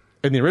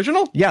 In the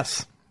original?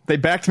 Yes. They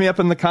backed me up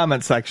in the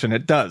comment section.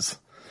 It does.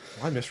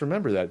 I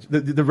misremember that.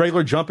 The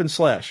regular jump and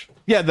slash.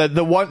 Yeah,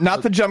 the one,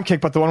 not the jump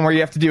kick, but the one where you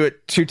have to do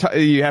it 2 times.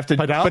 You have to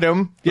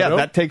ba-dum. Yeah,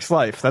 that takes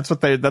life. That's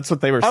what they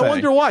were saying. I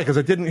wonder why, because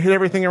it didn't hit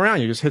everything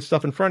around you. Just hit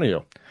stuff in front of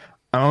you.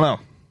 I don't know.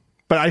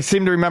 But I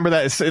seem to remember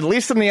that, at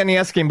least in the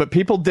NES game, but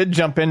people did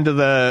jump into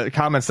the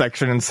comment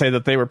section and say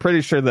that they were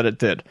pretty sure that it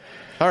did.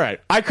 All right.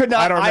 I could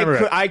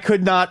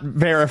not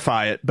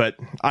verify it, but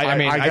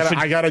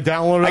I got to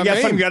download it. I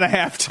guess I'm going to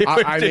have to.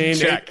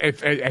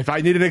 If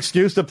I need an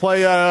excuse to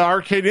play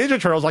Arcade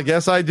Ninja Turtles, I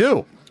guess I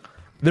do.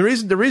 The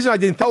reason I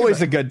didn't think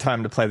always a good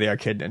time to play the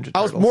Arcade Ninja Turtles.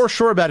 I was more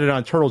sure about it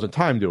on Turtles in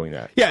Time doing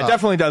that. Yeah, it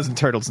definitely does in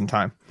Turtles in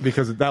Time,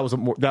 because those were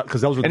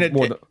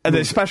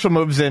the special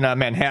moves in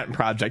Manhattan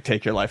Project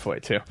take your life away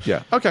too.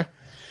 Yeah. Okay.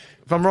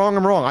 If I'm wrong,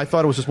 I'm wrong. I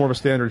thought it was just more of a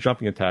standard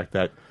jumping attack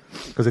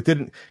because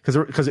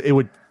it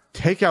would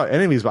take out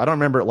enemies, but I don't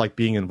remember it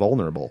being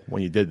invulnerable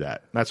when you did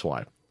that. That's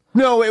why.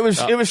 No, it was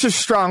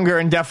just stronger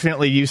and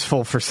definitely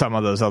useful for some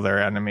of those other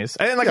enemies.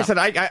 And I said,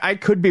 I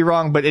could be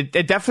wrong, but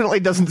it definitely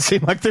doesn't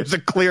seem like there's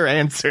a clear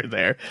answer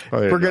there.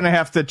 We're going to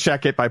have to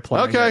check it by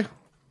playing. Okay.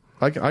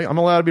 I'm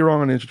allowed to be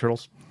wrong on Ninja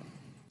Turtles.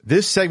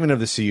 This segment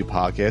of the CU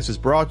podcast is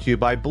brought to you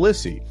by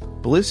Blissey.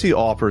 Blissey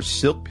offers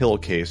silk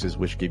pillowcases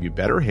which give you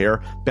better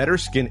hair, better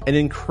skin, and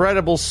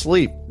incredible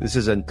sleep. This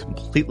is a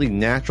completely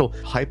natural,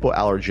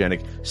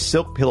 hypoallergenic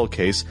silk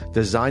pillowcase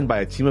designed by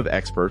a team of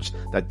experts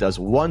that does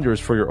wonders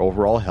for your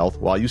overall health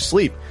while you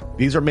sleep.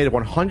 These are made of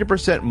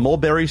 100%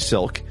 mulberry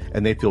silk,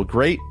 and they feel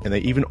great, and they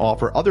even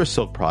offer other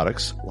silk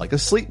products like a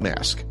sleep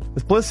mask.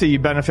 With Blissey, you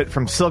benefit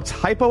from silk's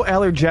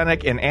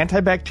hypoallergenic and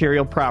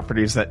antibacterial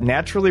properties that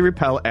naturally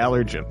repel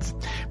allergens.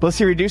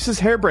 Blissey reduces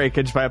hair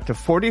breakage by up to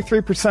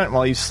 43%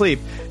 while you sleep, sleep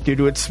due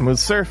to its smooth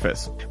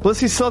surface.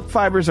 Blissey silk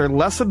fibers are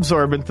less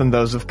absorbent than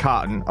those of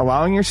cotton,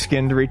 allowing your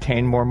skin to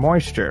retain more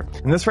moisture.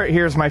 And this right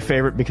here is my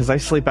favorite because I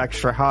sleep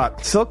extra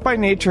hot. Silk by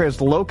nature has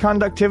low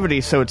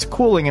conductivity, so it's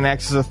cooling and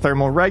acts as a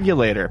thermal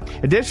regulator.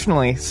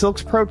 Additionally,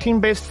 silk's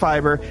protein-based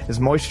fiber is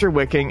moisture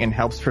wicking and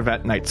helps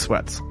prevent night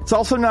sweats. It's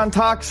also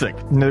non-toxic,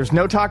 and there's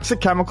no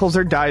toxic chemicals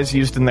or dyes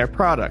used in their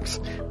products.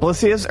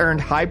 Blissey has earned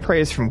high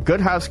praise from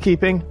Good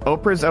Housekeeping,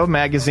 Oprah's O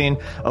Magazine,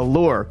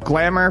 Allure,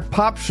 Glamour,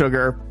 Pop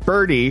Sugar,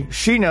 Birdie,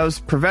 She Knows,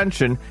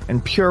 Prevention,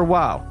 and Pure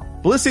Wow.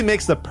 Blissey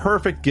makes the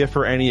perfect gift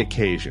for any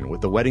occasion. With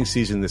the wedding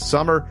season this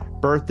summer,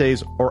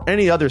 birthdays, or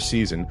any other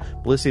season,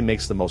 Blissey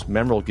makes the most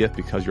memorable gift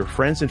because your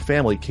friends and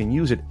family can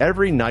use it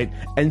every night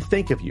and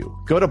think of you.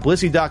 Go to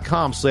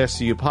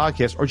blissey.com/CU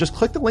podcast or just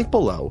click the link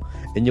below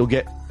and you'll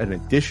get an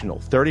additional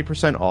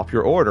 30% off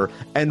your order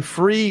and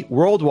free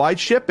worldwide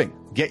shipping.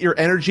 Get your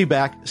energy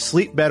back,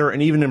 sleep better,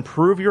 and even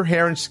improve your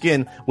hair and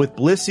skin with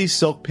Blissey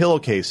silk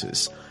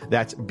pillowcases.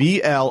 That's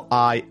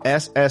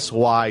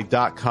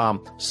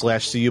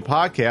BLISSY.com/CU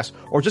podcast,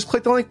 or just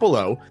click the link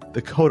below.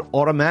 The code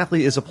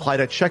automatically is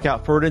applied at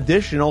checkout for an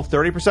additional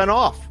 30%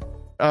 off.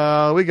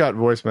 We got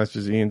voice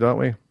messages, Ian, don't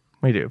we?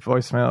 We do.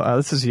 Voicemail.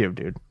 This is you,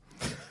 dude.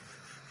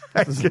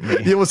 This is me.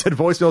 You almost said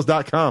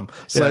voicemails.com.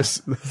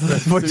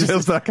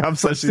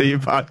 Voicemails.com/CU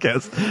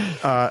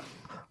podcast.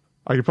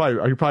 I could probably,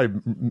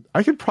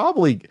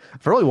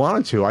 if I really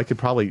wanted to, I could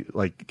probably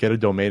like get a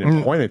domain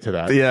and point it to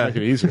that. Yeah. Make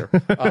it easier.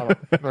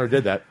 Never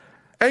did that.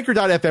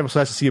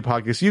 Anchor.fm/CU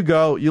podcast. You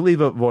go, you leave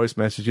a voice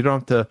message. You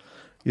don't have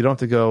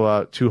to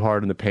go too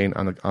hard in the paint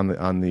on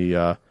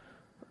the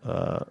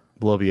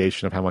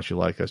bloviation of how much you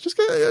like us. Just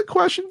get a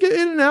question, get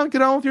in and out,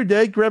 get on with your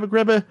day, grab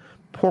a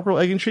pork roll,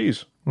 egg and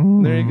cheese.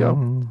 There you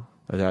go.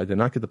 I did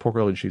not get the pork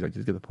roll and cheese, I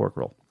did get the pork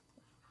roll.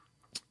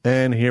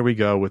 And here we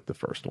go with the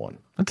first one.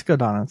 Let's go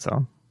on its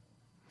own.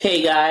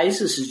 Hey guys,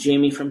 this is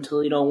Jamie from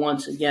Toledo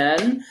once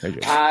again. Hey,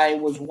 Jamie. I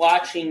was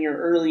watching your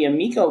early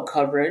Amico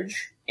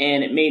coverage,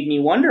 and it made me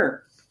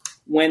wonder,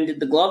 when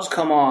did the gloves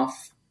come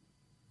off?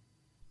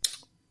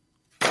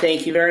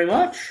 Thank you very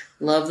much.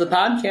 Love the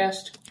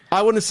podcast.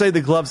 I wouldn't say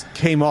the gloves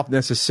came off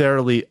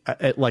necessarily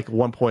at like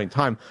one point in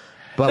time,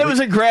 but It was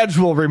a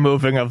gradual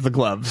removing of the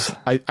gloves.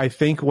 I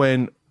think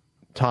when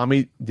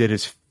Tommy did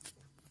his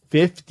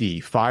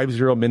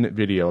 50-minute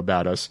video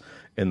about us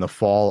in the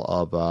fall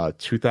of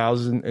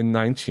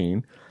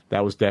 2019,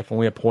 that was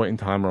definitely a point in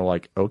time where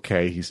like,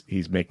 okay,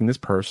 he's making this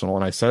personal.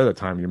 And I said at the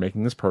time, you're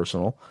making this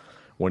personal.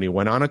 When he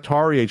went on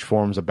Atari Age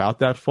forums about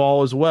that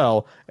fall as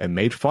well and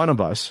made fun of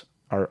us,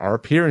 our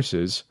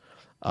appearances,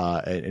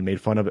 and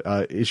made fun of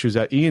issues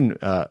that Ian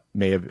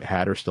may have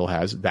had or still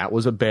has, that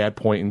was a bad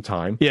point in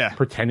time. Yeah.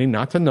 Pretending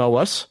not to know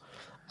us,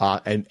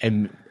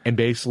 and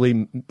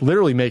basically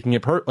literally making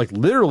it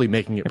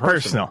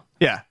personal.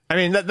 Yeah, I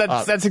mean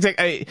that's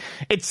exactly.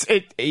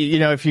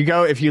 If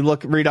you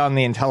read on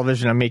the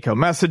Intellivision Amico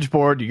message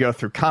board, you go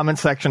through comment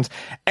sections.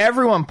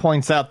 Everyone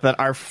points out that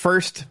our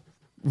first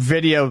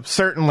video,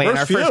 certainly, and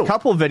our first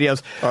couple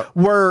videos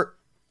were.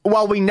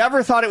 While we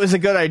never thought it was a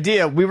good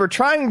idea, we were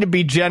trying to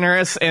be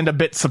generous and a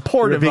bit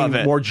supportive of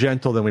it. More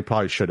gentle than we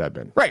probably should have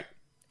been. Right.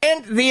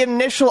 And the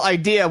initial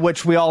idea,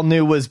 which we all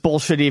knew was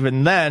bullshit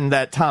even then,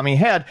 that Tommy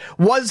had,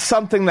 was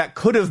something that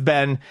could have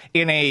been,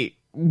 in a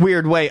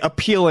weird way,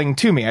 appealing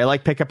to me. I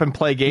like pick up and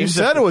play games.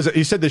 You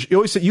always said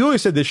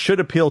this should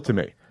appeal to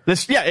me.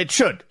 It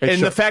should.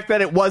 The fact that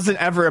it wasn't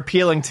ever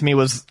appealing to me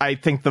was, I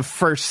think, the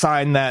first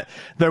sign that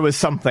there was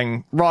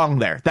something wrong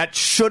there. That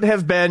should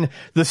have been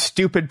the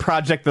stupid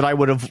project that I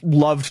would have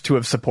loved to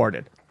have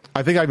supported.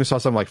 I think I even saw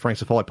something like Frank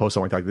Cifoli post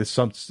something like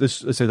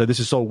this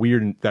is so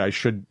weird that I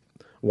should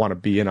want to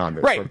be in on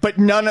this. Right, but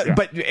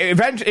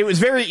eventually it was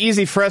very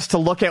easy for us to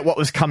look at what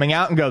was coming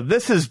out and go,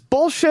 this is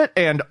bullshit,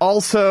 and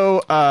also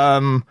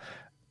none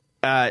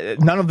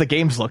of the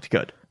games looked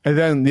good. And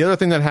then the other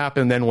thing that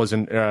happened then was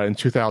in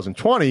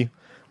 2020,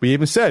 we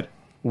even said,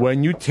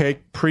 when you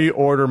take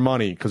pre-order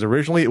money, because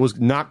originally it was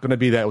not going to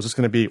be that. It was just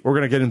going to be, we're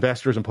going to get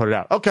investors and put it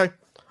out. Okay,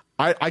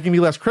 I can be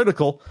less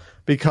critical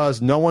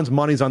because no one's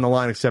money's on the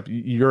line except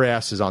your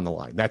ass is on the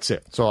line. That's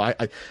it. So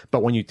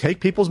but when you take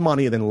people's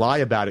money and then lie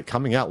about it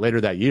coming out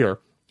later that year,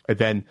 and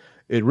then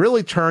it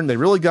really turned, they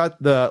really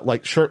got the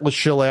like shirtless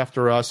shill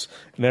after us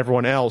and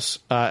everyone else.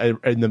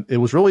 It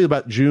was really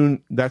about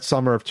June, that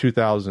summer of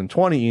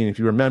 2020. And if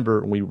you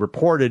remember, we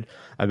reported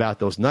about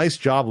those nice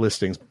job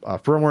listings,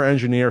 firmware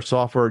engineer,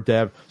 software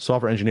dev,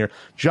 software engineer,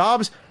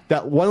 jobs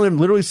that one of them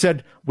literally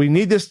said, we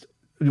need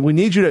you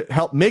to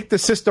help make the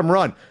system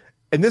run.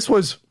 And this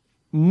was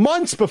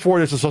months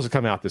before this was supposed to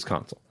come out, this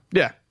console.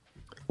 Yeah.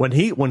 When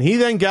he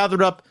then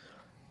gathered up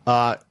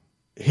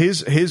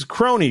his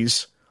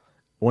cronies,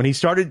 when he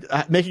started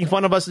making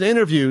fun of us in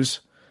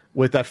interviews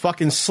with that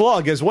fucking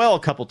slug as well a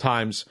couple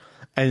times,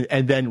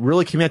 and then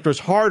really came after us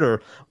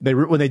harder,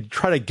 when they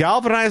try to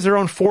galvanize their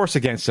own force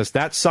against us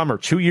that summer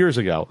 2 years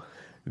ago,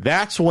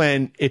 that's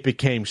when it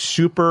became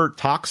super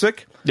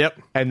toxic.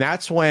 Yep. And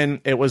that's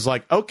when it was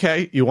like,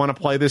 okay, you want to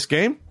play this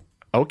game?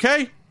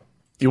 Okay.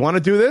 You want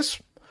to do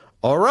this?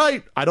 All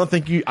right. I don't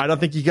think you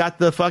got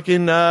the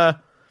fucking. I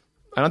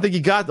don't think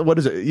you got the. What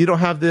is it? You don't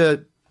have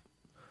the.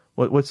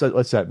 What's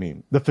that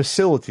mean? The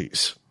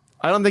facilities.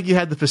 I don't think you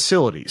had the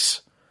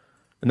facilities,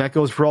 and that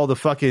goes for all the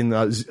fucking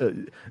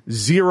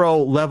zero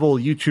level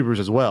YouTubers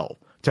as well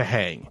to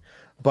hang.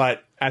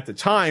 But at the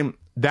time,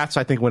 that's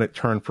I think when it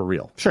turned for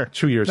real. Sure,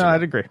 2 years. No, ago.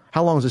 I'd agree.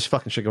 How long is this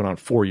fucking shit going on?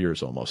 4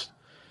 years almost.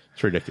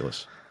 It's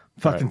ridiculous.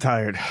 Fucking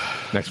tired.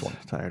 Next one.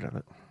 Tired of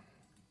it.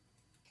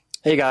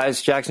 Hey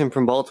guys, Jackson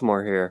from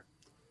Baltimore here.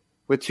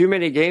 With too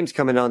many games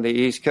coming on the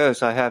East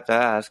Coast, I have to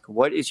ask,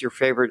 what is your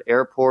favorite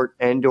airport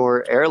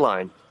and/or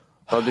airline?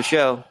 Love the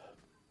show.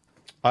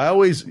 I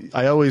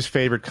always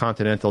favored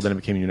Continental, then it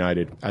became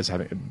United as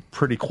having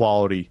pretty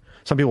quality.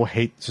 Some people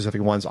hate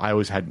specific ones. I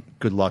always had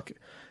good luck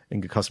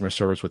and good customer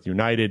service with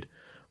United.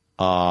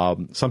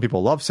 Some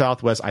people love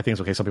Southwest. I think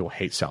it's okay. Some people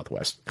hate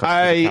Southwest.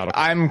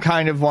 I'm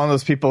kind of one of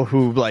those people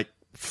who like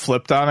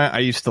flipped on it. I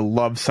used to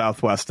love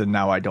Southwest, and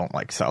now I don't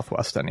like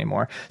Southwest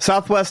anymore.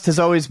 Southwest has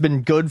always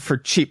been good for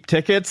cheap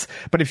tickets,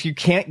 but if you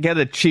can't get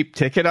a cheap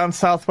ticket on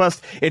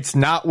Southwest, it's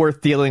not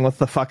worth dealing with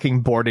the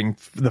fucking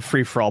the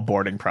free-for-all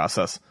boarding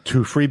process.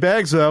 2 free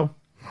bags, though,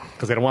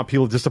 because they don't want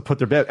people just to put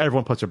their bag.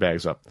 Everyone puts their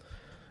bags up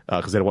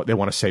because they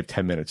want to save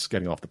 10 minutes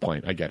getting off the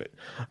plane. I get it.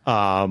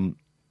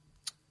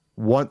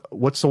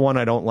 What's the one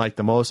I don't like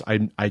the most?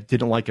 I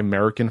didn't like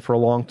American for a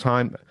long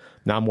time.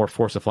 Now I'm more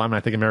forced to fly. I mean, I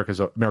think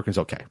American's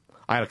okay.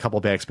 I had a couple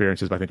of bad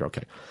experiences, but I think they're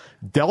okay.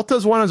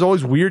 Delta's one is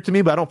always weird to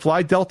me, but I don't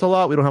fly Delta a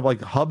lot. We don't have like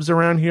hubs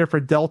around here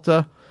for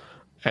Delta.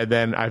 And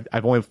then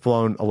I've only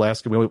flown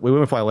Alaska. We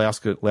wouldn't fly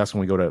Alaska when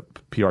we go to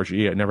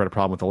PRGE. I never had a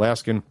problem with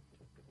Alaskan.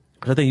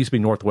 I think it used to be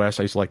Northwest.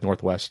 I used to like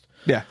Northwest.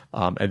 Yeah.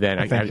 And then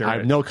I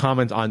have no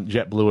comment on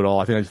JetBlue at all.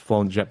 I think I've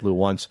flown JetBlue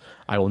once.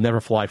 I will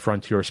never fly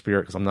Frontier or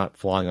Spirit because I'm not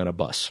flying on a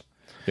bus,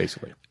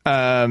 basically.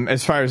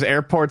 As far as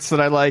airports that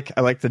I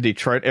like the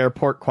Detroit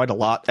airport quite a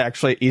lot,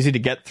 actually. Easy to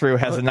get through,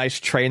 has a nice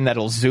train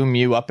that'll zoom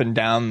you up and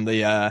down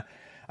the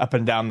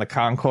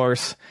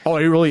concourse. Oh,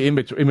 are you really in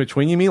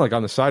between, you mean? Like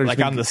on the side? Or like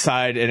on the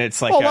side, and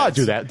it's like... Oh, I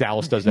do that.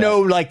 Dallas does that.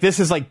 No, like this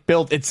is like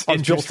built... It's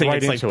interesting.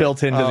 Right it's like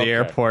built into the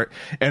airport.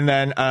 And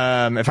then,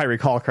 if I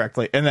recall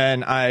correctly, and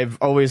then I've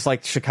always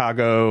liked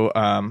Chicago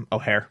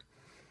O'Hare.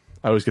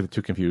 I always get the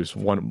two confused.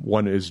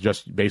 One is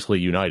just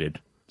basically United.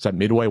 Is that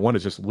Midway? One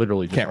is just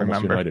literally just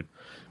almost United.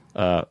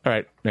 All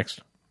right,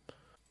 next.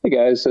 Hey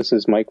guys, this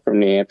is Mike from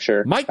New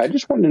Hampshire. Mike, I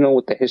just wanted to know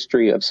what the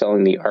history of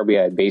selling the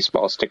RBI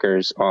baseball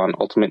stickers on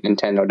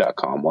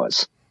UltimateNintendo.com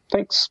was.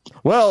 Thanks.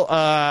 Well,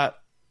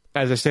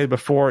 as I said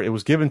before, it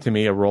was given to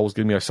me. A role was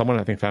given to me. Someone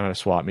I think found out to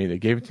swap me. They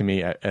gave it to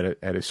me at a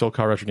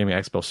SoCal Retro Gaming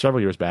Expo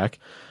several years back.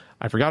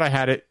 I forgot I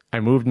had it. I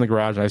moved in the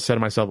garage, and I said to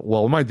myself,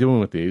 "Well, what am I doing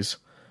with these?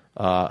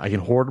 I can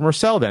hoard them or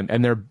sell them,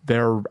 and they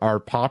are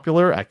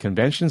popular at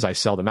conventions. I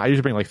sell them out. I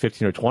usually bring like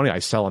 15 or 20. I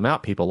sell them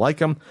out. People like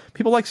them.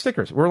 People like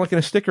stickers. We're like in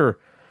a sticker,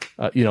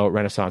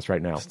 renaissance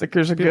right now.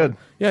 Stickers are good.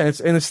 Yeah,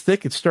 it's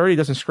thick, it's sturdy, it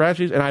doesn't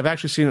scratch. And I've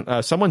actually seen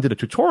someone did a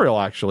tutorial.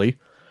 Actually,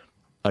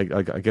 I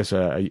guess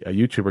a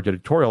YouTuber did a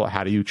tutorial on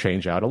how do you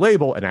change out a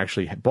label, and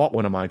actually bought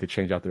one of mine to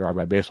change out the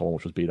RBI baseball,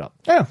 which was beat up.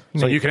 Yeah,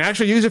 so you can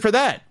actually use it for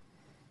that.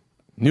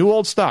 New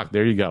old stock.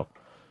 There you go.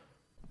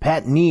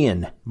 Pat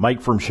Nean,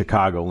 Mike from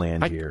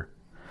Chicagoland here.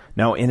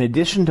 Now, in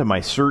addition to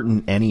my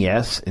certain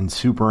NES and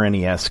Super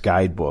NES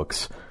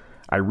guidebooks,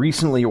 I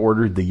recently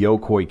ordered the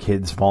Yokoi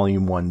Kids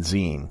Volume 1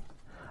 zine.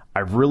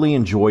 I've really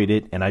enjoyed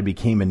it, and I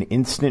became an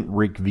instant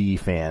Rick V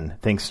fan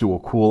thanks to a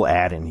cool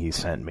add-in he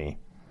sent me.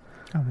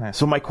 Oh, nice.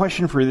 So my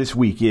question for this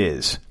week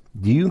is,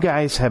 do you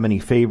guys have any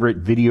favorite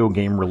video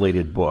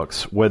game-related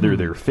books, whether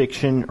they're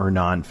fiction or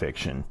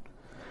nonfiction?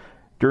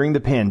 During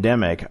the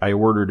pandemic, I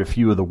ordered a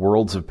few of the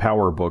Worlds of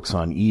Power books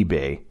on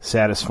eBay,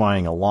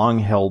 satisfying a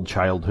long-held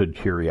childhood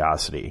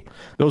curiosity.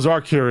 Those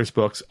are curious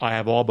books. I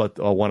have all but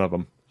one of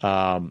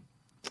them.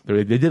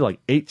 They did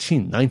like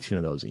 18, 19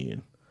 of those,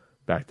 Ian,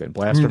 back then.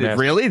 Blaster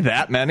Master. Really?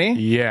 That many?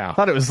 Yeah. I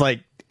thought it was like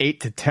 8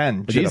 to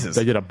 10. Jesus.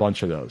 They did a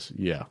bunch of those,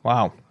 yeah.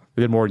 Wow.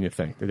 They did more than you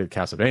think. They did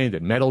Castlevania, they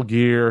did Metal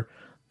Gear,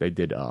 they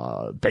did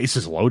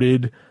Bases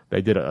Loaded,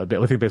 they did I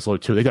think Bases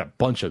Loaded 2. They did a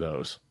bunch of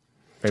those.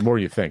 And more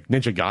than you think.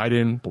 Ninja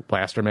Gaiden,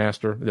 Blaster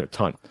Master, they did a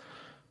ton.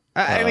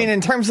 I mean,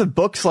 in terms of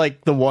books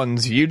like the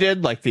ones you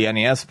did, like the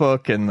NES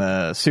book and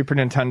the Super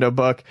Nintendo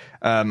book,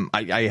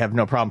 I have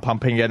no problem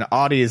pumping in.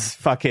 Audie's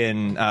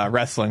fucking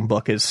wrestling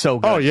book is so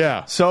good. Oh,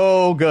 yeah.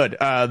 So good.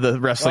 The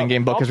wrestling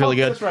game book is really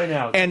good. This right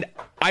now. And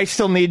I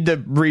still need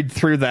to read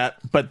through that,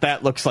 but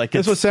that looks like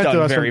it's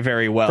done very,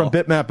 very well. From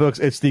Bitmap Books,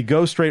 it's the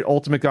Go Straight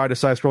Ultimate Guide to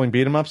Side-Scrolling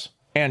Beat-em-ups.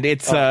 And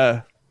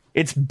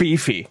it's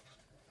beefy.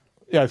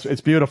 Yeah,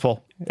 it's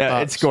beautiful.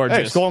 It's gorgeous.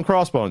 Hey, Skull and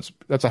Crossbones.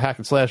 That's a hack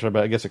and slasher,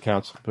 but I guess it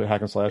counts. Put hack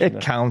and slash.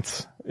 It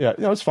counts. Yeah,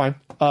 it's fine.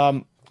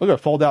 Look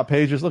at fold out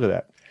pages. Look at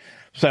that.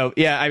 So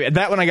yeah,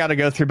 that one I got to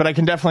go through, but I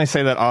can definitely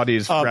say that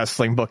Audie's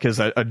wrestling book is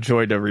a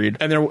joy to read.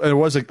 And there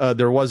was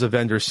a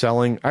vendor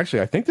selling.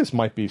 Actually, I think this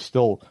might be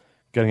still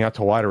getting out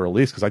to wider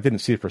release because I didn't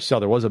see it for sale.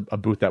 There was a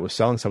booth that was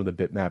selling some of the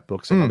bitmap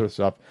books and other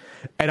stuff.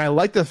 And I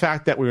like the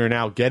fact that we are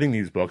now getting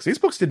these books. These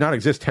books did not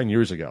exist 10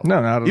 years ago.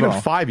 No, not at Even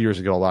all. 5 years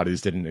ago, a lot of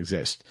these didn't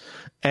exist.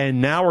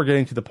 And now we're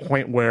getting to the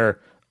point where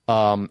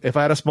if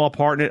I had a small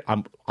part in it,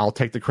 I'll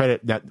take the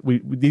credit that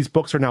these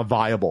books are now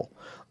viable.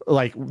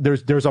 Like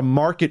there's a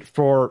market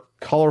for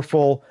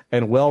colorful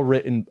and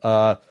well-written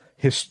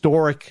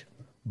historic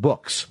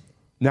books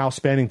now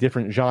spanning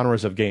different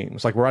genres of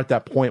games. Like we're at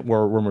that point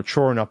where we're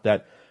mature enough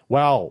that,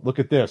 wow, look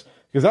at this.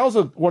 Because that was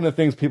one of the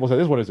things people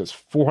said, what is this,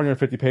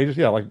 450 pages?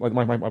 Yeah, like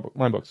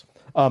my books.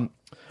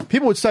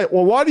 People would say,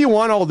 well, why do you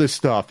want all this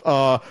stuff?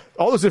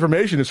 All this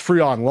information is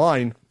free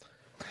online.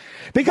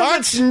 Because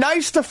it's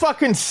nice to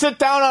fucking sit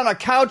down on a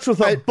couch with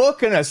a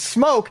book and a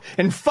smoke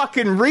and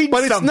fucking read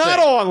but something. But it's not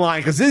all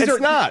online, because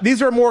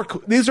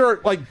these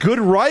are like good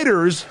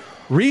writers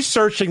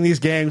researching these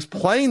games,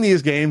 playing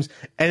these games,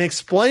 and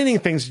explaining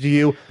things to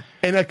you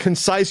in a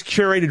concise,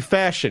 curated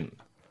fashion.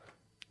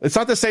 It's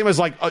not the same as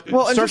like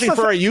searching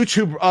for a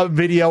YouTube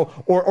video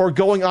or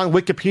going on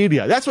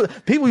Wikipedia. That's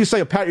what people used to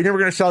say, Pat, you're never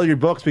going to sell your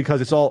books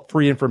because it's all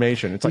free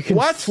information. It's like, you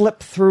can flip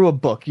through a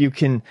book. You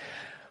can...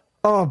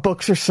 Oh,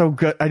 books are so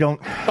good. I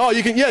don't... Oh,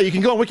 you can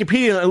go on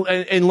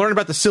Wikipedia and learn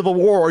about the Civil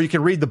War, or you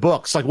can read the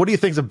books. Like, what do you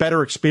think is a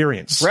better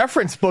experience?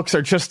 Reference books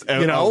are just,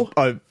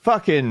 a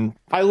fucking...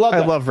 I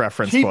love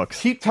reference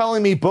books. Keep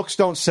telling me books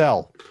don't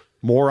sell.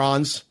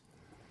 Morons.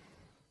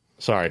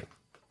 Sorry.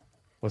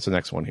 What's the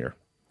next one here?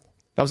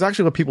 That was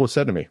actually what people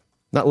said to me.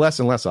 Not less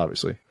and less,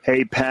 obviously.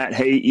 Hey, Pat.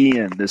 Hey,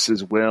 Ian. This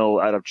is Will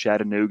out of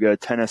Chattanooga,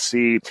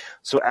 Tennessee.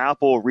 So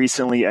Apple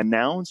recently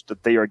announced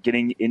that they are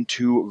getting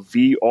into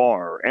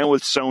VR. And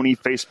with Sony,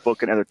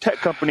 Facebook, and other tech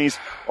companies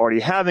already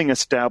having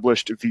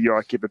established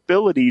VR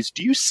capabilities,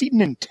 do you see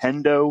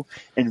Nintendo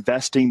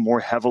investing more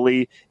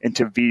heavily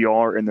into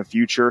VR in the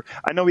future?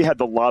 I know we had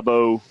the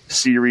Labo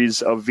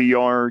series of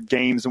VR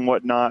games and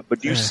whatnot,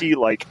 but do you see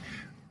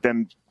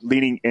them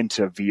leaning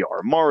into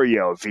VR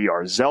Mario,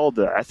 VR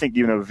Zelda? I think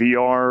even a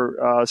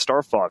VR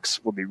Star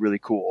Fox would be really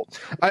cool.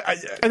 I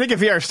think a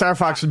VR Star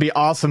Fox would be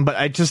awesome, but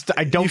I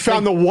don't. You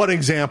found the one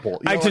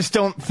example. I don't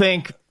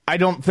think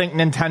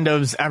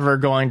Nintendo's ever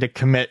going to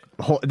commit.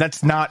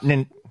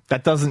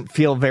 That doesn't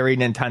feel very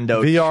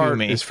Nintendo VR to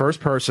me. Is first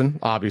person,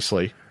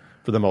 obviously,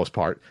 for the most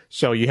part.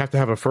 So you have to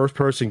have a first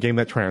person game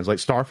that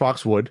translates. Star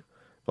Fox would,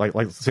 like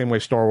the same way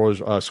Star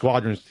Wars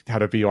Squadrons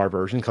had a VR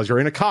version, because you're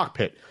in a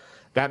cockpit.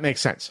 That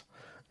makes sense.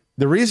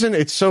 The reason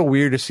it's so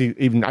weird to see, I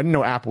didn't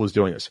know Apple was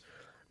doing this,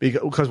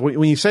 because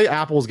when you say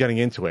Apple's getting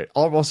into it,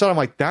 all of a sudden I'm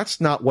like,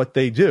 that's not what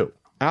they do.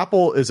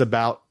 Apple is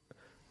about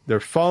their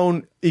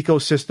phone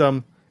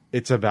ecosystem.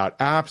 It's about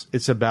apps.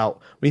 It's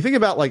about, when you think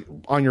about like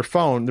on your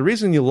phone, the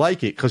reason you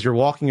like it, because you're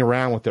walking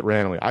around with it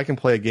randomly. I can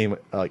play a game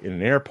like in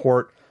an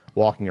airport,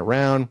 walking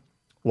around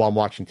while I'm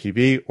watching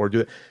TV, or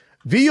do it.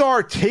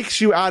 VR takes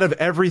you out of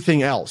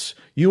everything else.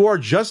 You are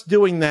just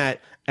doing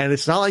that. And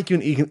it's not like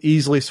you can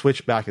easily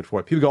switch back and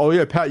forth. People go, oh,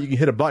 yeah, Pat, you can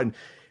hit a button.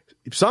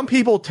 Some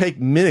people take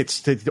minutes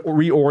to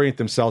reorient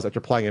themselves after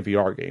playing a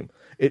VR game.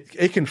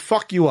 It can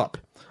fuck you up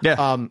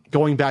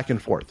going back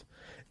and forth.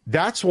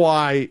 That's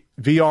why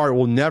VR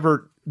will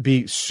never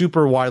be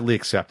super widely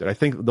accepted. I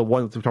think the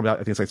one we're talking about,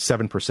 I think it's like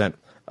 7%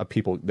 of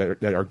people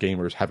that are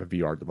gamers have a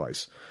VR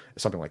device.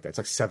 Something like that.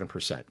 It's like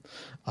 7%.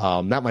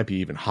 That might be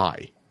even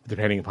high,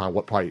 depending upon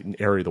what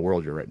area of the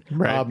world you're in.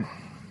 Right.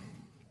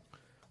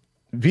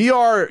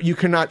 VR, you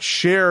cannot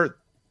share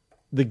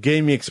the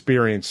gaming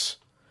experience.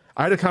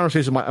 I had a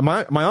conversation with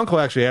my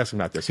uncle actually asked me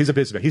about this. He's a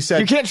businessman. He said,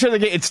 you can't share the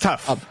game. It's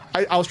tough.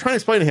 I was trying to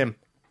explain to him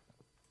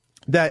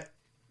that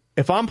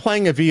if I'm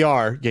playing a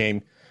VR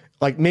game,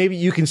 like maybe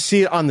you can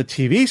see it on the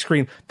TV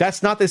screen,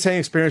 that's not the same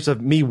experience of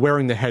me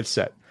wearing the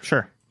headset.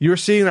 Sure. You're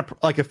seeing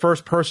a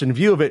first person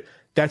view of it.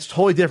 That's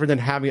totally different than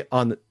having it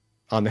on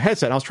the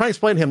headset. And I was trying to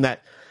explain to him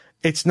that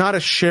it's not a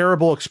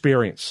shareable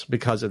experience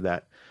because of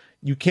that.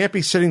 You can't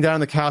be sitting down on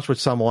the couch with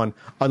someone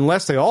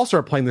unless they also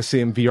are playing the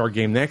same VR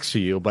game next to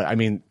you. But I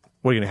mean,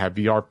 what are you going to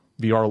have,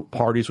 VR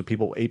parties with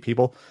 8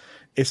 people?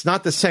 It's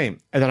not the same.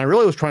 And then I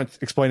really was trying to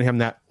explain to him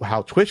that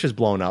how Twitch is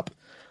blown up.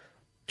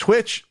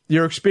 Twitch,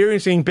 you're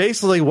experiencing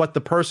basically what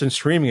the person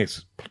streaming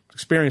is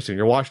experiencing.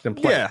 You're watching them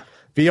play. Yeah.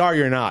 VR,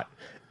 you're not.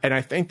 And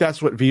I think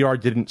that's what VR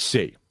didn't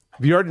see.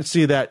 VR didn't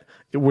see that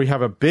we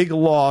have a big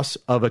loss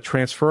of a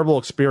transferable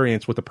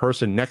experience with the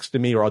person next to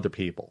me or other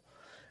people.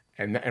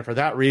 And for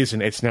that reason,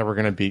 it's never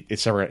going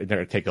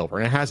to take over.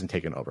 And it hasn't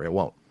taken over. It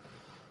won't.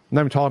 I'm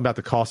not even talking about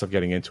the cost of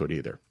getting into it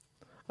either,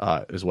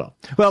 as well.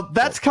 Well,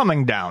 that's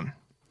coming down.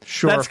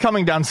 Sure. That's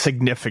coming down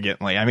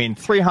significantly. I mean,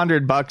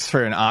 $300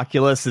 for an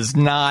Oculus is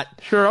not...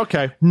 Sure,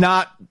 okay.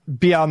 Not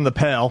beyond the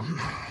pale.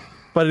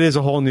 But it is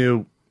a whole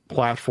new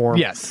platform.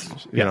 Yes.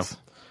 Next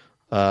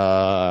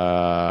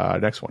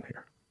one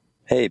here.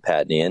 Hey,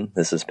 Pat and Ian.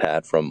 This is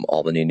Pat from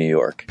Albany, New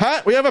York.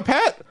 Pat? We have a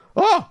Pat?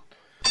 Oh!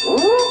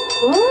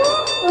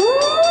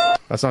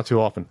 That's not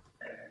too often.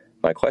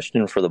 My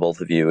question for the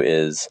both of you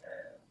is,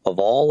 of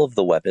all of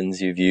the weapons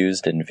you've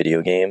used in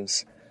video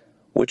games,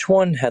 which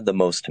one had the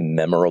most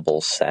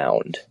memorable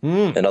sound?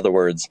 In other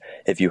words,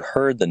 if you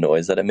heard the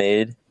noise that it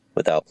made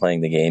without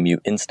playing the game, you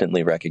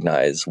instantly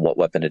recognize what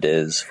weapon it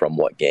is from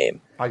what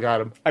game. I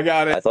got him. I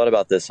got it. I thought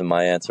about this, and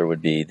my answer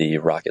would be the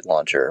rocket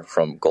launcher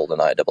from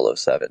GoldenEye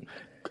 007.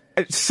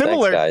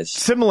 Similar, Thanks,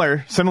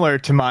 guys. similar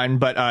to mine,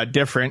 but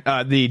different.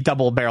 The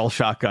double barrel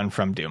shotgun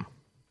from Doom.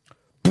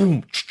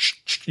 Boom.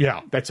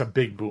 Yeah, that's a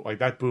big boom. Like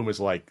that boom is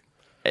like.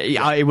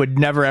 I would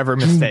never ever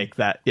mistake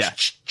that. Yeah.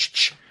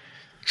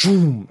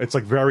 It's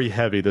like very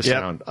heavy, the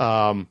sound.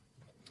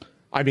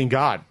 I mean,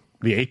 God,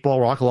 the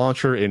 8-ball rocket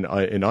launcher in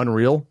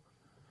Unreal.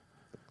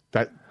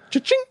 That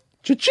cha-ching,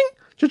 cha-ching,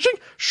 cha-ching,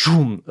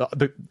 shoom.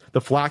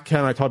 The flat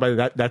cannon I talked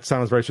about, that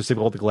sounds very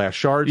specific with the glass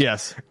shards.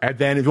 Yes. And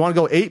then if you want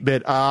to go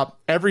 8-bit,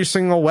 every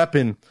single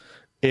weapon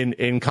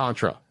in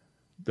Contra.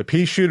 The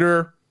pea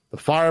shooter, the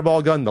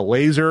fireball gun, the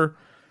laser,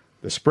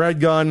 the spread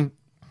gun,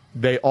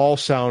 they all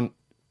sound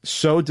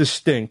so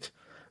distinct.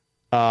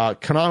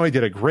 Konami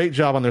did a great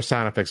job on their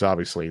sound effects,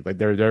 obviously. Like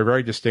they're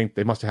very distinct.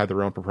 They must have had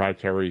their own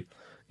proprietary,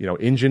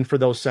 engine for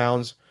those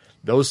sounds.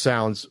 Those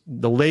sounds,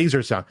 the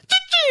laser sound,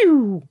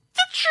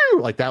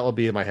 like that will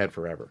be in my head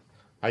forever.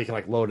 How you can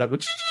like load it up,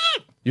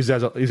 use it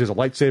as a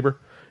lightsaber,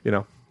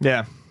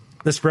 Yeah.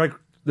 The spread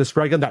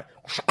gun, that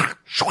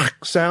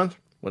sound.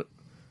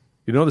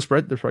 You know the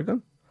spread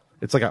gun?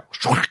 It's like a.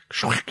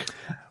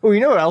 Well, you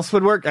know what else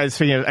would work? I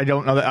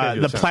don't know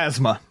that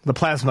the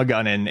plasma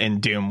gun in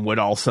Doom would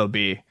also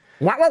be.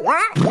 It's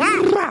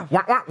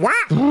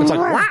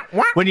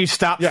like when you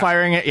stop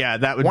firing it. Yeah,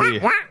 that would be.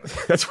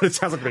 That's what it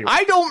sounds like.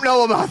 I don't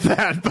know about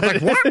that, but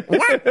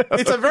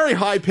it's a very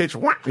high pitch.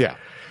 Yeah.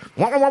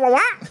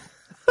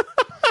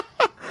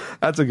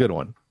 That's a good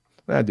one.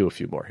 I'll do a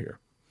few more here.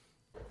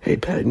 Hey,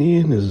 Pat and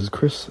Ian, this is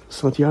Chris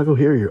Santiago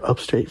here, your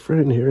upstate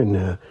friend here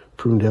in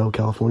Prunedale,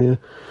 California.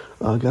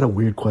 Got a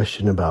weird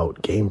question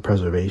about game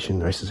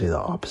preservation. I should say the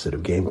opposite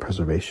of game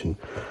preservation.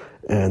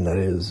 And that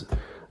is,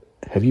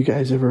 have you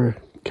guys ever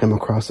come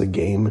across a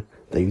game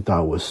that you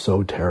thought was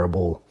so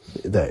terrible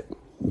that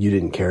you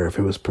didn't care if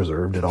it was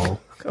preserved at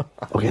all?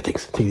 Okay,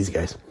 thanks. Take it easy,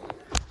 guys.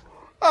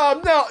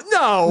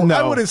 No,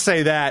 I wouldn't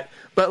say that.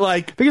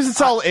 But because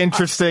it's all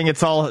interesting,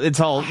 it's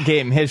all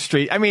game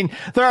history. I mean,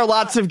 there are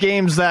lots of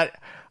games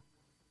that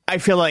I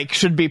feel like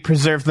should be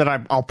preserved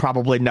that I'll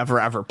probably never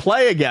ever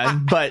play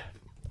again. But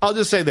I'll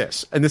just say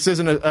this, and this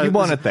isn't a you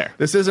want it there.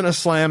 This isn't a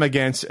slam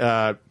against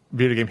Video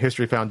Game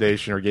History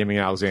Foundation or Gaming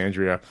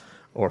Alexandria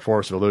or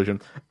Forest of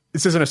Illusion.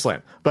 This isn't a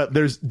slam, but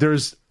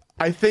there's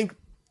I think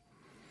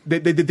they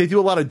do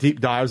a lot of deep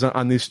dives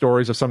on these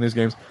stories of some of these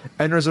games,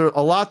 and there's a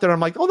lot that I'm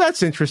like, oh,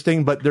 that's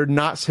interesting, but they're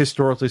not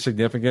historically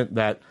significant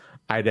that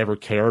I'd ever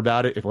care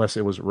about it unless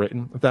it was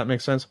written, if that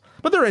makes sense.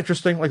 But they're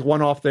interesting, like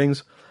one-off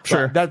things.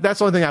 Sure. That's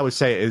the only thing I would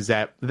say is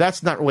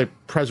that's not really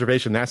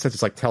preservation in that sense.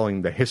 It's like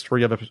telling the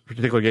history of a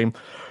particular game.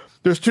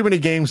 There's too many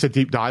games to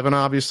deep dive on,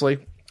 obviously.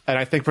 And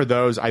I think for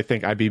those, I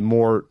think I'd be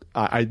more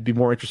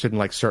interested in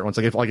like certain ones.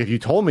 If you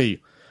told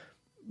me,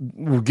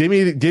 give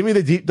me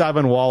the deep dive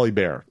on Wally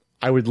Bear,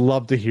 I would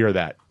love to hear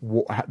that.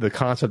 The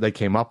concept they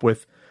came up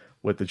with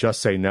the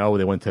Just Say No.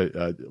 They went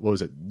to, what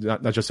was it?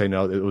 Not Just Say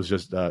No. It was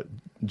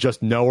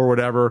just No or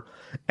whatever.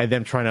 And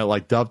them trying to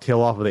like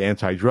dovetail off of the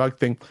anti-drug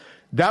thing.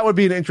 That would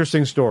be an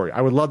interesting story.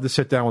 I would love to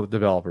sit down with the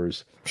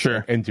developers.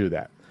 Sure. And do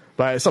that.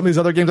 But some of these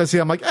other games I see,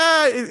 I'm like,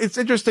 it's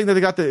interesting that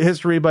they got the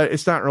history, but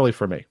it's not really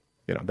for me.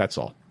 That's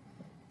all.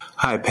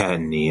 Hi, Pat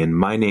and Ian.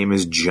 My name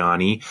is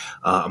Johnny.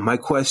 My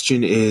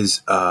question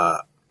is,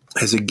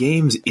 has a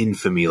game's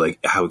infamy, like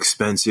how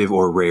expensive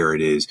or rare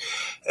it is,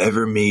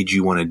 ever made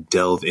you want to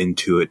delve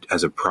into it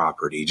as a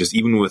property, just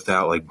even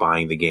without like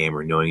buying the game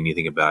or knowing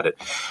anything about it?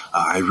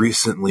 I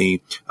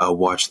recently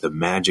watched the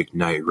Magic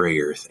Knight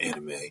Rayearth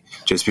anime,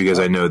 just because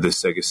I know the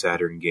Sega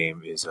Saturn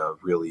game is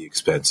really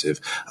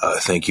expensive.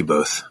 Thank you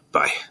both.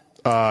 Bye.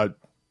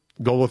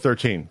 Golgo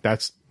 13.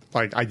 That's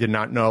like, I did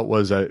not know it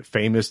was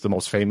the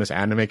most famous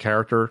anime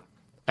character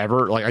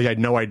ever. Like, I had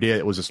no idea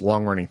it was this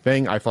long running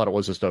thing. I thought it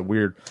was just a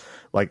weird,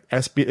 like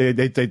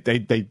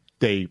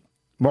they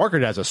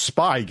marketed it as a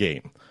spy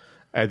game.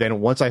 And then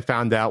once I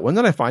found out, when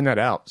did I find that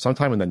out?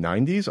 Sometime in the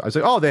 90s. I was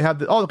like, they have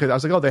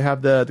they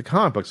have the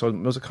comic book. So it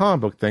was a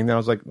comic book thing. Then I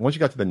was like, once you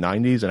got to the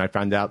 90s and I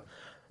found out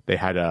they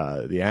had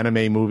the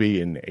anime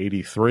movie in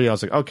 83, I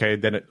was like, okay,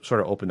 then it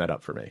sort of opened that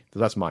up for me. So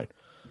that's mine.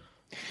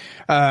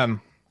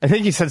 I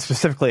think you said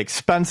specifically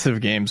expensive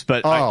games,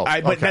 but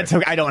okay. That's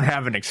okay. I don't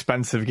have an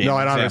expensive game. No,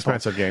 I don't have an example.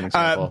 expensive game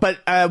example.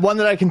 But one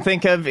that I can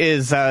think of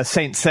is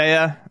Saint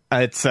Seiya.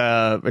 It's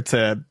a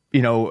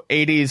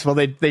 80s. Well,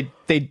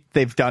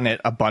 they've done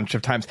it a bunch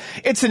of times.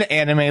 It's an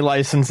anime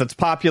license that's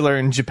popular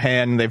in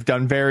Japan. They've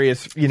done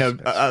various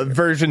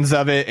versions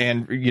of it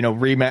and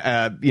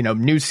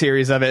new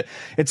series of it.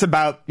 It's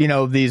about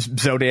these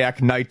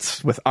Zodiac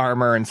knights with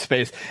armor and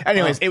space.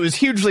 Anyways, It was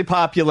hugely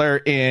popular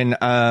in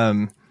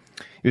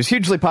He was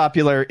hugely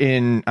popular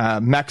in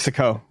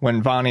Mexico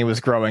when Vonnie was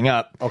growing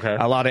up. Okay.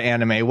 A lot of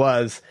anime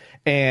was.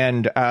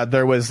 And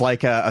there was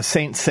like a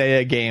Saint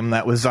Seiya game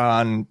that was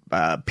on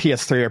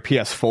PS3 or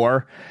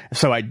PS4.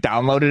 So I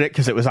downloaded it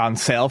because it was on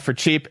sale for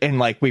cheap. And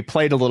like we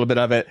played a little bit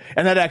of it.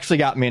 And that actually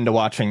got me into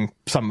watching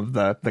some of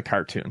the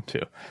cartoon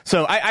too.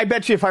 So I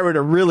bet you if I were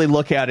to really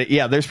look at it,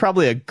 yeah, there's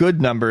probably a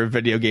good number of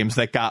video games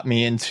that got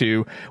me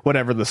into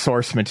whatever the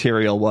source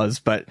material was.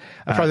 But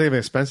I'm trying to think of an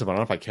expensive one. I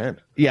don't know if I can.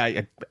 Yeah,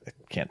 I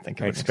can't think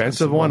of an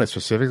expensive one. It's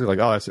specifically like,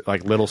 oh, that's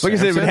like Little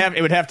Samson. Because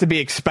it would have to be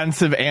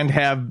expensive and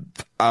have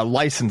a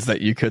license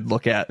that you could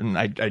look at.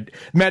 And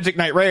Magic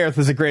Knight Rayearth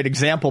is a great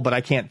example, but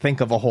I can't think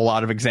of a whole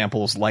lot of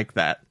examples like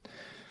that.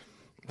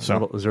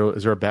 So is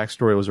there a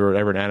backstory? Was there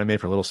ever an anime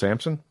for Little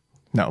Samson?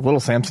 No, Little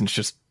Samson's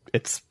just a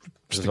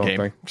game,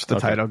 thing? Just a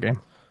title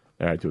game.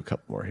 All right, do a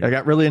couple more here. I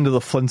got really into the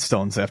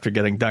Flintstones after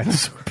getting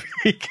Dinosaur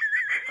Peak.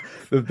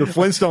 the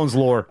Flintstones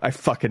lore. I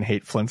fucking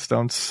hate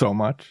Flintstones so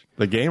much.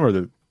 The game or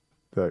the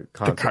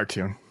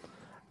cartoon.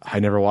 I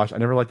never watched. I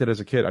never liked it as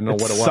a kid. I don't know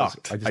what it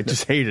sucked. was. I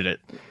just hated it.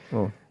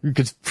 Oh.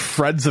 Because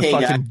Fred's a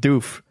fucking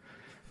doof.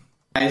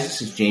 Guys,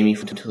 this is Jamie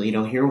from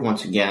Toledo here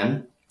once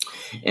again.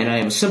 And I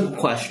have a simple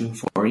question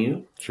for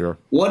you. Sure.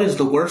 What is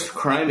the worst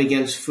crime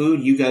against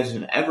food you guys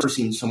have ever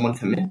seen someone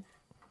commit?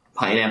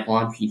 Pineapple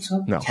on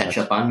pizza? No.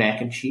 Ketchup on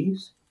mac and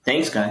cheese?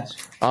 Thanks, guys.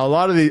 A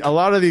lot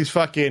of these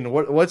fucking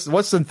what's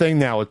the thing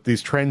now with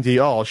these trendy?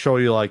 Oh, I'll show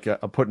you like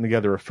putting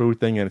together a food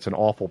thing, and it's an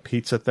awful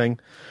pizza thing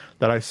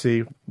that I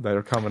see that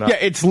are coming up. Yeah,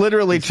 it's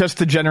literally just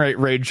to generate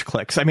rage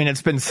clicks. I mean,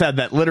 it's been said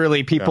that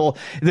literally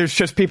there's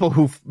just people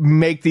who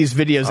make these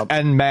videos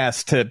en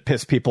masse to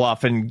piss people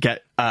off and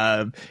get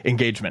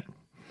engagement.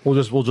 We'll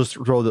just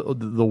throw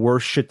the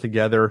worst shit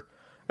together.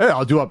 Hey,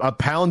 I'll do a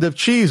pound of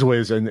Cheese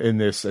Whiz in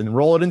this and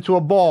roll it into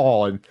a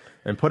ball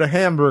and put a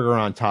hamburger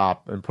on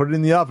top and put it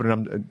in the oven.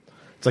 And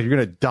it's like you're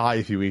gonna die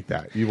if you eat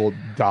that. You will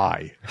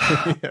die.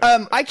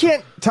 I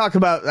can't talk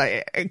about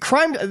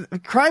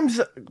crimes.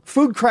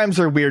 Food crimes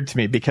are weird to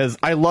me because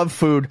I love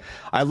food.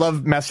 I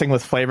love messing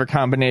with flavor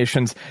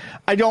combinations.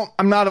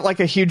 I'm not like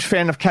a huge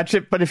fan of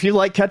ketchup, but if you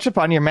like ketchup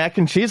on your mac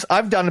and cheese,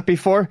 I've done it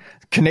before.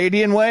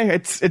 Canadian way.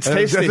 It's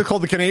tasty. Is it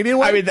called the Canadian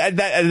way? I mean,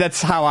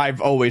 that's how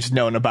I've always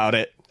known about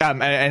it.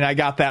 And I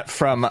got that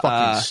from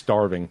fucking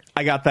starving.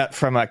 I got that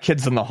from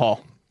Kids in the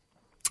Hall.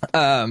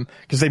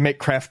 Because they make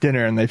craft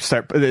dinner and they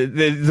start.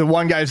 The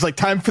one guy's like,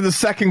 time for the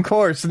second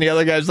course, and the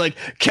other guy's like,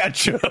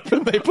 ketchup,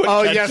 and they put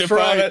ketchup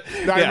on it.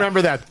 I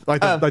remember that,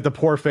 like the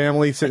poor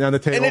family sitting on the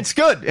table, and it's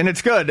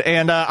good.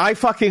 And I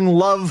fucking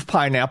love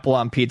pineapple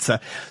on pizza.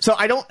 So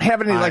I don't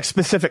have any like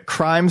specific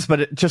crimes,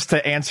 but just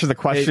to answer the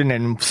question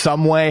in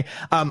some way,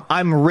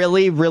 I'm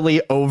really,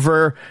 really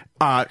over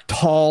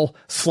tall,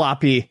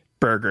 sloppy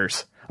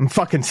burgers. I'm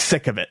fucking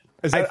sick of it.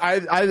 I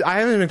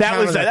haven't even.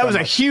 That was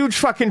a huge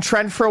fucking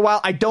trend for a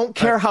while. I don't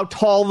care how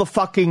tall the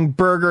fucking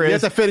burger is. You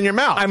have to fit in your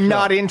mouth. I'm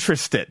not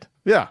interested.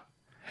 Yeah.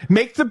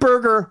 Make the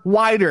burger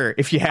wider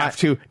if you have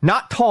to,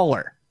 not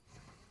taller.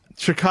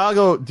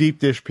 Chicago deep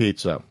dish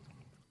pizza.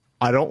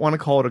 I don't want to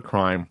call it a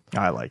crime.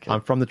 I like it.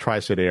 I'm from the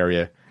Tri-State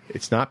area.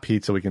 It's not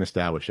pizza. We can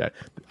establish that.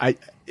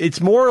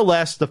 It's more or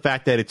less the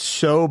fact that it's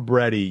so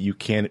bready you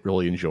can't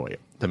really enjoy it.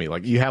 To me,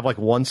 like you have like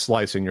one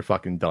slice and you're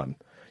fucking done.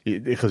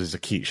 Because it's a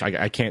quiche.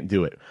 I can't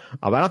do it.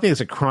 I don't think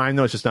it's a crime,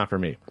 though. It's just not for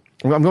me.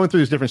 I'm going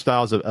through these different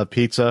styles of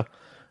pizza.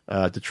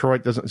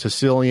 Detroit doesn't.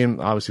 Sicilian,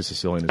 obviously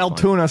Sicilian is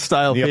Altoona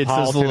style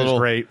pizza is a little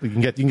great. You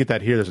can get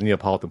that here. There's a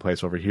Neapolitan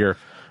place over here.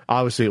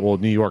 Obviously, well,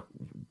 New York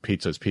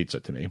pizza is pizza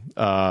to me.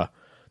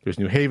 There's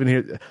New Haven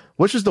here.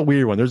 Which is the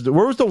weird one?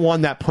 Where was the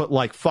one that put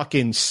like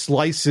fucking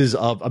slices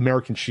of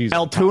American cheese?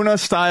 Altoona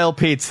style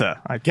pizza.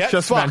 I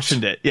just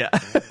mentioned it. Yeah.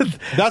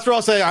 That's what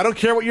I'll say. I don't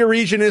care what your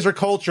region is or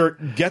culture.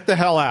 Get the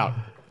hell out.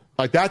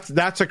 Like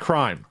that's a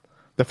crime.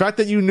 The fact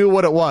that you knew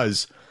what it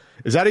was,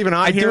 is that even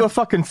on here? I do a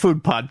fucking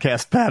food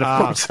podcast, Pat.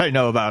 Of course I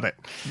know about it.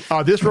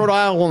 This Rhode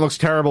Island one looks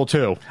terrible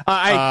too.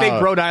 I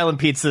think Rhode Island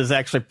pizza is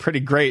actually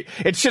pretty great.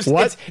 It's just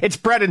it's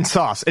bread and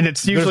sauce, and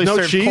it's usually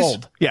served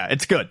cold. Yeah,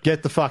 it's good.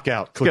 Get the fuck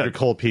out. Cook your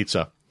cold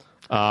pizza.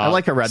 I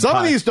like a red Some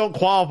pie. of these don't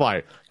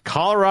qualify.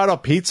 Colorado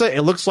pizza,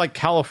 it looks like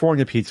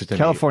California pizza to me.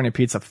 California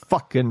pizza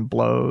fucking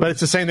blows. But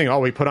it's the same thing. Oh,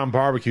 we put on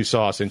barbecue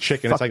sauce and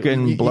chicken.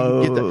 Fucking it's like,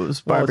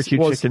 blows. Barbecue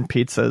chicken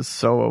pizza is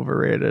so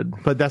overrated.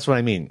 But that's what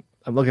I mean.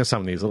 I'm looking at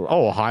some of these.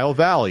 Oh, Ohio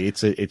Valley.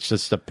 It's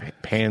just a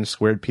pan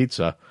squared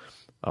pizza.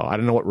 Oh, I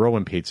don't know what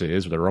Roman pizza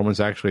is. Do the Romans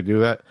actually do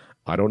that?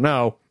 I don't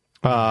know.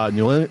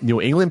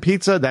 New England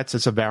pizza,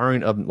 it's a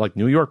variant of like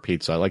New York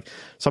pizza. Like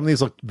some of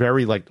these look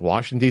very like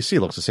Washington D.C.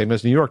 looks the same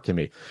as New York to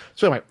me.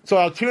 So anyway,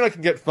 Altoona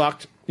can get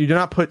fucked. You do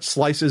not put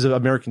slices of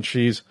American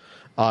cheese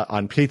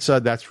on pizza.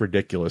 That's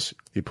ridiculous.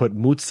 You put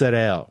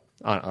mozzarella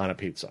on a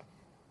pizza.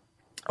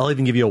 I'll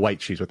even give you a white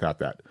cheese without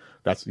that.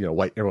 That's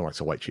white. Everyone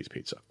likes a white cheese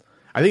pizza.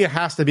 I think it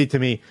has to be, to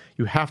me,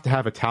 you have to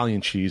have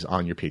Italian cheese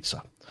on your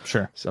pizza.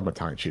 Sure, some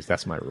Italian cheese.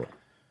 That's my rule.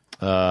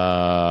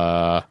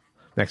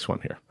 Next one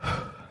here.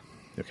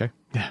 Okay.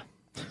 Yeah.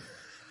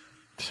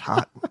 It's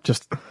hot.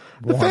 Just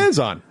The fan's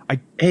on.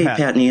 Hey,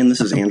 Pat and Ian,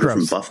 this is Andrew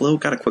from Buffalo.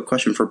 Got a quick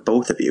question for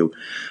both of you.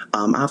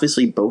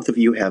 Obviously, both of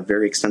you have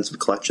very extensive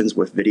collections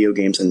with video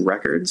games and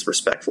records,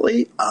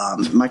 respectfully.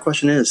 My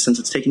question is, since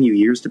it's taken you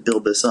years to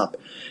build this up,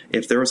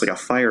 if there was like a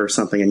fire or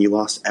something and you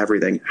lost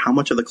everything, how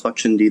much of the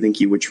collection do you think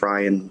you would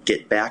try and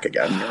get back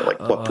again? Or like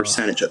what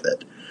percentage of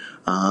it?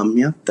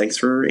 Yeah, thanks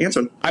for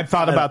answering. I've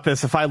thought about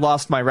this. If I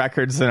lost my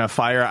records in a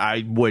fire,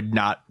 I would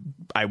not.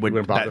 I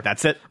wouldn't bother.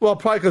 That's it. Well,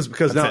 probably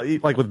because now,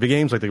 like with the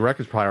games, like the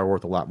records probably are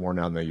worth a lot more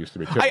now than they used to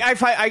be. Too.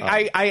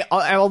 I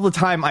all the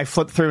time I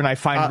flip through and I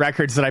find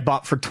records that I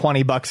bought for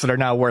 $20 that are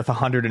now worth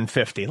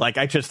 $150. Like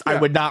I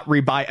would not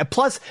rebuy.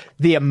 Plus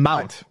the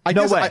amount. I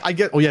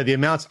get. Oh yeah, the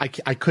amounts. I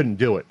couldn't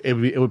do it.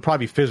 It would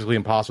probably be physically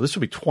impossible. This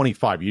would be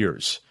 25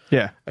 years.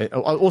 Yeah,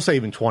 we'll say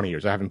even 20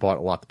 years. I haven't bought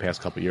a lot the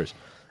past couple of years.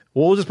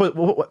 Well, we'll just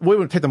we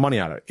would take the money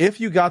out of it. If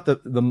you got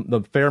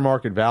the fair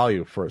market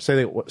value for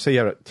say you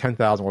had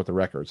 10,000 worth of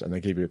records and they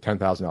gave you a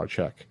 $10,000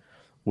 check,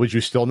 would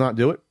you still not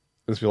do it?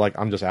 Just be like,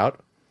 I'm just out.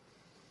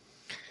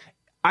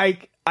 I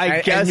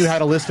guess. And you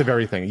had a list of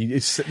everything.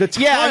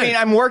 I mean,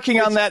 I'm working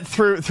on that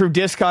through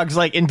Discogs.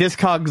 Like, in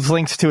Discogs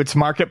links to its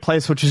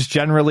marketplace, which is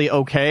generally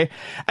okay.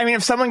 I mean,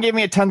 if someone gave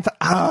me a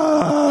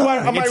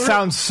 10,000,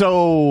 sounds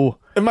so.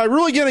 Am I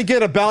really going to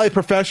get a Bally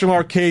Professional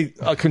Arcade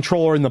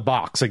controller in the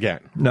box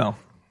again? No.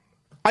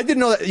 I didn't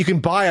know that you can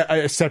buy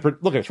a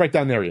separate. Look, it's right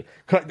down there. Am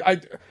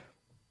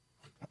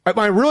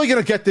I really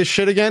going to get this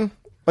shit again?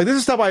 Like, this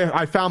is stuff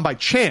I found by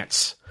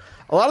chance.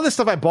 A lot of this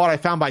stuff I bought, I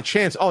found by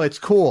chance. Oh, it's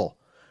cool.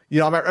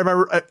 You know, am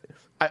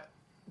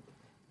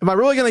I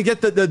really going to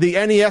get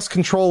the NES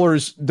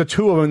controllers, the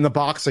two of them in the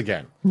box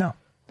again? No.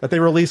 That they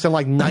released in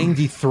like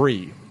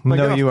 93. Like,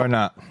 no, you are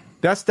not.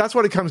 That's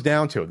what it comes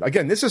down to.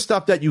 Again, this is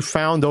stuff that you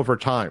found over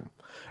time.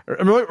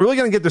 I'm really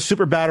going to get the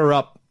Super Batter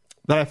Up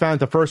that I found at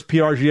the first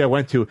PRG I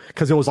went to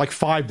because it was like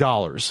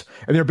 $5.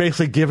 And they're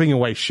basically giving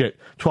away shit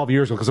 12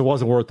 years ago because it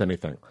wasn't worth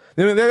anything.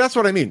 That's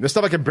what I mean. The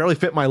stuff I can barely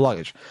fit in my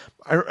luggage.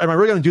 Am I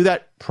really going to do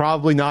that?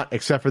 Probably not,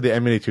 except for the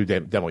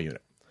M82 demo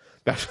unit.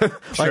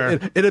 Sure.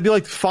 It'd be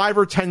like 5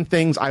 or 10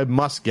 things I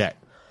must get.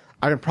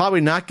 I would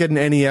probably not get an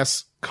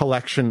NES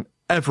collection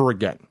ever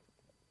again.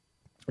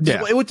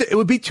 Yeah. It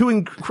would be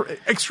too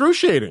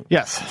excruciating.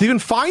 Yes. To even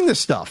find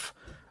this stuff.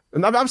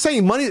 And I'm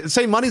saying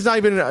money's not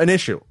even an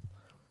issue.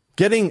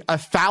 Getting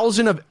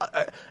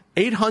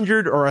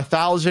 800 or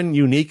 1,000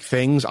 unique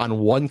things on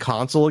one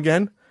console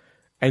again,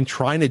 and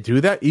trying to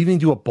do that, even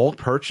do a bulk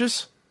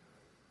purchase.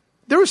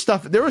 There was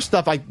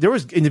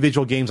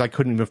individual games I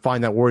couldn't even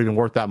find that were even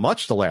worth that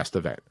much the last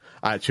event.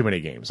 Too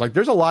many games. Like,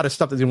 there's a lot of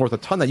stuff that's even worth a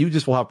ton that you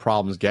just will have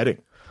problems getting.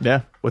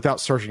 Yeah.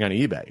 Without searching on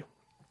eBay.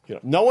 You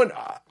know,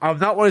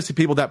 I've not wanted to see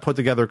people that put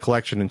together a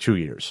collection in 2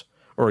 years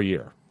or a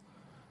year.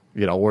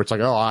 You know, where it's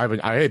like,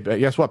 oh,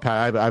 guess what,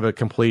 Pat? I have a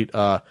complete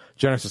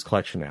Genesis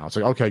collection now. It's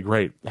like, okay,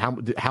 great.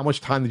 How much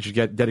time did you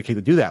get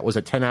dedicated to do that? Was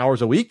it 10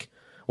 hours a week?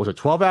 Was it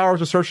 12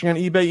 hours of searching on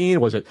eBay, Ian?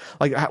 Was it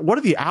like, what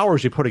are the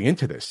hours you're putting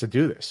into this to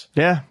do this?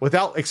 Yeah.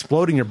 Without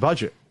exploding your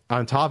budget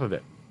on top of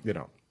it, you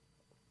know.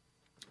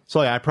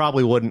 So yeah, I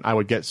probably wouldn't. I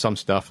would get some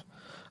stuff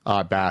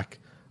back.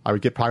 I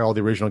would get probably all the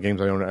original games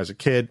I owned as a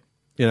kid.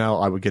 You know,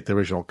 I would get the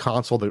original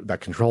console,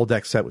 that control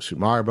deck set with Super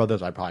Mario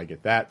Brothers. I'd probably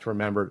get that to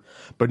remember.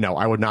 But no,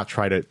 I would not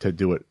try to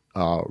do it,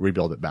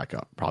 rebuild it back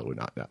up. Probably would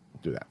not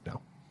do that, no.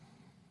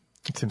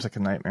 It seems like a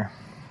nightmare.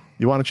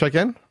 You want to check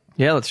in?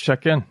 Yeah, let's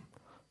check in.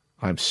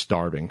 I'm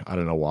starving. I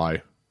don't know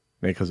why.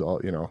 Maybe because,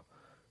 you know,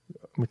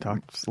 we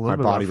talked just a little my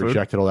bit body about food.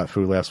 rejected all that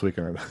food last week.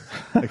 I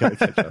got to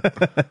catch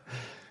up.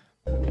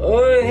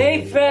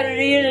 Hey, Pat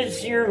and Ian,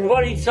 it's your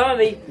buddy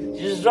Tommy.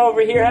 Just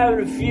over here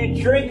having a few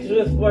drinks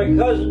with my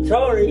cousin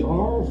Tony.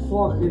 Oh,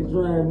 fucking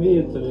drag me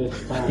into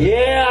this time.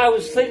 Yeah, I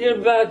was thinking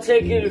about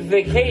taking a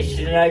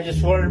vacation, and I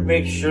just wanted to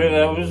make sure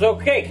that was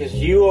okay, because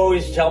you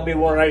always tell me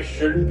when I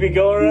shouldn't be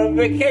going on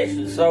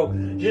vacation, so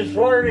just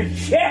wanted to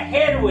check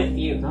in with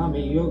you.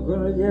 Tommy, you're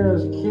gonna get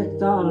us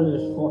kicked out of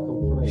this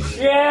fucking place.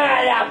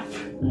 Shut up!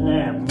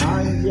 Yeah,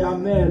 mind your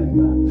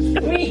man.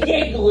 Speak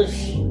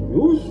English.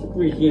 You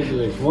speak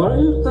English. Why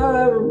don't you tell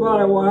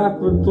everybody what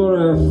happened to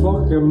the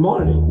fucking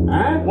money?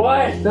 Huh?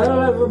 What?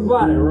 Tell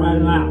everybody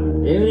right now,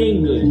 in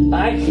English.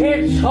 I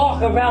can't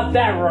talk about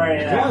that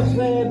right now. Just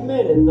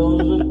admit it. Those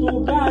are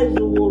two guys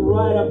who will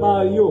write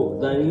about you.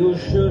 That you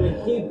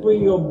should keep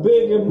your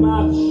big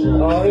mouth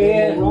shut. Oh,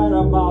 yeah? Write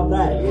about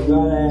that. You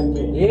gotta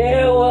admit it.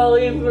 Yeah, well,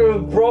 even a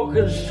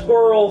broken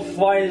squirrel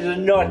finds a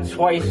nut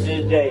twice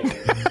a day.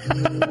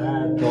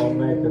 That don't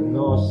make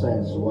no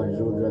sense what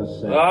you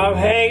just said. I'm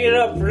hanging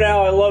up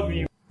now. I love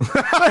you.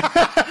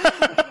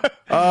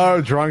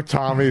 Oh, drunk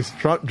Tommy's.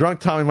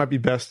 Drunk Tommy might be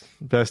best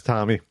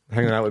Tommy.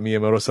 Hanging out with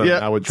Miyamoto-san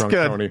now with drunk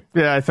Tony.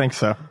 Yeah, I think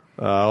so.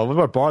 What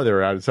about bar they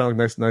were at? It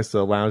sounded like nice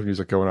lounge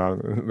music going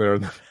on there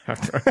in the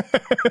background.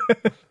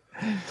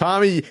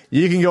 Tommy,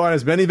 you can go on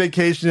as many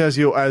vacations as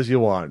you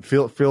want.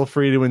 Feel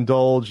free to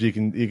indulge. You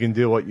can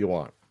do what you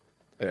want.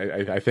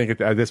 I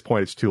think at this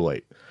point it's too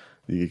late.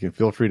 You can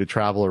feel free to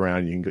travel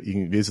around. You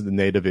can visit the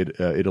native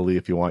Italy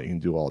if you want. You can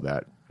do all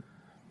that.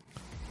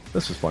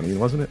 This was funny,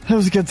 wasn't it? It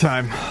was a good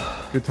time.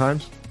 Good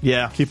times?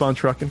 Yeah. Keep on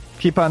trucking?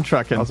 Keep on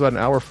trucking. I was about an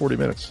hour, 40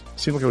 minutes.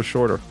 Seemed like it was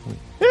shorter.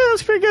 Yeah, it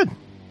was pretty good.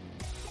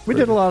 We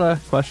did a lot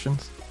of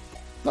questions.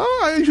 No,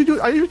 I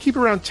usually keep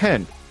around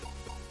 10.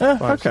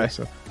 5, Okay. 6,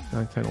 7,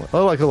 9, 10, 11.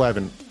 Oh, like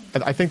 11.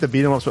 I think the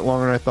beat 'em ups went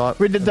longer than I thought.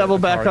 We did double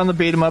back on the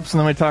beat 'em ups, and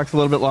then we talked a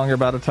little bit longer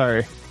about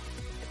Atari.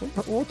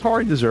 Well,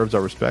 Atari deserves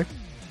our respect.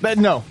 But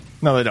no,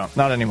 they don't.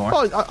 Not anymore.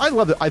 Oh, I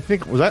love it. I don't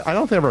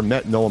think I ever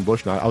met Nolan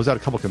Bushnell. I was at a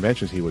couple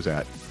conventions he was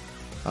at.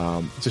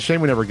 It's a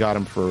shame we never got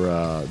him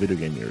for Video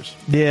Game Years.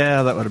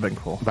 Yeah, that would have been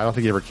cool. But I don't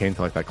think he ever came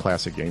to like that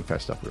classic Game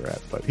Fest stuff we were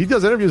at. But he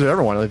does interviews with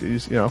everyone. Like,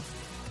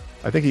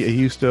 I think he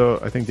used to.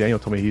 I think Daniel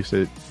told me he used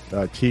to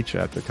teach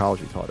at the college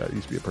he taught at. He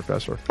used to be a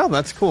professor. Oh,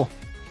 that's cool.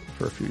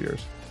 For a few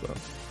years. So.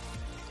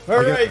 All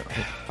right.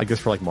 I guess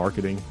for like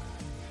marketing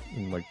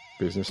and like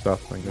business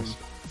stuff. I guess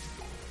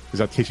he's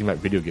not teaching about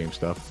video game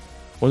stuff.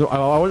 Well,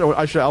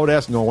 I would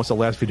ask Nolan, what's the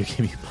last video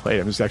game he played?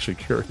 I'm just actually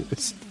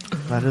curious.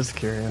 That is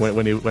curious.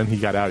 When he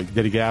got out,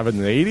 did he get out in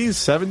the 80s,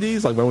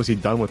 70s? Like when was he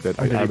done with it?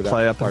 Did he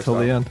play up until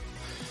the end?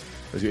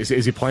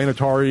 Is he playing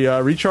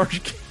Atari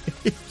Recharge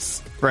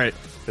games? Right.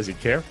 Does he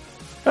care?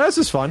 This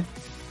is fun.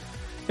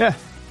 Yeah.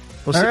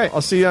 All right.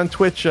 I'll see you on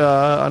Twitch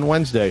on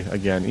Wednesday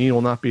again. Ian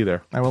will not be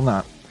there. I will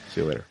not.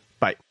 See you later.